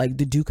 but like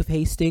the Duke of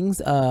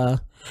Hastings,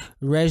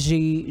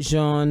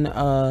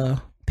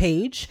 Regé-Jean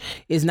Page,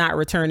 is not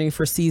returning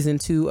for season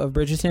 2 of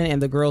Bridgerton, and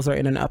the girls are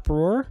in an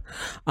uproar.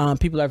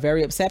 People are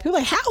very upset. People are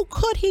like, how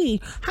could he?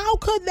 How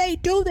could they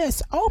do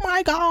this? Oh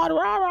my God!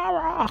 Rah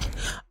rah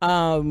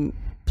rah.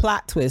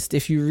 Plot twist: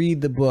 if you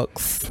read the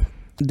books,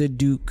 the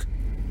Duke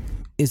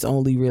is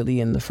only really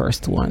in the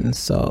first one,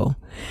 so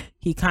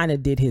he kind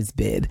of did his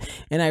bid.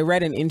 And I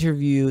read an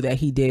interview that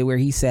he did where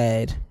he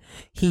said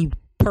he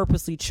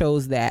purposely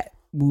chose that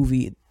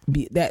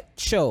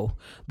show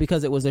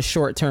because it was a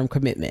short-term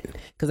commitment,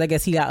 because I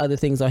guess he got other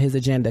things on his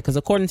agenda, because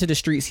according to the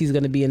streets he's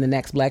going to be in the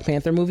next Black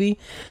Panther movie,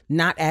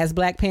 not as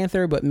Black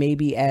Panther but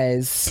maybe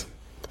as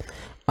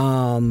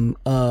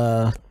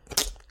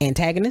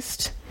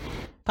antagonist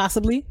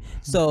possibly.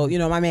 So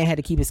my man had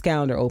to keep his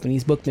calendar open.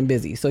 He's booked and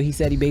busy, so he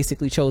said he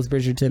basically chose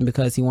Bridgerton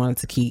because he wanted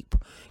to keep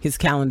his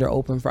calendar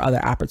open for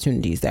other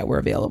opportunities that were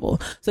available.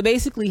 So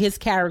basically his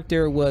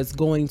character was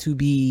going to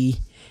be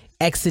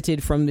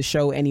exited from the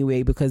show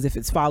anyway, because if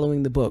it's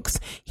following the books,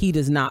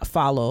 his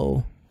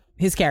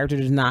character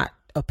does not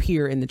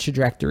appear in the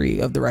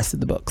trajectory of the rest of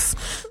the books.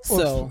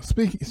 So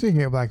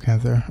speaking of Black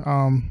Panther,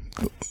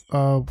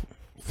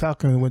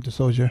 Falcon and Winter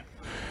Soldier,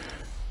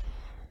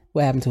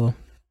 what happened to him?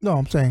 No,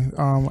 I'm saying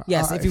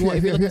yes, if you're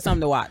looking for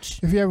something to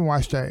watch, if you haven't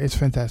watched that, it's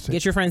fantastic.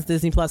 Get your friend's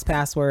Disney Plus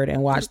password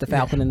and watch the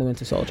Falcon and the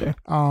Winter Soldier.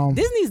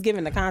 Disney's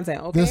giving the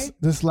content. Okay,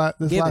 this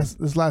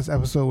last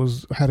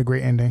episode had a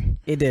great ending.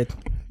 It did.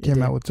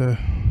 Came out with the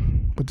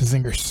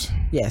zingers.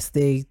 Yes,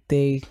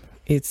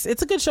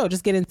 it's a good show.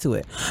 Just get into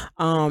it.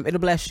 It'll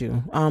bless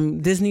you.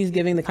 Disney's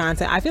giving the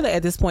content. I feel like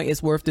at this point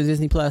it's worth the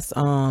Disney Plus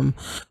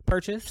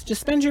purchase.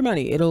 Just spend your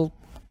money. It'll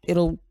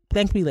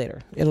thank me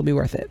later. It'll be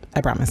worth it.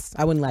 I promise.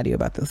 I wouldn't lie to you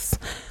about this.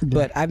 Yeah.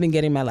 But I've been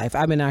getting my life.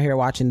 I've been out here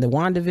watching the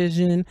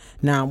WandaVision.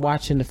 Now I'm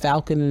watching the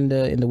Falcon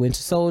and the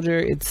Winter Soldier.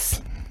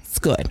 It's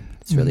good.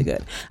 It's really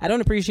good. I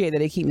don't appreciate that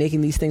they keep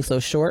making these things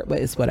so short, but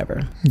it's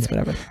whatever. It's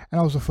whatever. And I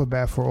also feel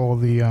bad for all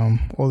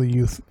the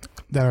youth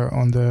that are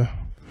on the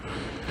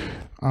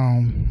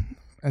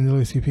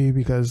NAACP,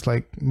 because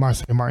like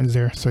Marsai Martin's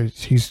there, so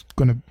he's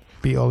gonna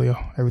be Olio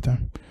every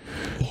time.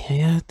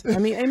 Yeah, I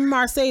mean, and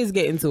Marseille's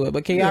getting to it,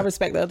 but can y'all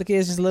respect the other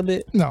kids just a little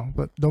bit? No,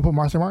 but don't put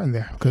Marsai Martin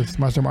there, because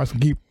Marsai Martin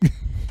keep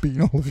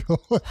beating Olio.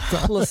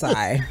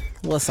 Lasai.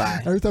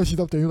 Every time she's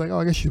up there, you're like, oh,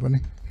 I guess she's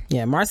winning.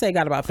 Yeah, Marseille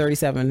got about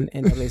 37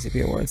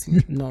 NAACP awards.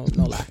 No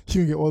lie. She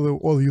can get all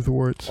the youth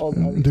awards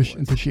until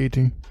she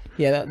 18.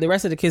 Yeah, the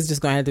rest of the kids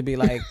just gonna have to be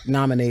like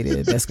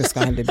nominated. That's just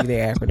gonna have to be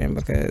their acronym,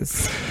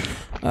 because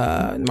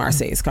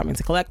Marseille is coming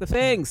to collect the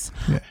things.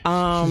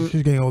 Yeah,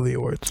 she's getting all the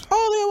awards.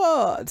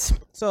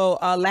 So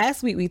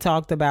last week we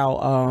talked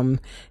about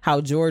how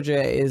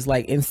Georgia is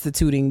like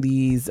instituting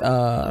these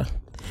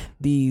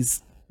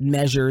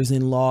measures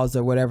and laws,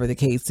 or whatever the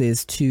case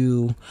is,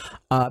 to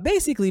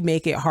basically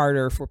make it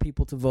harder for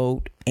people to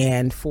vote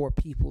and for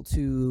people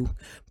to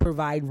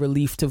provide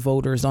relief to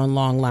voters on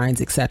long lines,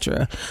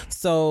 etc.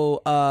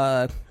 So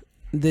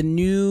the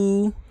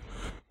new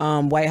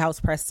White House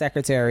press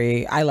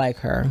secretary, I like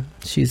her.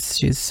 She's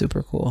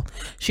super cool.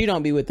 She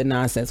don't be with the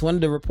nonsense. One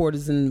of the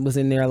reporters was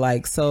in there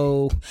like,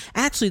 so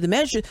actually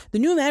the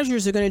new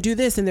measures are going to do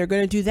this and they're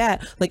going to do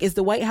that. Like, is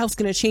the White House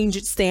going to change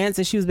its stance?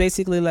 And she was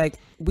basically like,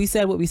 we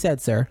said what we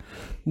said, sir.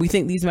 We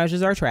think these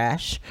measures are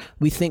trash.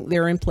 We think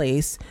they're in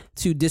place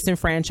to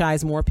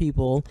disenfranchise more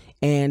people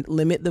and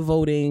limit the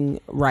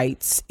voting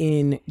rights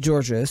in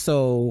Georgia.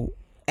 So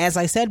as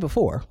I said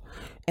before,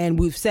 and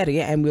we've said it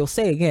and we'll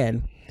say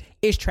again,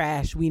 it's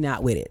trash. We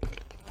not with it.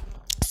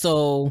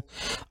 So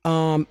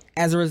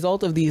as a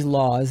result of these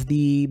laws,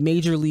 the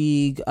Major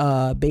League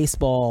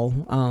Baseball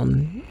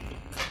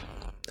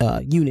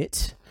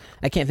unit,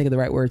 I can't think of the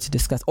right word to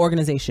discuss,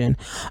 organization,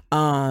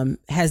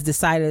 has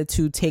decided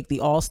to take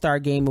the All-Star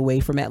game away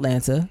from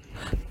Atlanta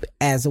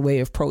as a way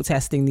of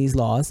protesting these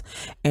laws.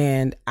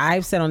 And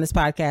I've said on this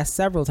podcast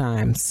several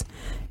times,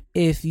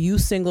 if you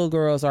single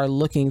girls are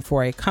looking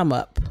for a come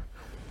up,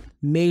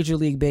 Major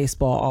League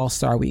Baseball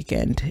All-Star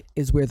Weekend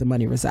is where the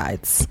money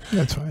resides.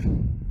 That's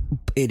fine.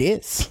 It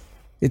is.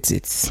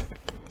 It's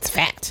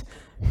fact.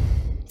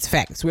 It's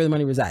fact. It's where the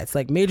money resides.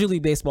 Like, Major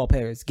League Baseball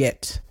players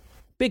get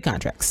big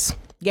contracts,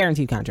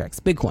 guaranteed contracts,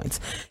 big coins.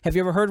 Have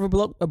you ever heard of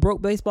a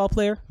broke baseball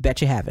player? Bet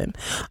you haven't.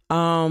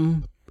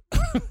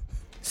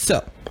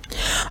 So,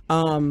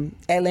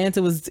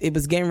 Atlanta was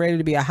getting ready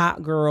to be a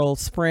hot girl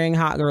spring,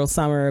 hot girl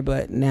summer,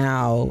 but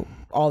now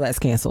all that's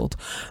canceled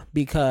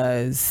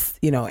because,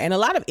 you know, and a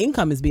lot of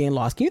income is being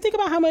lost. Can you think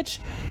about how much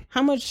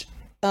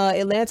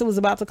Atlanta was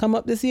about to come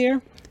up this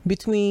year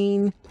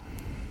between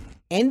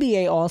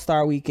NBA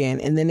All-Star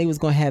Weekend and then they was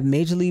going to have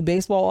Major League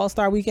Baseball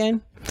All-Star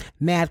Weekend?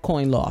 Mad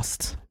coin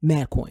lost.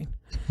 Mad coin.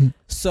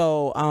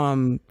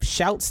 So,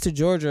 shouts to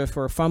Georgia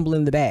for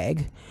fumbling the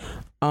bag.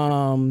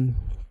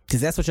 Because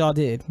that's what y'all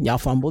did. Y'all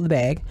fumbled the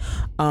bag.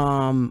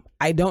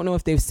 I don't know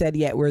if they've said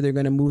yet where they're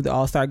going to move the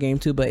All-Star game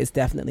to, but it's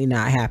definitely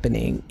not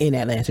happening in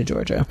Atlanta,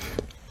 Georgia.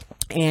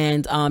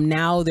 And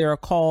now there are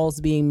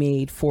calls being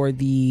made for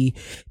the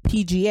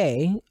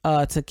PGA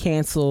to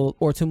cancel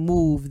or to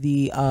move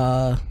the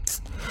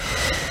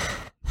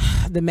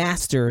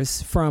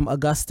Masters from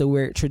Augusta,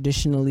 where it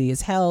traditionally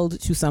is held,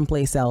 to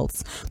someplace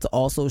else to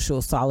also show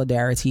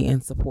solidarity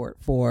and support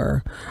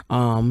for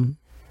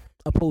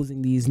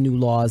opposing these new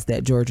laws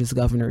that Georgia's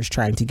governor is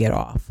trying to get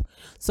off.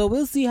 So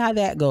we'll see how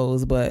that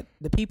goes, but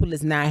the people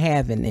is not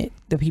having it.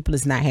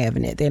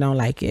 They don't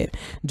like it.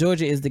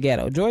 Georgia is the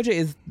ghetto. Georgia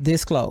is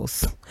this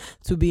close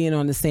to being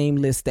on the same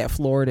list that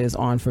Florida is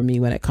on for me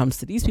when it comes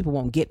to these people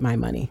won't get my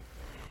money.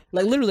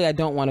 Like literally, I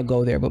don't want to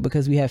go there, but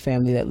because we have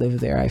family that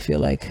live there, I feel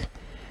like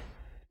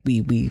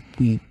we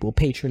will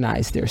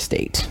patronize their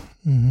state.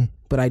 Mm-hmm.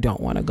 But I don't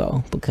want to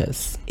go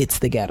because it's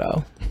the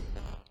ghetto.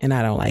 And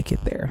I don't like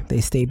it there.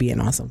 They stay being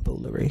on some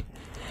foolery.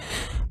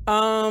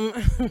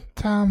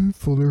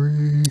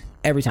 Tomfoolery.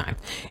 Every time.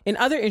 In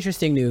other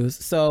interesting news,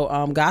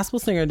 so gospel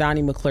singer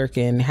Donnie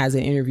McClurkin has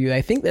an interview,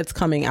 I think that's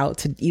coming out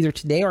to either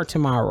today or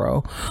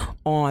tomorrow,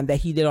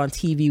 that he did on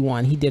TV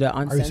One. He did an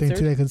uncensored. Are you saying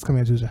today because it's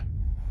coming out Tuesday?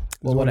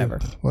 Well, whatever.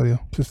 Audio.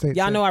 Just say,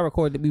 y'all know we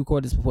recorded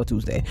this before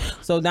Tuesday.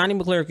 So Donnie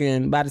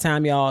McClurkin, by the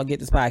time y'all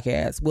get this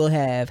podcast, will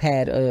have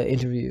had an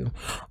interview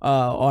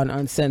on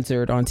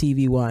Uncensored on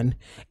TV One.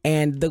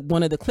 And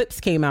one of the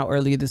clips came out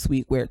earlier this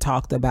week where it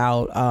talked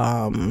about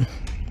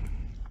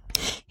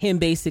him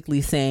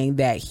basically saying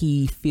that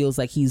he feels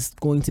like he's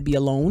going to be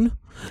alone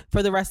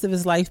for the rest of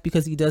his life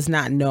because he does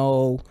not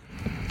know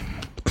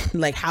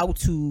like how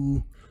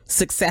to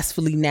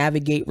successfully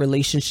navigate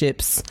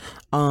relationships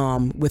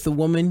with a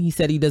woman. He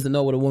said he doesn't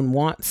know what a woman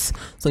wants,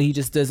 so he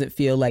just doesn't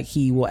feel like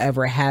he will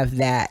ever have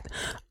that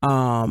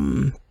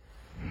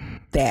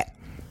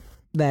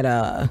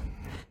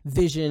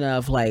vision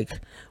of like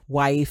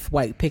wife,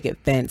 white picket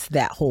fence,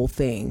 that whole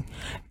thing.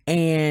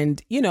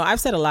 And you know, I've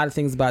said a lot of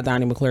things about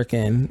Donnie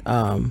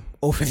McClurkin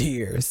over the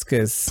years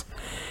because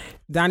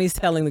Donnie's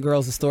telling the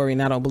girls a story,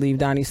 and I don't believe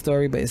Donnie's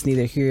story, but it's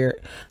neither here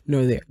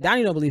nor there.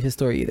 Donnie don't believe his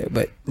story either,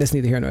 but that's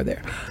neither here nor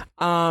there.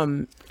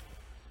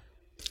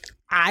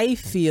 I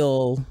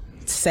feel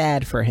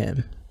sad for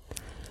him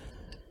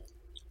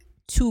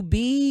to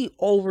be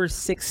over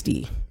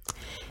 60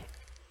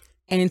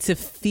 and to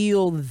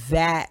feel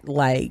that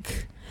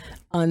like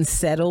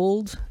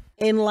unsettled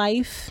in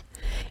life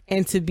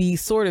and to be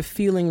sort of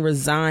feeling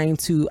resigned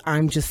to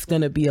I'm just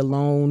gonna be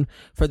alone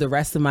for the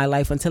rest of my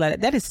life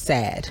that is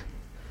sad.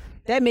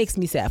 That makes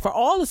me sad. For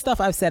all the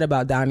stuff I've said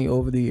about Donnie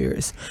over the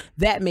years,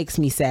 that makes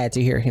me sad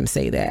to hear him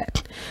say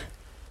that.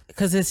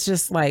 Because it's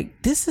just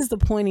like, this is the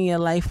point in your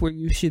life where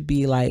you should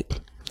be like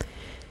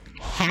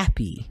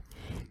happy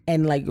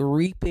and like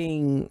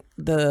reaping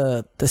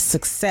the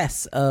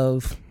success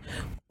of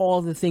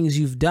all the things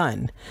you've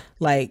done.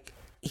 Like,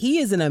 he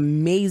is an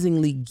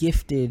amazingly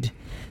gifted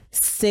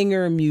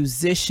singer,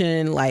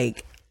 musician.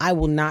 Like, I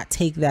will not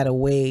take that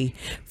away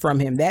from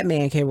him. That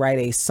man can write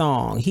a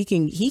song. He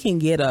can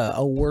get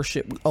a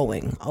worship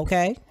going.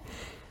 Okay,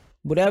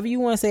 whatever you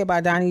want to say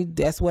about Donnie,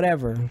 that's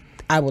whatever.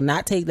 I will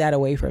not take that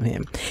away from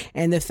him.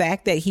 And the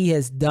fact that he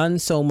has done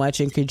so much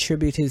and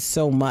contributed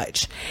so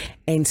much,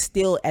 and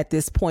still at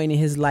this point in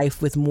his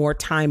life with more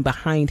time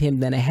behind him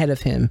than ahead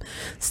of him,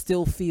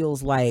 still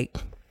feels like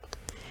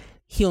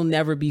he'll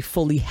never be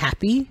fully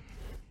happy.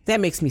 That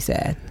makes me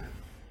sad.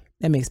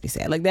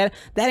 Like that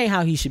ain't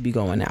how he should be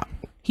going out.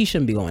 He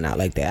shouldn't be going out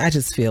like that. I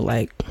just feel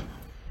like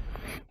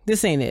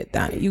this ain't it,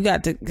 Donnie. You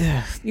got to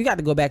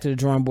go back to the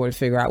drawing board and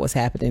figure out what's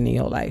happening in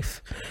your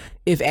life.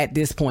 If at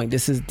this point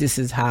this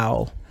is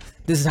how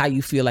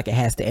you feel like it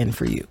has to end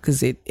for you,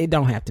 because it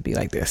don't have to be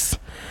like this.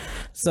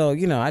 So,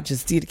 you know, I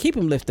just need to keep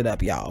him lifted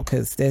up, y'all,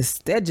 because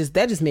that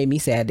just made me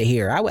sad to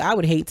hear. I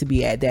would hate to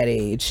be at that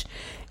age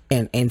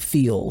and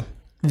feel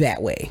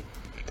that way.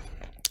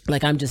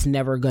 Like I'm just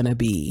never gonna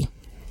be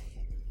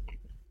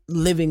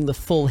living the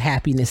full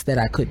happiness that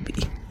I could be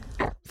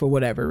for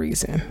whatever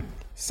reason.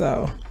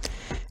 So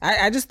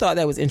I just thought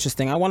that was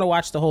interesting. I want to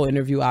watch the whole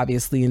interview,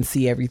 obviously, and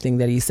see everything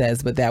that he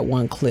says, but that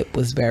one clip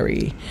was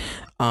very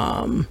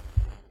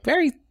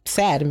very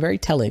sad and very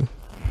telling.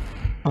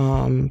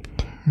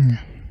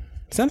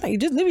 Sometimes you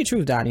just live your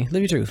truth, Donnie.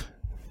 Live your truth.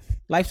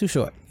 Life's too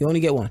short. You only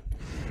get one.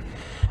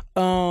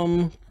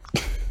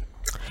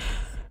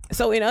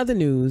 So in other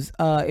news,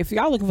 if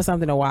y'all looking for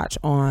something to watch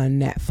on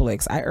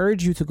Netflix, I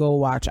urge you to go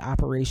watch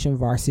Operation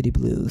Varsity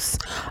Blues.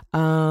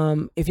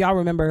 If y'all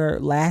remember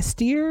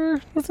last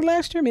year, was it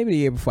last year? Maybe the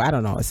year before. I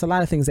don't know. It's a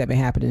lot of things that have been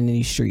happening in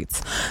these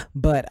streets.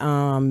 But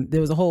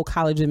there was a whole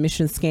college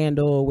admission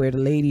scandal where the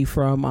lady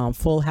from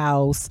Full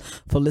House,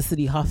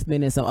 Felicity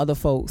Huffman, and some other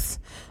folks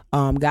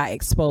got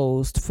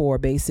exposed for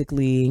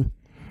basically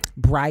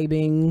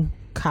bribing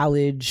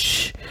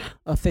college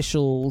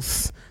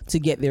officials to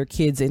get their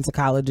kids into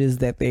colleges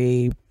that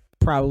they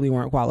probably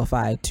weren't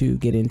qualified to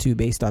get into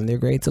based on their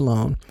grades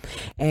alone.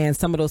 And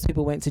some of those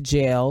people went to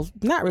jail,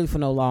 not really for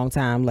no long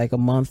time, like a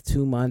month,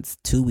 2 months,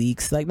 2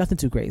 weeks, like nothing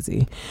too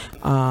crazy.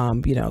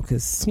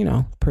 Because,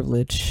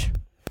 privilege,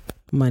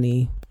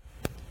 money,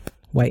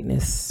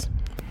 whiteness,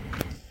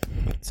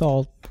 it's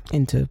all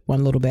into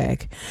one little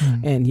bag.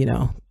 And,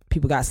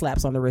 people got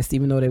slaps on the wrist,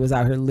 even though they was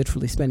out here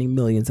literally spending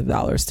millions of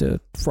dollars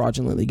to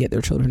fraudulently get their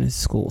children into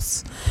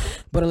schools.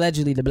 But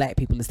allegedly, the black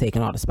people is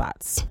taking all the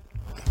spots.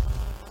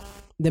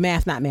 The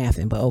math not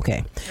mathing, but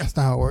okay. That's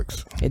not how it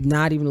works.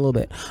 Not even a little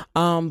bit.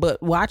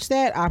 But watch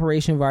that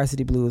Operation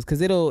Varsity Blues, because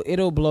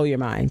it'll blow your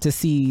mind to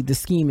see the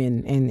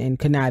scheming and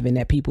conniving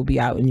that people be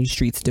out in these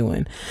streets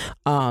doing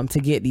to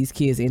get these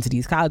kids into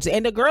these colleges.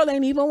 And the girl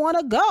ain't even want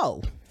to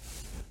go.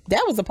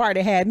 That was the part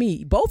that had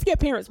me. Both your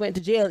parents went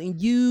to jail and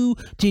you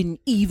didn't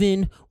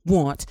even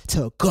want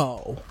to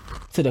go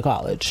to the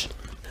college.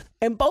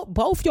 And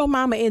both your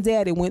mama and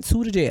daddy went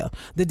to the jail.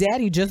 The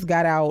daddy just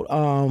got out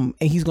and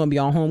he's going to be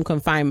on home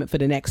confinement for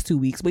the next 2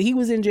 weeks. But he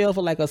was in jail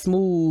for like a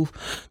smooth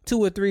 2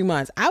 or 3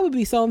 months. I would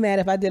be so mad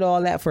if I did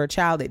all that for a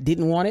child that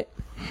didn't want it.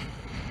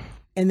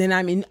 And then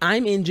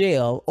I'm in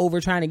jail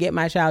over trying to get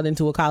my child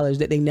into a college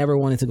that they never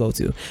wanted to go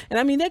to. And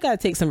I mean, they got to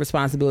take some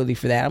responsibility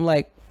for that. I'm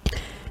like,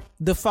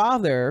 the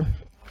father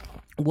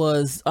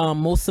was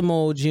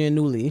Mossimo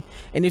Giannulli,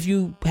 and if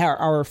you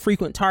are a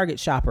frequent Target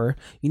shopper,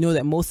 you know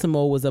that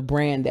Mossimo was a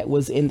brand that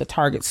was in the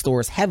Target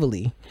stores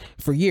heavily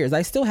for years.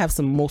 I still have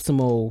some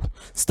Mossimo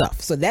stuff,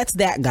 so that's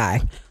that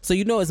guy. So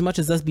as much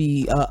as us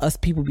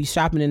people be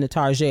shopping in the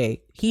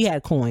Target, he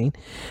had coin.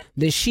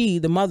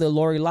 The mother,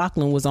 Lori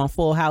Loughlin, was on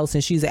Full House,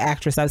 and she's an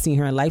actress. I've seen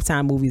her in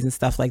Lifetime movies and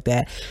stuff like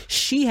that.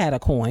 She had a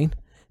coin.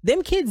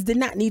 Them kids did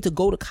not need to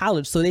go to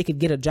college so they could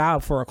get a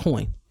job for a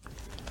coin.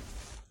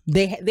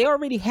 They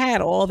already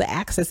had all the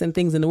access and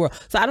things in the world.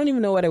 So I don't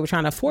even know why they were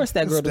trying to force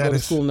that girl to go to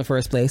school in the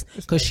first place,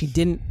 because she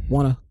didn't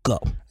want to go.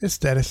 It's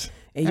status.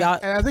 And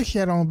I think she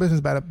had her own business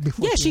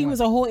before. Yeah, she was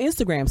a whole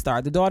Instagram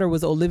star. The daughter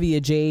was Olivia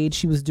Jade.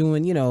 She was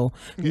doing,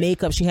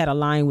 makeup. She had a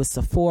line with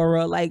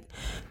Sephora. Like,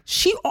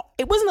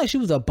 it wasn't like she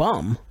was a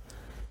bum.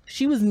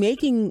 She was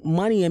making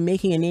money and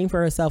making a name for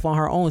herself on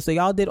her own. So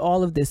y'all did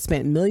all of this,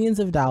 spent millions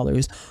of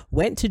dollars,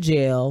 went to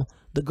jail.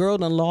 The girl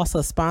done lost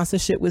her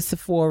sponsorship with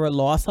Sephora,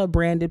 lost her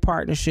branded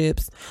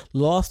partnerships,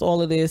 lost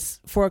all of this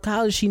for a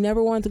college she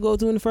never wanted to go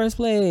to in the first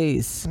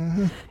place.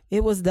 Mm-hmm.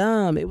 It was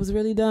dumb. It was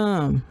really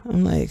dumb.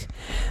 I'm like,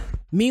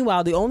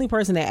 meanwhile, the only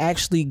person that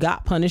actually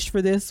got punished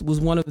for this was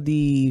one of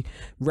the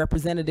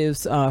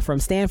representatives from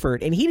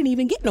Stanford, and he didn't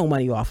even get no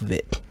money off of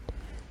it.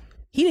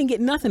 He didn't get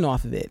nothing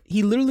off of it.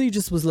 He literally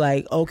just was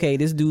like, okay,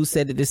 this dude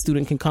said that this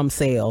student can come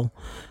sail.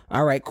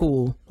 All right,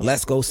 cool.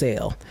 Let's go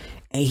sail.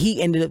 And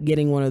he ended up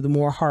getting one of the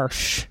more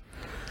harsh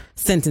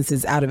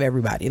sentences out of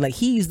everybody. Like,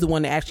 he's the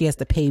one that actually has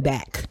to pay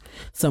back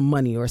some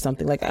money or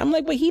something like that. I'm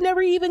like, but he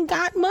never even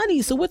got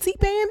money. So what's he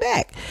paying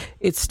back?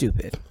 It's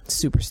stupid.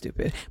 Super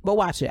stupid. But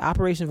watch it.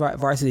 Operation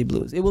Varsity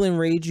Blues. It will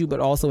enrage you, but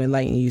also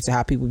enlighten you to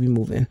how people be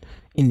moving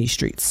in these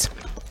streets.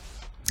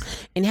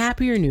 In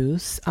happier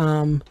news,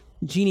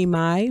 Jeannie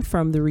Mai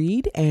from The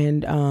Read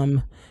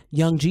and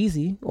Young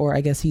Jeezy, or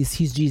I guess he's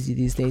Jeezy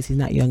these days, he's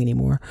not young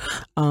anymore,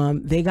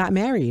 they got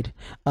married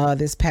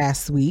this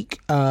past week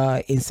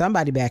in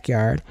somebody's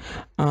backyard.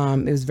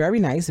 It was very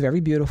nice, very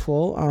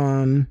beautiful.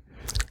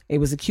 It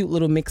was a cute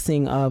little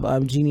mixing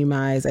of Jeannie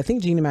Mai's, I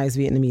think Jeannie Mai's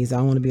Vietnamese, I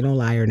don't want to be no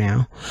liar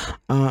now,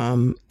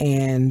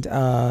 and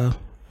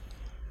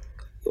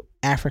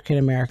African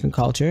American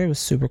culture. It was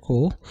super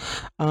cool.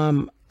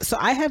 So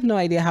I have no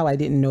idea how I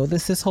didn't know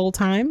this whole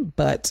time,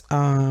 but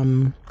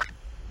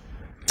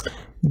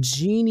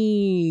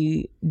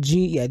Jeannie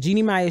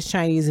Mai is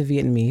Chinese and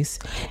Vietnamese,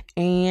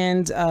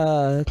 and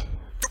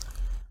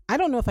I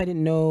don't know if I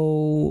didn't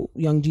know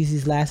Young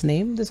Jeezy's last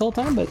name this whole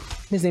time, but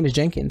his name is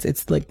Jenkins.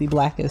 It's like the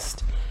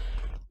blackest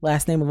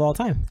last name of all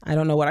time. I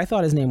don't know what I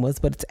thought his name was,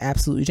 but it's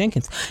absolutely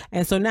Jenkins.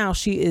 And so now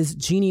she is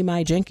Jeannie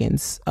Mai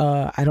Jenkins.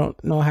 I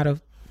don't know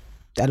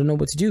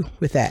what to do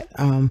with that.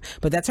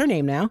 But that's her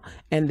name now,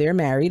 and they're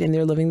married and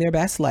they're living their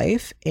best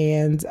life,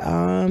 and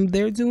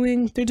they're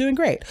doing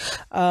great.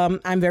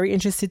 I'm very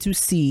interested to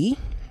see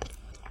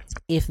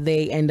if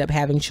they end up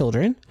having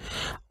children,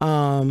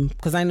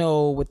 because I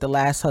know with the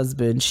last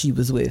husband she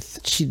was with,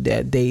 she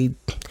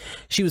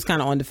was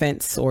kind of on the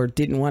fence or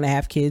didn't want to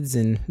have kids,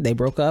 and they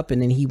broke up, and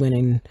then he went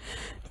and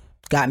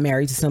got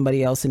married to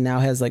somebody else and now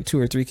has like 2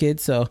 or 3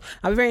 kids. So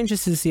I'm very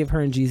interested to see if her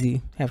and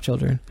Jeezy have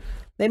children.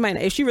 They might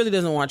not. If she really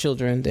doesn't want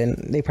children, then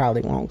they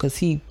probably won't, because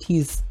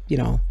he's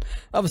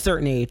of a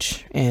certain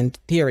age and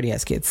he already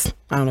has kids.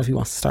 I don't know if he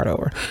wants to start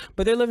over,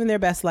 but they're living their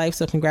best life.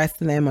 So congrats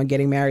to them on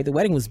getting married. The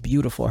wedding was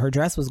beautiful. Her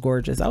dress was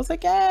gorgeous. I was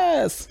like,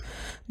 yes,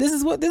 this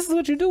is what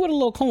you do with a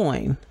little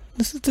coin.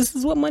 This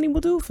is what money will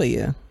do for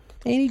you.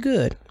 Ain't he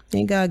good?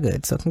 Ain't God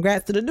good? So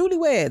congrats to the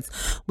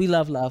newlyweds. We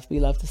love.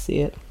 We love to see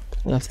it.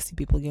 We love to see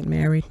people get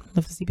married.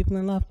 Love to see people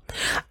in love.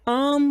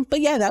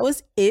 But yeah, that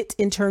was it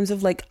in terms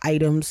of like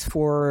items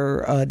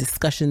for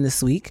discussion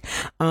this week.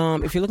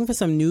 If you're looking for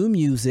some new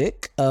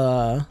music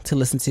to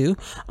listen to,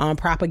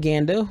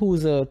 Propaganda,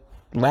 who's a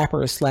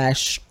rapper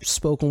 /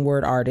 spoken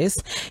word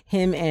artist,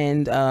 him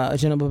and a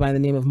gentleman by the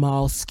name of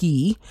Mal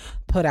Ski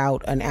put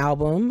out an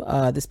album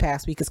this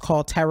past week. It's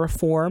called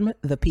Terraform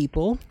the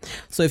People.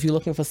 So if you're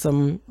looking for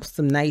some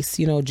nice,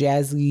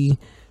 jazzy,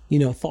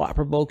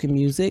 thought-provoking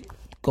music,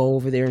 go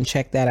over there and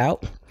check that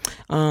out.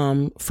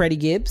 Freddie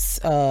Gibbs,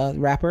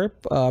 rapper,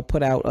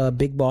 put out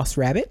Big Boss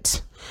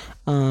Rabbit.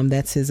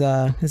 That's his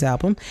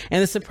album.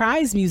 And the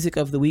surprise music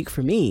of the week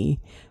for me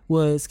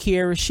was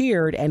Kierra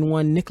Sheard and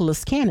one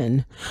Nicholas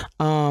Cannon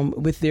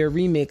with their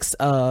remix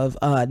of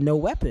No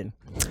Weapon.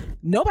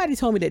 Nobody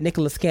told me that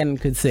Nicholas Cannon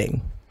could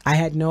sing. I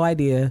had no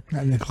idea.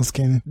 Not Nicholas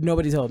Cannon.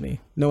 Nobody told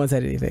me. No one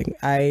said anything.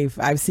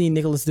 I've seen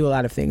Nicholas do a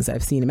lot of things.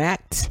 I've seen him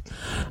act.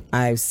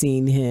 I've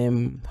seen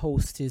him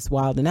host his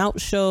Wild 'N Out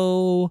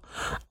show.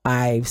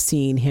 I've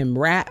seen him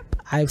rap.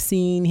 I've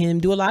seen him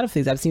do a lot of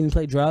things. I've seen him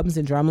play drums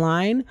and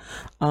drumline.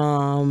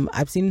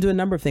 I've seen him do a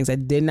number of things. I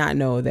did not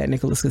know that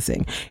Nicholas could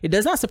sing. It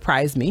does not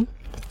surprise me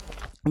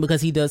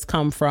because he does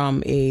come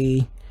from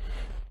a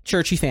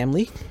churchy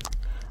family.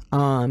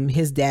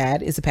 His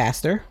dad is a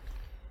pastor.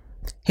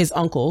 His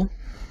uncle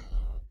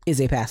is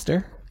a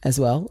pastor as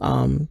well,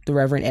 the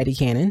Reverend Eddie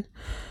Cannon.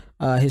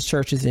 His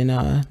church is in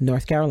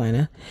North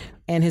Carolina,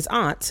 and his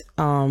aunt,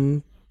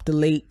 the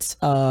late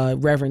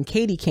Reverend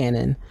Katie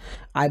Cannon,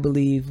 I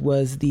believe,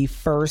 was the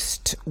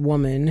first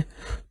woman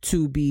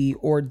to be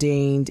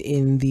ordained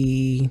in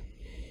the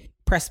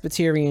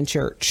Presbyterian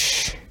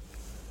Church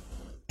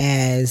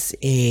as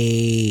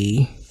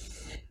I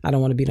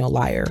don't want to be no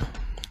liar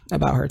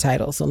about her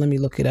title, so let me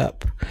look it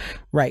up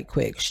right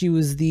quick. She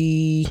was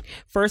the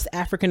first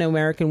African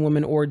American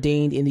woman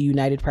ordained in the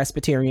United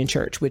Presbyterian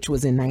Church, which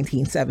was in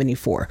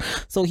 1974.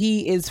 So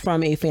he is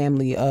from a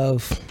family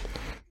of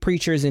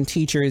preachers and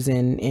teachers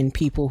and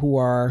people who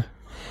are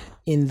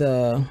in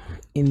the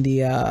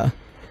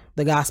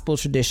gospel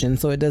tradition.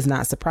 So it does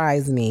not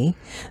surprise me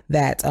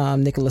that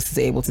Nicholas is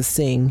able to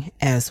sing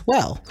as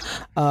well.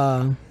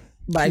 But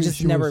I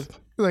just never.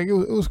 Like it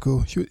was cool.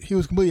 He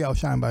was completely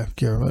outshined by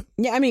Kierra. But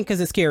yeah, I mean, because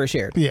it's Kierra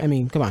Sheard. Yeah. I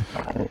mean, come on.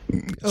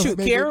 Shoot,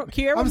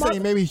 Kierra. I'm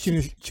saying maybe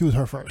she was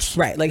her first.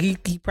 Right. Like he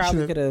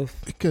probably could have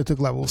took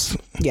levels.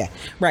 Yeah.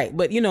 Right.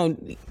 But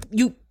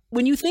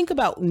when you think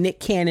about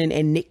Nick Cannon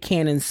and Nick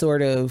Cannon's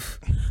sort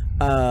of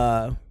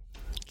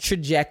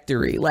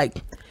trajectory, like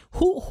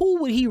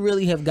who would he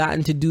really have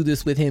gotten to do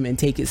this with him and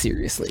take it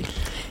seriously?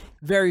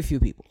 Very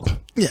few people.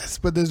 Yes,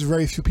 but there's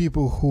very few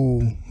people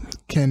who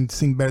can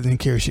sing better than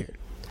Kierra Sheard.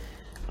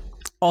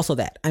 Also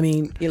that. I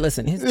mean,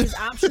 listen, his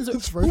options are,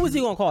 who was he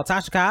going to call?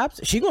 Tasha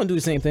Cobbs? She going to do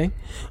the same thing.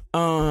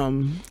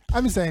 I'm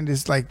just saying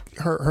this, like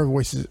her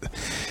voice is,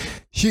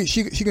 she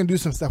can do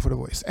some stuff with her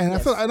voice. And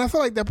yes. I feel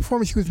like that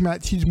performance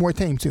she's more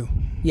tame too.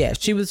 Yeah,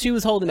 she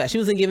was holding back. She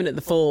wasn't giving it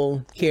the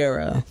full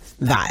Kierra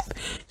vibe.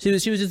 She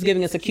was just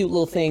giving us a cute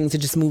little thing to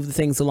just move the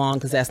things along,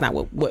 because that's not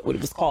what it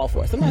was called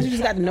for. Sometimes you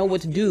just got to know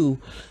what to do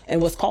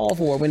and what's called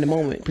for when the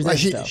moment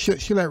presents itself.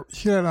 She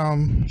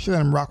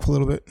let him rock for a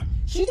little bit.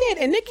 She did,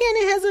 and Nick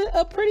Cannon has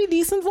a pretty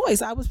decent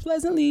voice. I was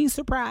pleasantly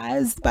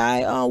surprised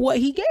by what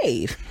he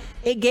gave.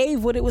 It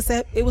gave what it was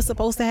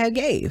supposed to have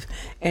gave,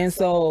 and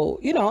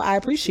so I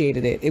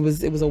appreciated it. It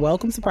was a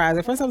welcome surprise.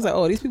 At first, I was like,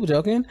 "Oh, these people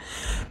joking."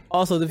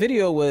 Also, the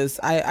video was.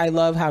 I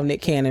love how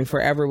Nick Cannon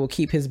forever will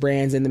keep his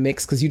brands in the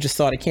mix, because you just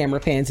saw the camera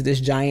pan to this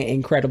giant,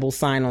 incredible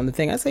sign on the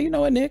thing. I say, you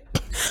know what, Nick?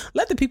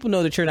 Let the people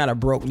know that you're not a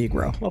broke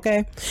Negro,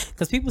 okay?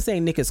 Because people say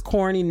Nick is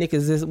corny. Nick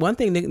is this. One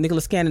thing,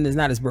 Nicholas Cannon is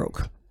not as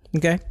broke.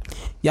 Okay,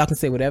 y'all can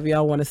say whatever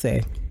y'all want to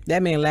say.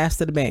 That man laughs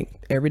to the bank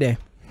every day.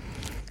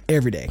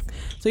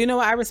 So you know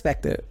what? I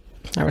respect it.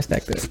 I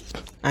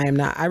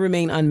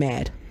remain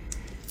unmad.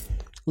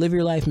 Live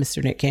your life,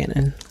 Mr. Nick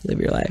Cannon. Live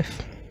your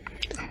life.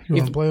 You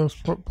want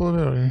to pull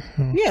it out?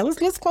 Yeah,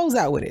 let's close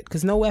out with it,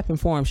 because no weapon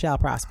formed shall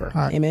prosper.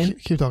 Right, amen.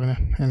 Keep talking there,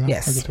 and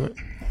yes. I'll get to it.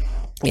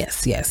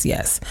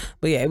 Yes.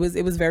 But yeah, it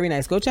was very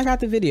nice. Go check out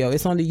the video.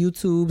 It's on the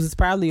YouTubes. It's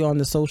probably on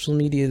the social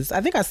medias.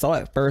 I think I saw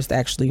it first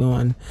actually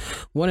on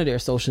one of their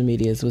social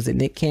medias. Was it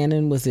Nick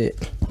Cannon? Was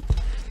it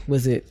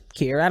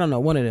Kierra? I don't know.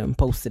 One of them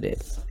posted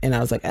it, and I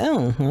was like,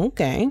 oh,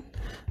 okay.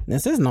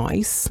 This is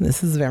nice.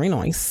 This is very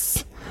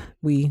nice.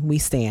 We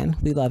stand.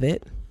 We love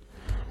it.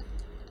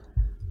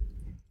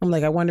 I'm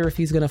like, I wonder if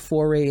he's gonna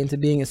foray into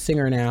being a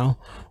singer now,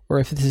 or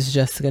if this is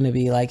just gonna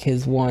be like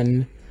his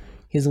one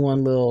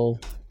little.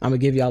 I'm gonna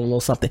give y'all a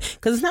little something,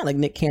 because it's not like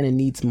Nick Cannon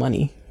needs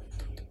money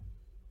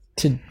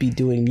to be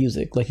doing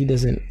music. Like he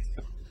doesn't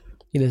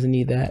He doesn't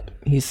need that.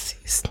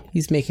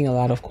 He's making a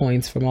lot of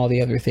coins from all the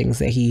other things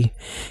that he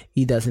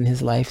does in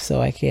his life.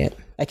 So I can't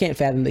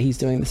fathom that he's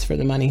doing this for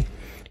the money,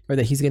 or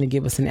that he's going to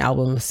give us an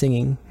album of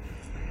singing.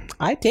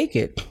 I take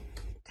it,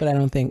 but I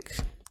don't think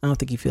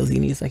he feels he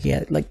needs I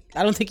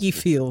don't think he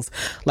feels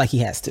like he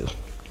has to.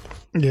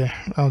 Yeah,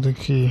 I don't think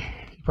he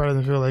probably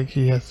doesn't feel like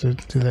he has to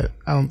do that.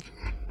 I don't.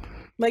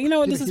 Like, you know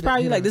what? This is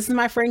probably this is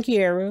my friend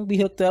Kiara. We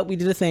hooked up. We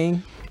did a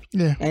thing.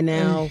 Yeah, and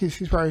now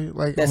he's probably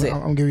like, that's it.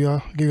 I'm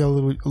gonna give you a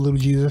little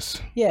Jesus.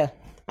 Yeah,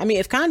 I mean,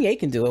 if Kanye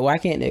can do it, why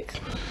can't Nick?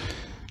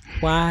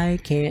 Why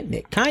can't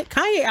Nick?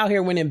 Kanye out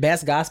here winning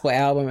best gospel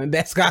album and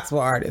best gospel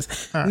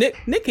artist. Right.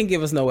 Nick can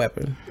give us No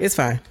Weapon. It's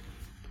fine.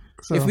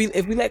 So, if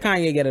we let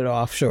Kanye get it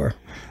off, sure.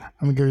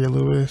 I'm gonna give you a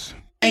little bit of this.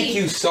 Thank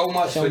you so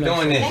much for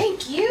doing this.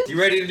 Thank you. You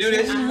ready to do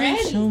this? I'm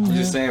ready. I'm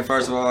just saying,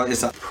 first of all,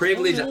 it's a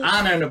privilege, an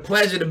honor, and a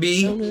pleasure to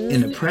be in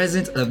the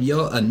presence of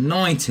your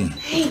anointing.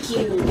 Thank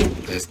you.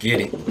 Let's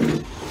get it.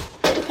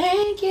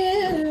 Thank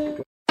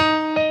you.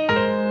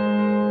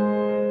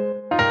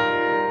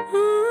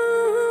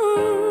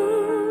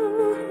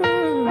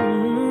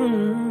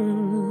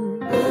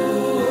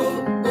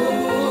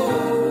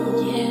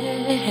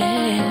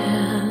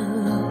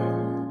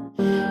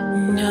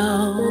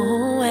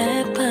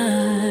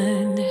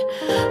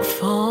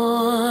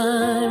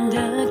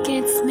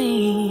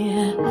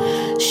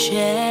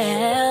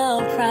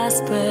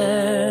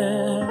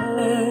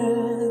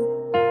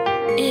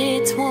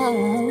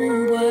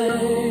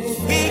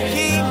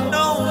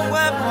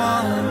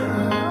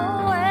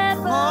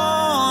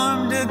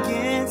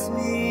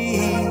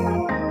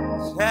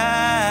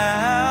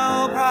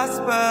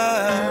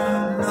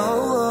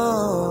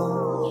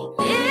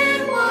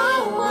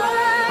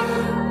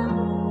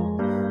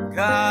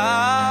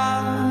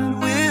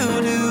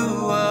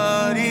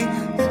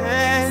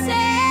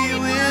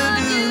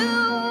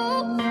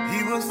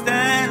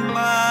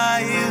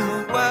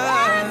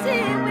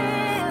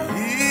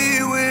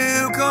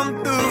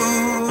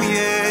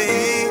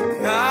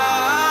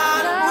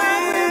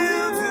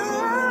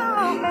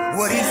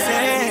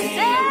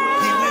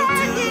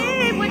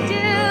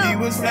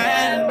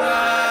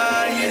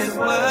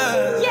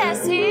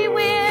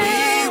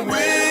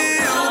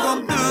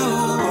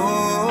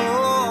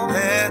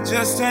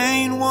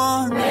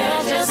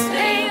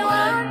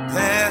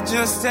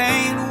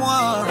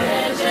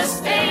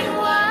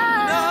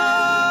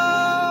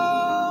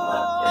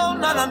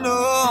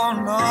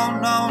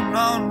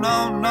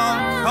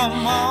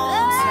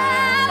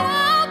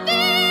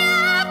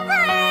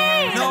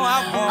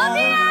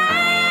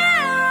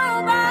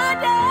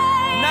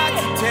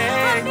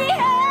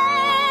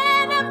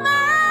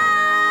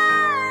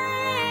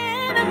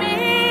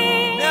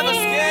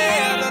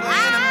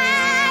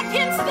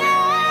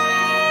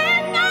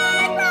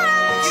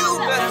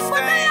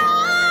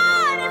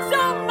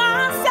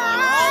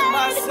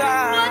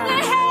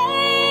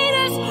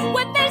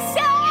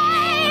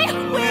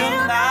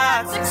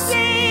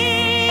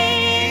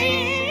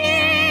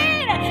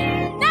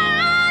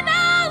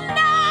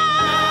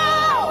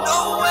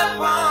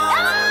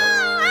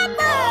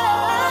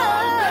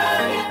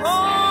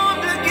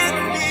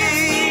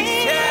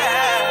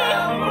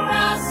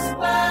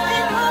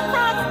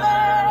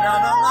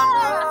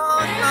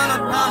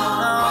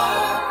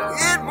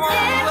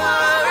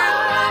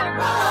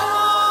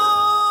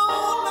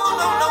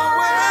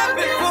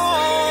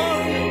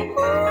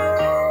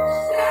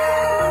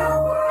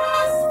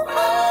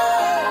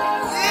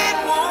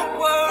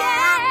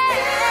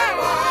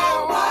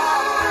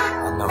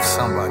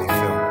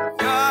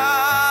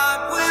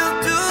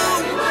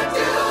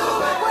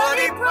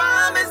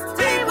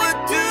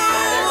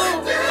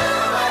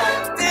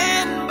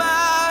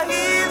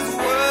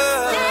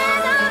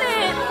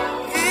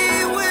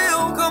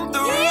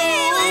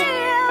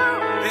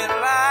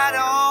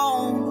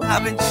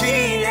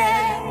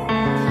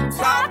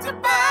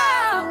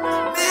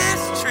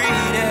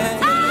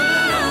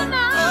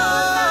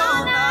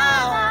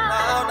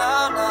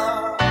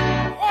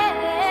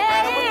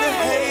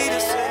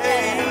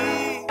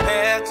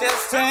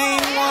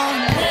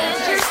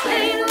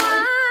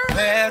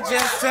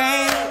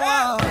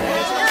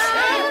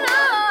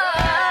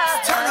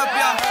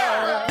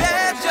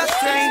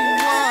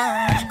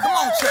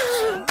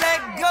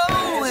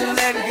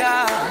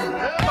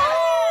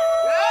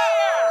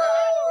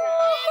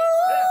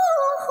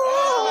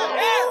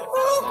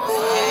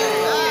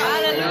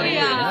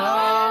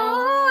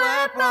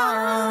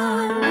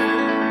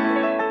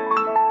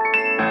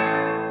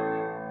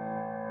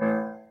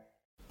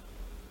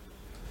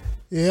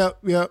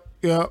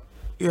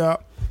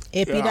 Yep.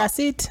 Epi, that's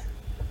it.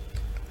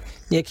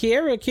 Yeah,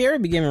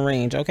 Kiara be giving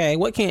range. Okay,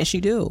 what can't she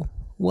do?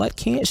 What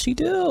can't she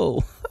do?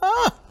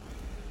 Ah,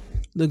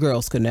 the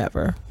girls could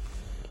never.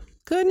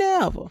 All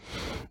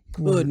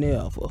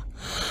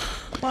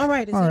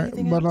right. All right,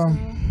 but I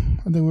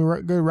think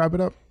we're good to wrap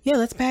it up. Yeah,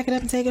 let's pack it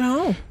up and take it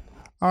home.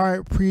 All right,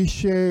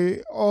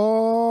 appreciate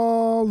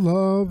all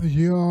of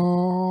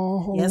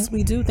y'all. Yes,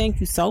 we do. Thank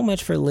you so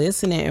much for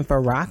listening and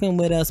for rocking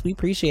with us. We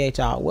appreciate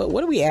y'all.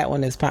 What are we at on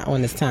this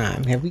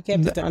time? Have we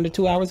kept it to under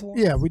 2 hours?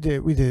 Yeah, we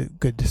did. We did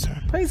good this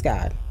time. Praise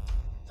God.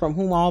 From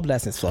whom all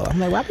blessings flow. I'm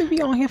like, why we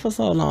be on here for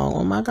so long?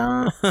 Oh my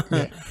God.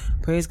 Yeah.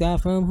 Praise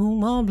God from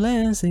whom all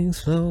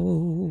blessings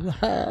flow.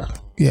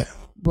 Yeah,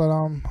 but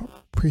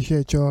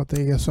appreciate y'all.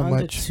 Thank you so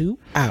much. 2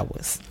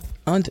 hours.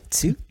 Under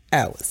 2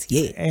 hours.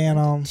 Yeah. And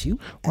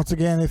once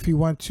again, if you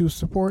want to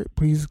support,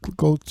 please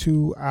go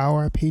to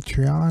our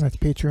Patreon. It's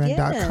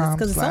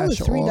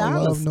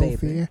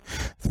patreon.com/AllLoveNoFear.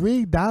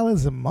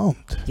 $3 a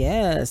month.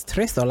 Yes,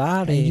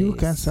 $3. And you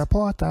can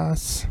support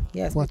us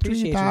for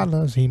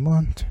 $3 a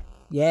month.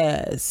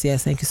 Yes.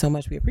 Thank you so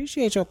much. We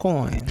appreciate your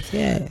coins.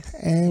 Yes.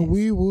 And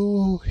we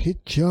will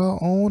hit y'all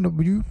on the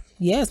view.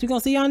 Yes, we're going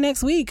to see y'all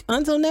next week.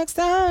 Until next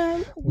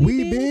time,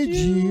 we bid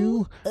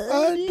you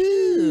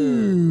adieu.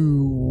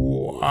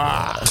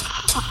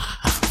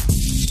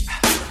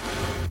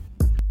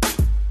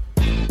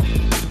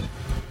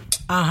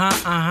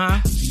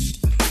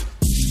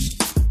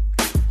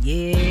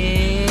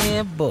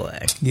 Yeah, boy.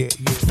 Yeah.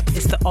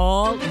 It's the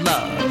All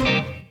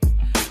Love,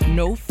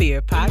 No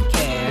Fear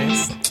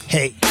podcast.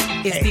 Hey.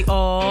 It's the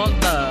All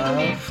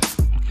Love,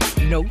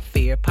 No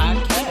Fear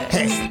podcast.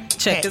 Hey.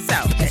 Check us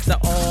out. It's the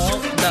All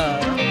Love,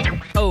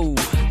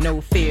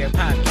 No Fear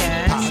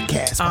podcast.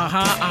 Podcast.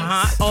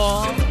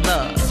 All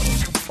Love,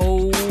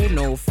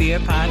 No Fear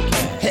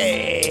podcast.